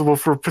responsible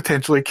for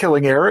potentially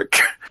killing Eric.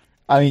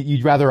 I mean,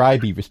 you'd rather I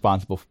be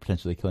responsible for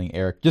potentially killing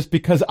Eric just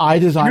because I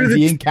designed You're the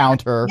the-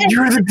 encounter.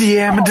 You're the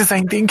DM and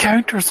designed the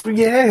encounters, but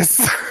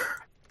yes.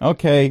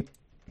 Okay,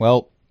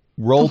 well,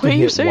 roll The to way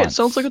you hit say once. it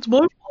sounds like it's my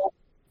fault.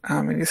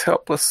 I mean, he's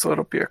helpless, so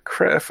it'll be a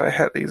crit if I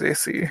hit these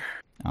AC.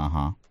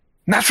 Uh-huh.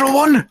 Natural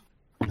one!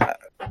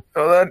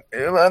 Hold on.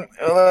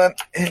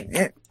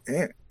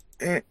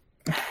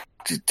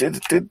 Do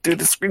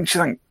the screenshot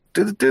thing.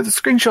 Do the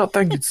screenshot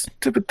thing, you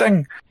stupid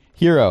thing.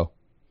 Hero.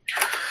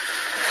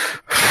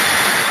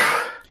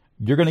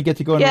 You're going to get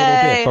to go in a little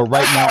bit, Yay. but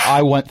right now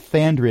I want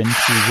Thandrin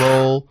to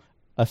roll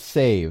a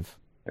save.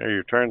 There,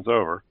 your turn's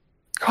over.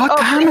 God Oh,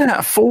 damn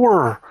it,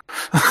 4.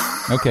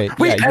 Okay,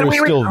 Wait, yeah, you're wait,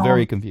 still oh.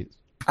 very confused.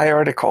 I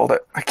already called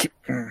it. I keep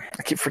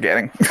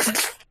forgetting.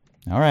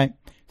 All right.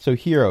 So,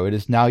 Hero, it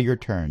is now your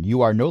turn.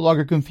 You are no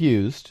longer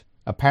confused.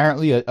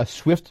 Apparently, a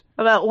swift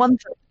About 1/3.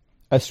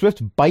 a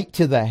swift bite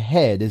to the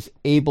head is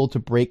able to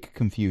break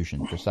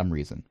confusion for some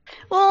reason.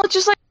 Well,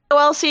 just like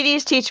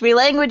LCDs teach me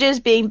languages,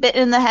 being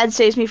bitten in the head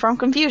saves me from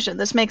confusion.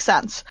 This makes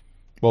sense.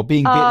 Well,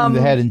 being bitten in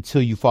the head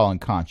until you fall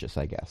unconscious,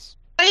 I guess.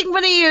 I'm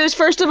going to use,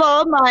 first of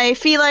all, my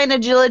feline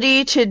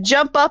agility to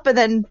jump up and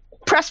then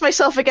press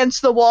myself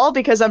against the wall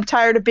because I'm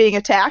tired of being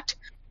attacked.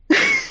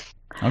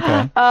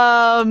 Okay.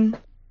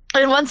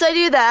 And once I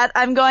do that,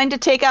 I'm going to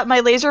take out my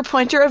laser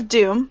pointer of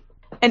doom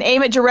and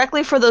aim it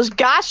directly for those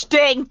gosh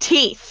dang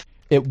teeth.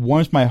 It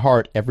warms my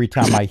heart every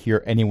time I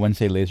hear anyone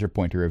say laser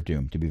pointer of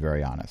doom, to be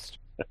very honest.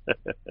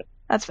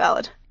 That's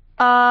valid.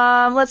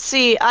 Let's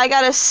see. I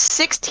got a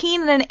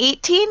 16 and an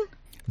 18.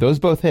 Those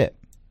both hit.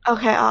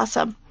 Okay,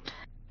 awesome.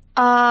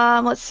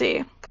 Let's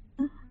see.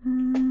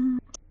 And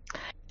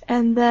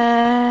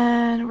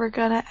then we're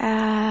gonna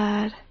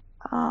add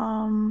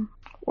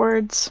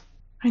words.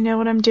 I know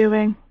what I'm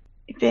doing.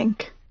 I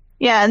think.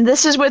 Yeah, and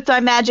this is with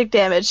my magic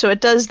damage, so it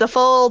does the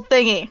full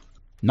thingy.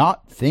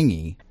 Not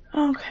thingy.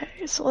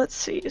 Okay, so let's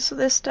see. So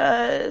this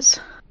does.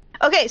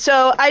 Okay,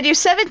 so I do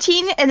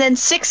 17 and then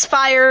 6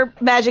 fire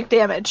magic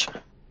damage.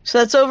 So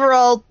that's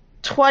overall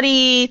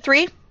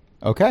 23.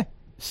 Okay.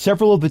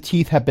 Several of the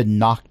teeth have been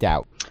knocked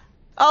out.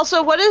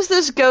 Also, what does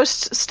this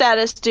ghost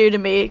status do to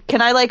me?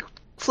 Can I, like,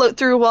 float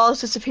through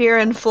walls, disappear,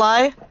 and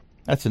fly?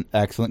 That's an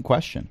excellent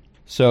question.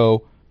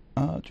 So,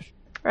 Or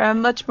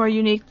I'm much more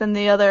unique than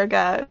the other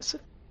guys.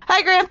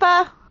 Hi,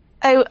 Grandpa!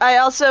 I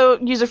also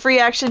use a free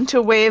action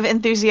to wave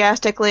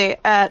enthusiastically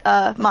at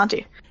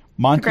Monty.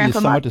 Monty Grandpa is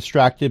somewhat Mon-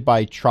 distracted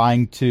by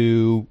trying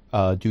to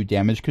do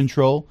damage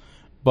control,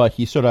 but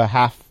he sort of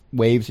half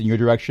waves in your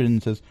direction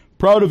and says,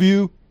 "Proud of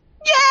you."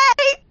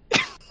 Yay!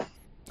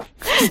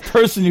 The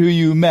person who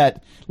you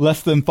met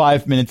less than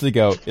 5 minutes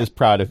ago is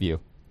proud of you.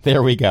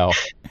 There we go.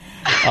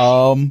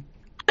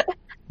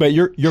 But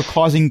you're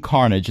causing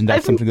carnage, and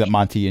that's something that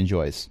Monty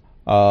enjoys.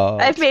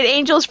 I've made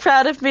angels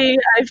proud of me.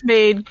 I've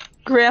made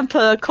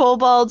Grandpa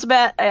Kobolds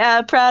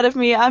proud of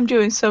me. I'm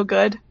doing so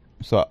good.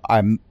 So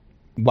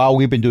while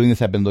we've been doing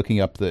this, I've been looking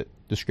up the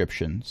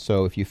description.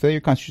 So if you fail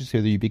your constitution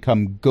saving, you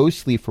become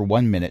ghostly for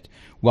 1 minute.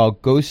 While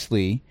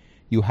ghostly,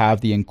 you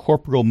have the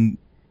incorporeal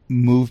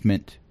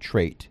movement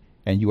trait,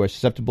 and you are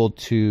susceptible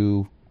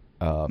to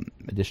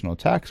additional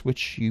attacks,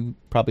 which you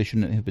probably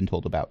shouldn't have been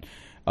told about.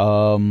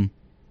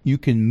 You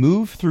can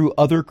move through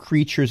other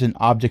creatures and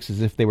objects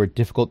as if they were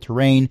difficult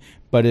terrain,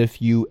 but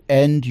if you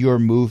end your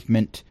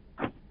movement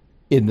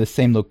in the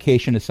same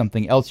location as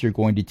something else, you're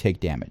going to take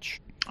damage.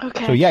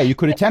 Okay. So yeah, you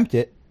could attempt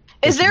it.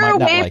 Is but you there might a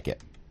not way? like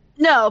it.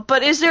 No,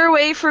 but is there a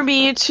way for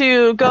me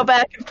to go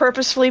back and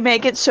purposefully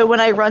make it so when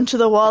I run to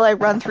the wall, I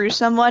run through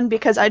someone?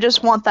 Because I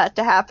just want that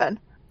to happen.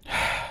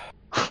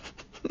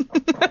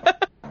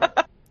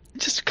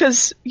 Just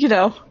because,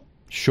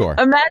 Sure.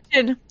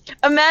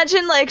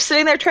 Imagine like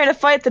sitting there trying to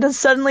fight, then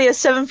suddenly a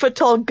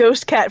 7-foot-tall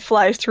ghost cat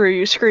flies through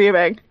you,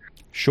 screaming.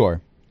 Sure.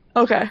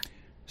 Okay.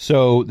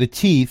 So the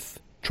teeth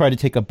try to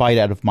take a bite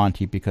out of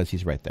Monty because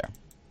he's right there.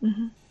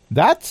 Mm-hmm.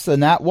 That's a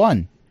nat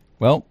 1.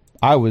 Well,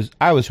 I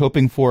was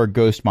hoping for a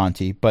ghost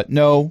Monty, but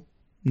no,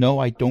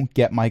 I don't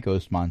get my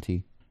ghost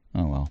Monty.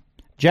 Oh well.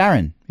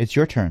 Jaren, it's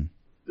your turn.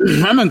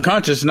 I'm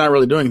unconscious and not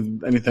really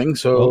doing anything,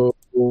 so...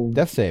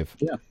 Death save.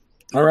 Yeah.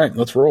 All right,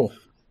 let's roll.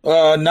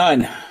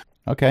 9.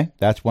 Okay,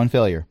 that's 1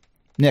 failure.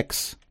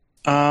 Nyx.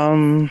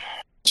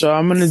 So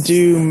I'm gonna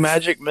do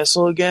magic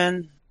missile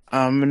again.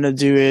 I'm gonna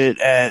do it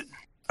at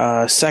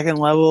 2nd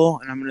level,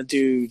 and I'm gonna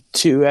do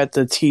 2 at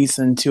the teeth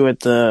and 2 at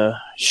the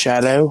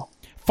shadow.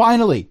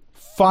 Finally,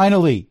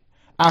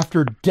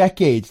 after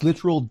decades,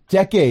 literal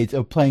decades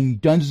of playing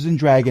Dungeons and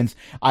Dragons,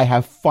 I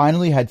have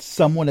finally had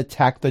someone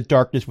attack the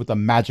darkness with a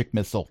magic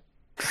missile.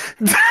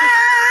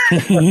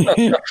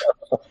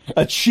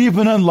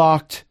 Achievement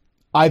unlocked.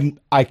 I'd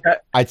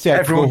say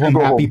I'd go Everyone home can go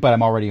happy, home. but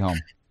I'm already home.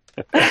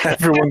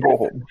 Everyone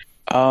go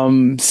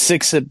home.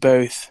 6 at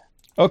both.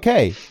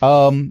 Okay.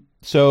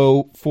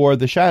 So for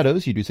the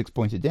shadows, you do 6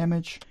 points of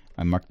damage.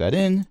 I mark that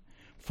in.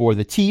 For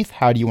the teeth,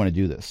 how do you want to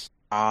do this?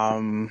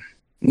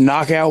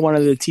 Knock out one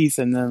of the teeth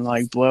and then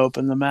blow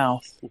open the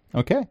mouth.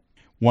 Okay.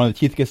 One of the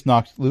teeth gets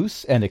knocked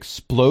loose and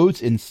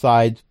explodes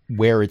inside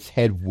where its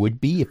head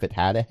would be if it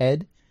had a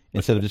head,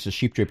 instead of just a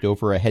sheep draped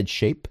over a head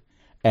shape.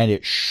 And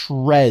it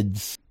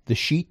shreds the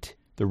sheet.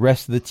 The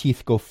rest of the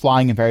teeth go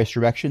flying in various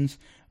directions,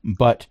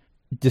 but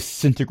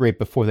disintegrate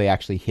before they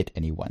actually hit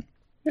anyone.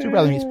 It's a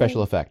rather neat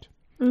special effect.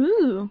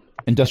 Ooh.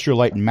 Industrial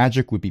Light and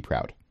Magic would be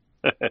proud.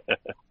 All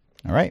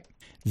right.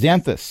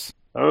 Xanthus.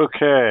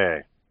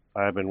 Okay.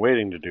 I've been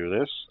waiting to do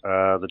this.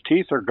 The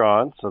teeth are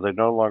gone, so they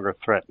no longer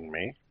threaten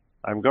me.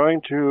 I'm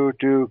going to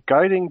do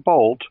Guiding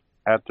Bolt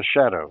at the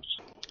shadows.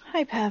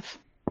 Hi, Pav.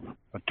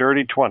 A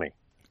dirty 20.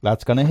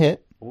 That's going to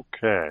hit.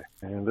 Okay.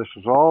 And this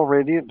is all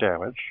radiant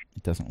damage.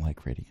 It doesn't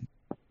like radiant.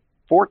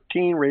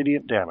 14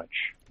 radiant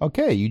damage.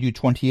 Okay, you do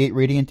 28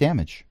 radiant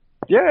damage.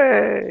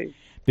 Yay!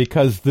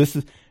 Because this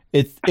is...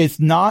 It's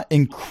not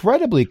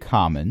incredibly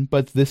common,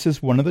 but this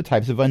is one of the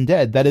types of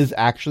undead that is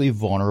actually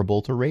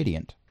vulnerable to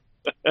radiant.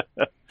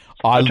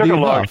 I took a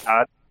long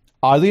shot.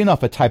 Oddly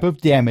enough, a type of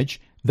damage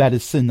that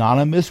is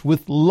synonymous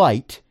with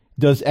light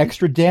does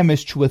extra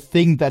damage to a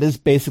thing that is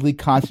basically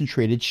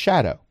concentrated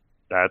shadow.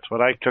 That's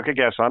what I took a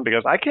guess on,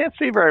 because I can't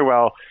see very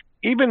well,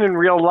 even in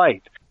real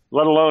light,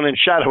 let alone in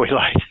shadowy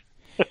light.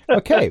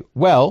 Okay,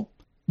 well,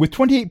 with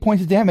 28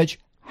 points of damage,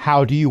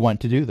 how do you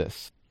want to do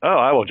this? Oh,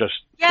 I will just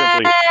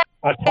simply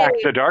attack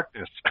the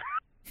darkness.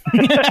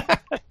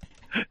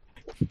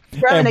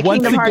 We're having a And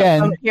once Kingdom Hearts again-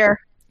 moment here.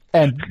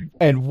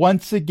 And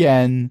once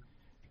again,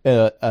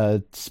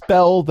 a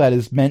spell that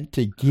is meant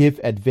to give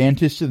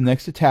advantage to the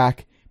next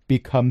attack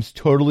becomes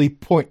totally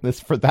pointless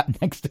for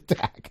that next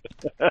attack.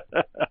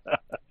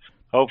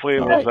 Hopefully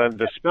it will then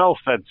dispel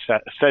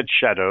said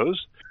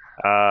shadows.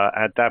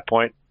 At that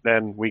point,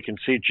 then we can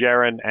see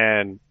Jaren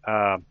and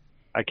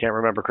I can't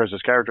remember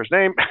Chris's character's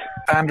name.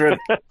 Thandrin.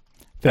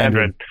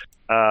 Thandrin.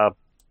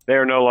 They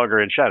are no longer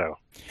in shadow.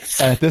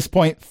 And at this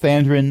point,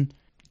 Thandrin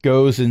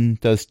goes and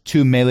does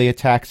 2 melee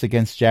attacks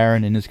against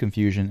Jaren in his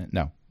confusion.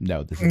 No,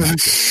 this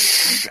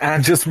is not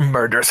And just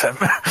murders him.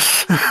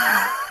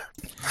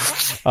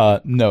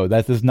 good. No,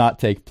 that does not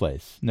take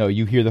place. No,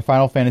 you hear the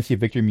Final Fantasy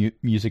Victory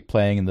music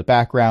playing in the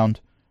background.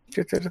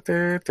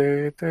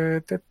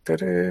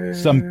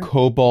 Some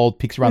kobold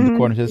peeks around the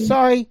corner and says,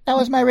 "Sorry, that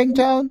was my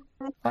ringtone.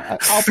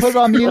 I'll put it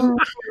on mute.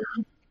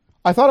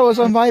 I thought it was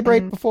on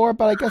vibrate before,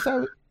 but I guess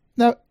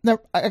no,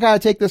 I gotta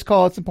take this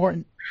call. It's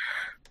important."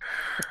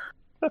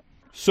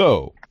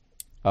 So,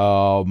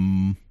 I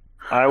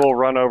will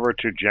run over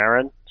to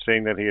Jaren,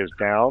 seeing that he is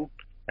down,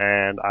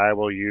 and I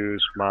will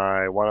use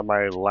one of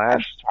my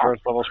last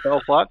first level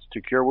spell slots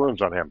to cure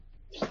wounds on him.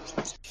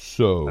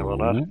 So I will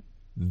not.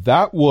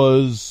 that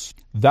was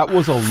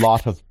a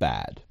lot of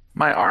bad.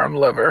 My arm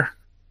liver.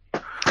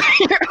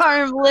 Your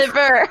arm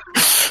liver.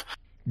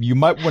 You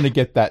might want to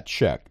get that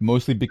checked,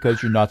 mostly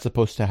because you're not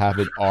supposed to have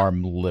an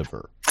arm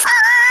liver.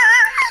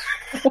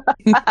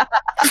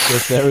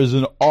 If there is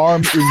an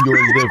arm in your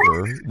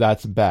liver,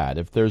 that's bad.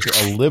 If there's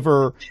a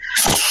liver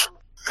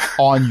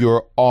on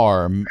your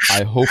arm,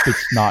 I hope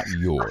it's not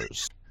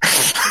yours.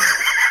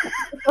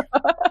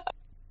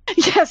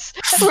 Yes,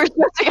 we're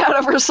stressing out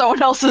over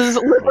someone else's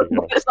liver you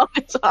go. that is on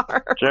his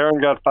arm. Jaren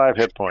got 5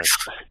 hit points.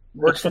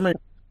 Works for me. It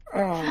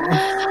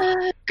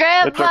took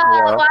Grandpa,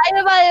 a while. why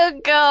am I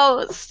a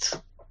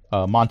ghost?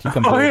 Monty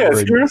comes Oh, over yes,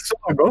 and... you're still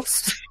a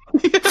ghost.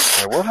 What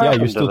Yeah, happened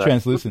you're to still that?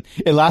 translucent.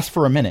 It lasts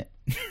for a minute.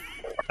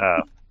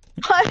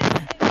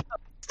 What?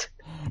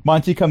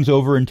 Monty comes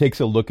over and takes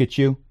a look at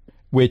you,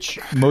 which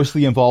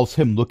mostly involves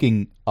him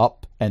looking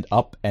up and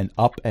up and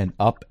up and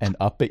up and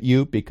up at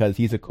you because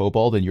he's a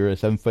kobold and you're a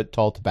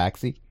 7-foot-tall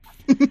tabaxi.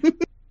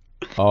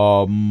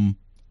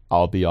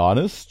 I'll be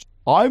honest.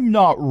 I'm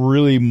not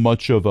really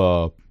much of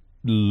a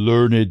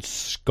learned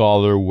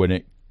scholar when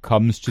it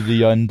comes to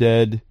the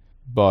undead,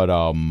 but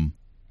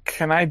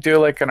Can I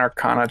do an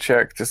Arcana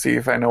check to see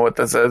if I know what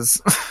this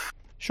is?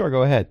 sure,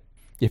 go ahead.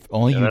 If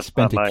only Yeah, you'd that's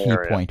spent not a my key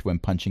area. point when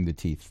punching the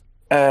teeth.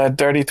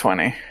 Dirty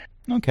 20.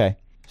 Okay.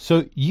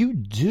 So you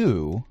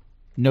do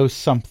know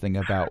something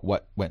about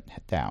what went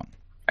down,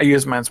 I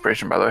used my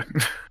inspiration, by the way.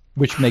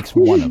 which makes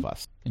one of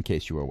us, in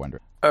case you were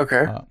wondering.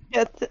 Okay.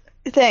 Yeah,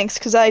 thanks,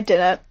 because I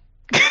didn't.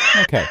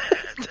 Okay.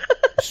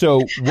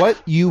 So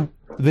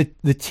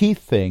the teeth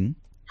thing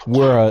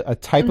were a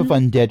type of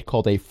undead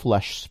called a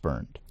flesh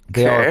spurned.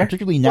 They are a Okay.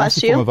 particularly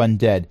nasty Bless form of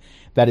undead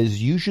that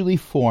is usually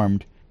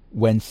formed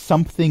when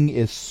something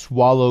is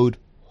swallowed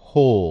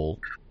whole,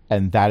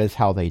 and that is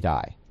how they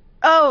die.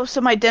 Oh,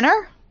 so my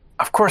dinner?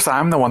 Of course,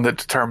 I'm the one that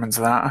determines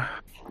that.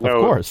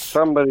 No, course.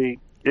 somebody.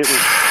 It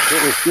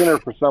was dinner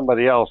for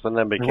somebody else, and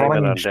then became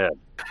an Wrong. undead.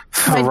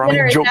 My The running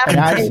dinner is joke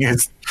after-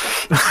 continues.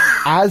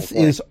 As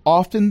is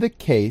often the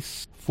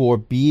case for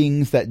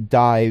beings that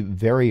die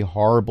very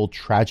horrible,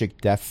 tragic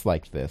deaths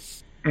like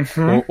this,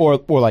 Mhm. or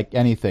like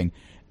anything,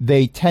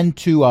 they tend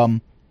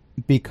to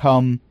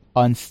become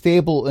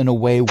unstable in a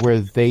way where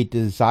they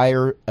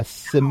desire a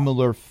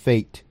similar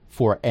fate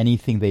for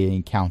anything they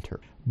encounter.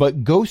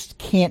 But ghosts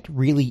can't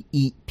really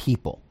eat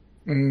people.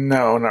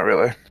 No, not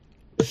really.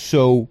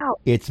 So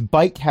its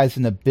bite has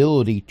an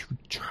ability to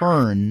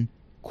turn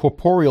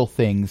corporeal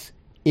things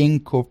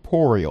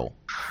incorporeal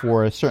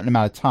for a certain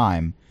amount of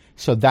time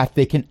so that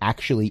they can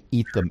actually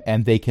eat them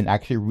and they can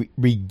actually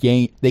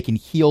regain, they can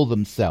heal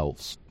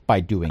themselves by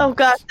doing Oh this.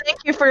 God, thank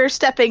you for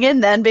stepping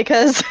in then,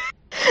 because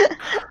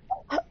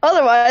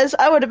otherwise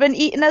I would have been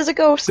eaten as a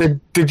ghost.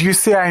 Did you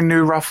say I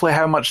knew roughly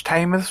how much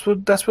time this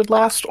would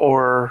last,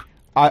 or?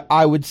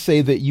 I would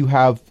say that you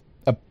have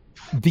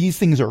these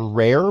things are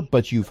rare,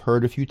 but you've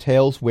heard a few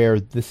tales where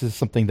this is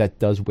something that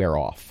does wear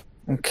off.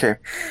 Okay.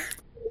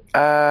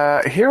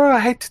 Hero, I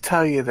hate to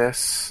tell you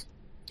this.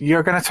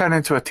 You're going to turn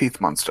into a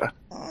teeth monster.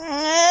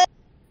 Can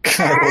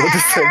I roll a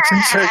deception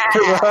check for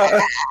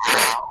that?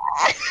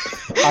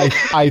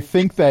 I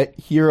think that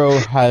Hero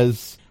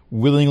has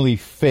willingly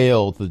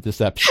failed the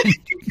deception.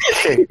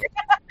 Okay.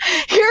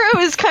 Hero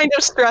is kind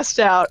of stressed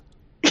out.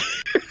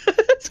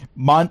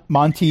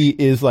 Monty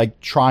is like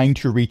trying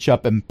to reach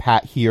up and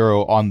pat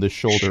Hero on the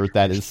shoulder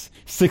that is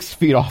 6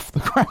 feet off the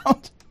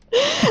ground.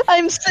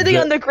 I'm sitting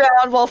on the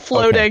ground while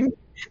floating.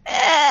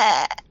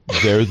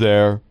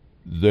 There.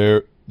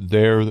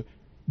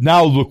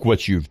 Now look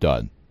what you've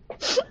done.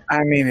 I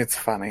mean, it's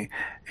funny.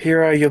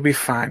 Hero, you'll be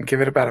fine. Give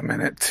it about a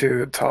minute,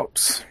 two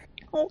tops.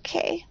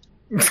 Okay.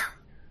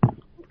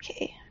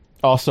 Okay.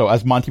 Also,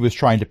 as Monty was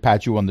trying to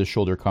pat you on the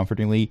shoulder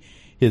comfortingly,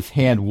 his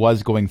hand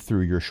was going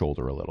through your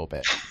shoulder a little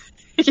bit.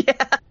 Yeah.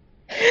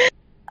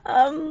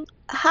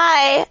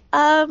 Hi.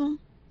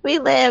 We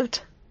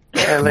lived.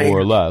 Ellie. More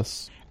or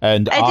less.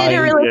 And I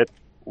didn't really.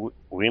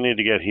 We need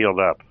to get healed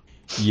up.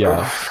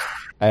 Yeah.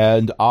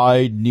 And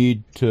I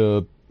need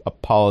to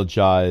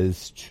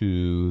apologize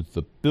to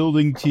the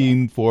building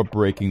team for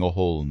breaking a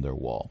hole in their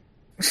wall.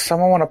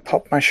 Someone want to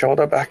pop my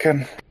shoulder back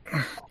in?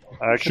 I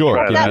can Sure,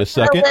 try give that. me a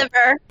second.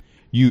 Liver.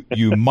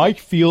 You might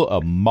feel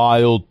a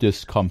mild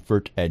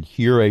discomfort and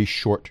hear a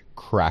short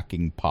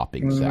cracking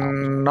popping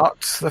sound.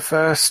 Not the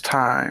first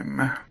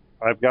time.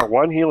 I've got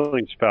one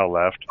healing spell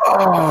left.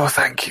 Oh,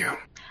 thank you.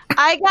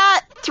 I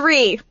got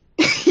 3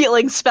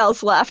 healing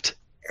spells left.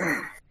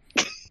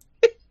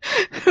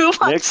 Who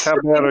Nick, wants how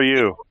bad are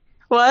you?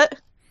 what?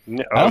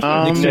 I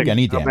don't think Nick took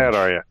any How bad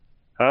damage.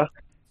 are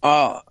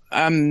you?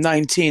 I'm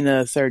 19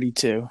 to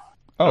 32.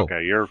 Oh,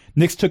 Okay, you're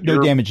Nyx took no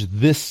you're- damage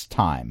this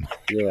time.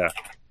 yeah.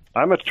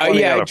 I'm at Oh 20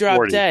 yeah, out I of dropped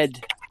 40.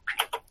 dead.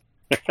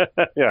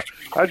 Yeah,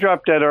 I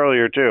dropped dead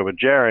earlier too. But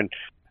Jaren,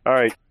 all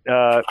right,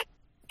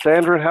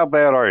 Sandra, how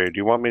bad are you? Do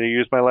you want me to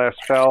use my last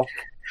spell,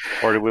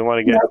 or do we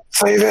want to get?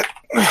 Save it.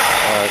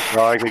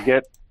 Well, I could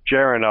get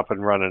Jaren up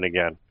and running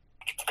again.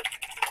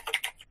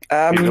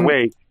 He's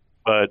awake,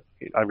 but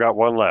I've got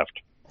one left.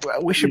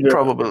 Well, we should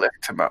probably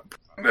lift him up.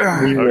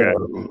 Okay.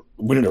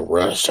 We need a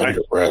rest. I need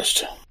a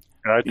rest.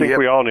 I think Yep.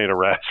 we all need a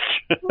rest.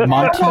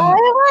 Monty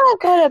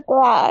want to go to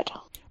bed.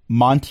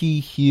 Monty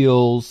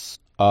heals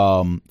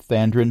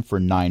Thandrin for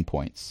 9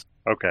 points.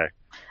 Okay.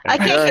 I And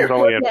can't Jaren's hear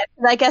only at it.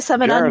 I guess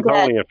I'm an Jaren's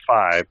undead. only at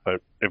 5,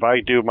 but if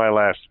I do my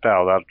last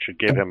spell, that should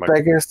give him a.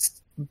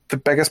 The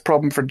biggest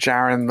problem for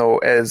Jaren though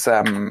is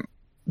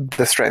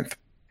the strength.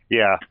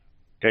 Yeah.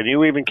 Can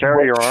you even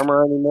carry your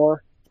armor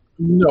anymore?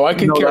 No, I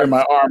can No, carry that's-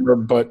 my armor,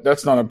 but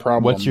that's not a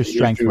problem. What's your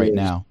strength right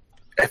now?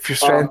 If your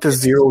strength is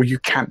 0, you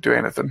can't do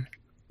anything.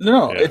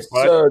 No, Yeah,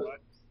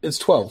 it's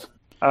 12.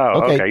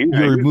 Oh, Okay, okay.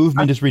 your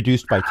movement is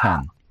reduced by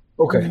 10.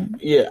 Okay,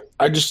 yeah.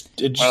 I'm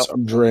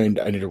drained.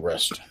 I need a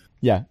rest.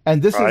 Yeah,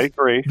 and this I is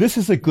agree. this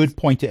is a good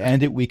point to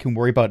end it. We can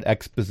worry about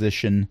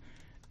exposition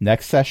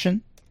next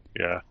session,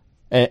 Yeah.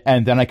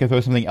 and then I can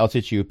throw something else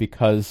at you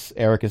because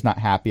Eric is not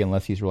happy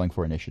unless he's rolling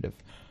for initiative.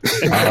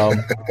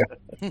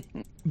 It's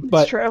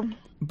But true.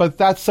 but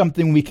that's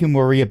something we can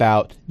worry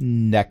about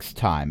next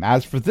time.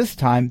 As for this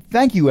time,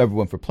 thank you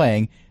everyone for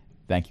playing.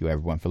 Thank you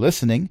everyone for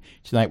listening.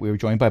 Tonight we were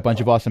joined by a bunch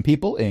of awesome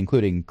people,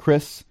 including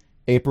Chris,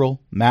 April,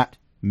 Matt,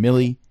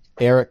 Millie,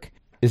 Eric.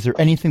 Is there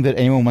anything that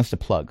anyone wants to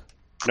plug?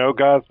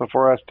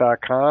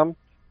 NoGodsBeforeUs.com.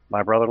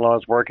 My brother-in-law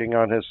is working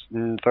on his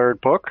third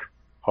book.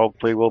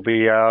 Hopefully will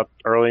be out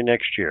early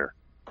next year.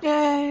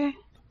 Yay.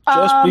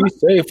 Just be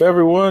safe,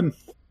 everyone.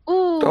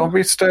 Ooh. Don't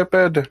be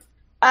stupid.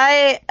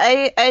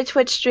 I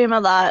Twitch stream a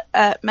lot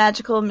at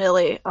Magical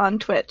Millie on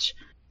Twitch,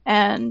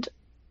 and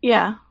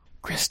yeah.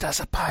 Chris does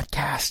a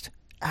podcast.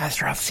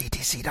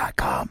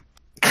 AstroCTC.com.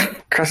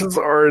 Chris has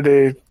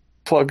already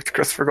plugged.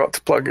 Chris forgot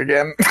to plug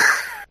again.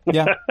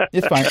 Yeah,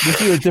 it's fine.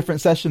 This is a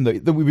different session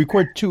though. We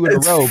record 2 in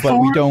It's a row, but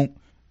we fine.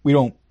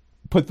 don't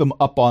put them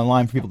up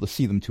online for people to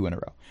see them 2 in a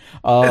row.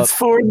 It's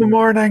 4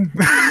 a.m.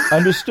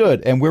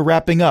 Understood. And we're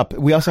wrapping up.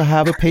 We also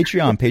have a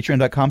Patreon,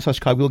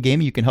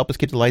 patreon.com/cogwheelgaming. You can help us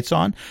keep the lights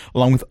on,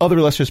 along with other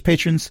illustrious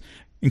patrons,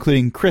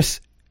 including Chris,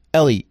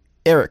 Ellie,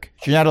 Eric,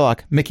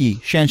 Janadalak, Mickey,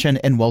 Shanshan,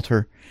 and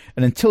Welter.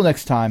 And until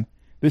next time,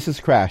 this is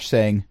Crash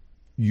saying,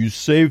 you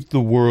saved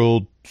the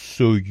world,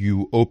 so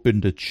you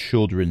opened a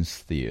children's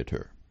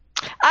theater.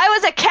 I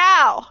was a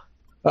cow.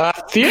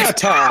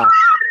 Theater!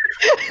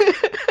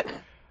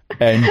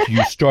 And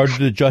you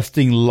started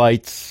adjusting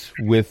lights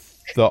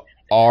with the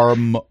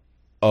arm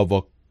of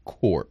a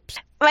corpse.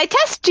 My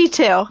test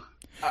G2.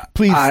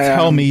 Please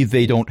tell me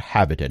they don't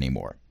have it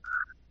anymore.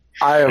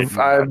 I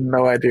have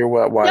no idea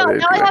why No, they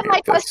now I have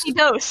my this. testy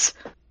dose.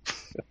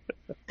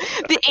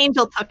 The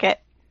angel took it.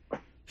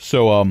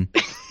 So,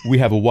 we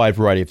have a wide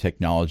variety of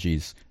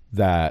technologies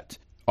that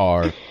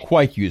are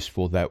quite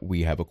useful that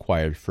we have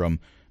acquired from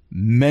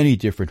many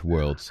different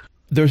worlds.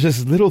 There's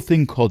this little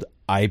thing called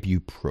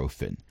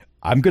ibuprofen.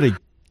 I'm going to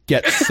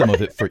get some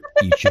of it for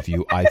each of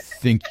you. I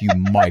think you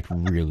might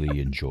really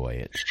enjoy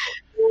it.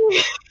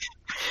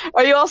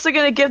 Are you also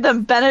going to give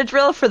them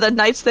Benadryl for the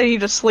nights they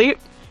need to sleep?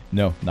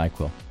 No,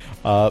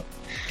 NyQuil.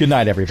 Good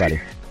night, everybody.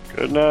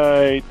 Good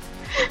night.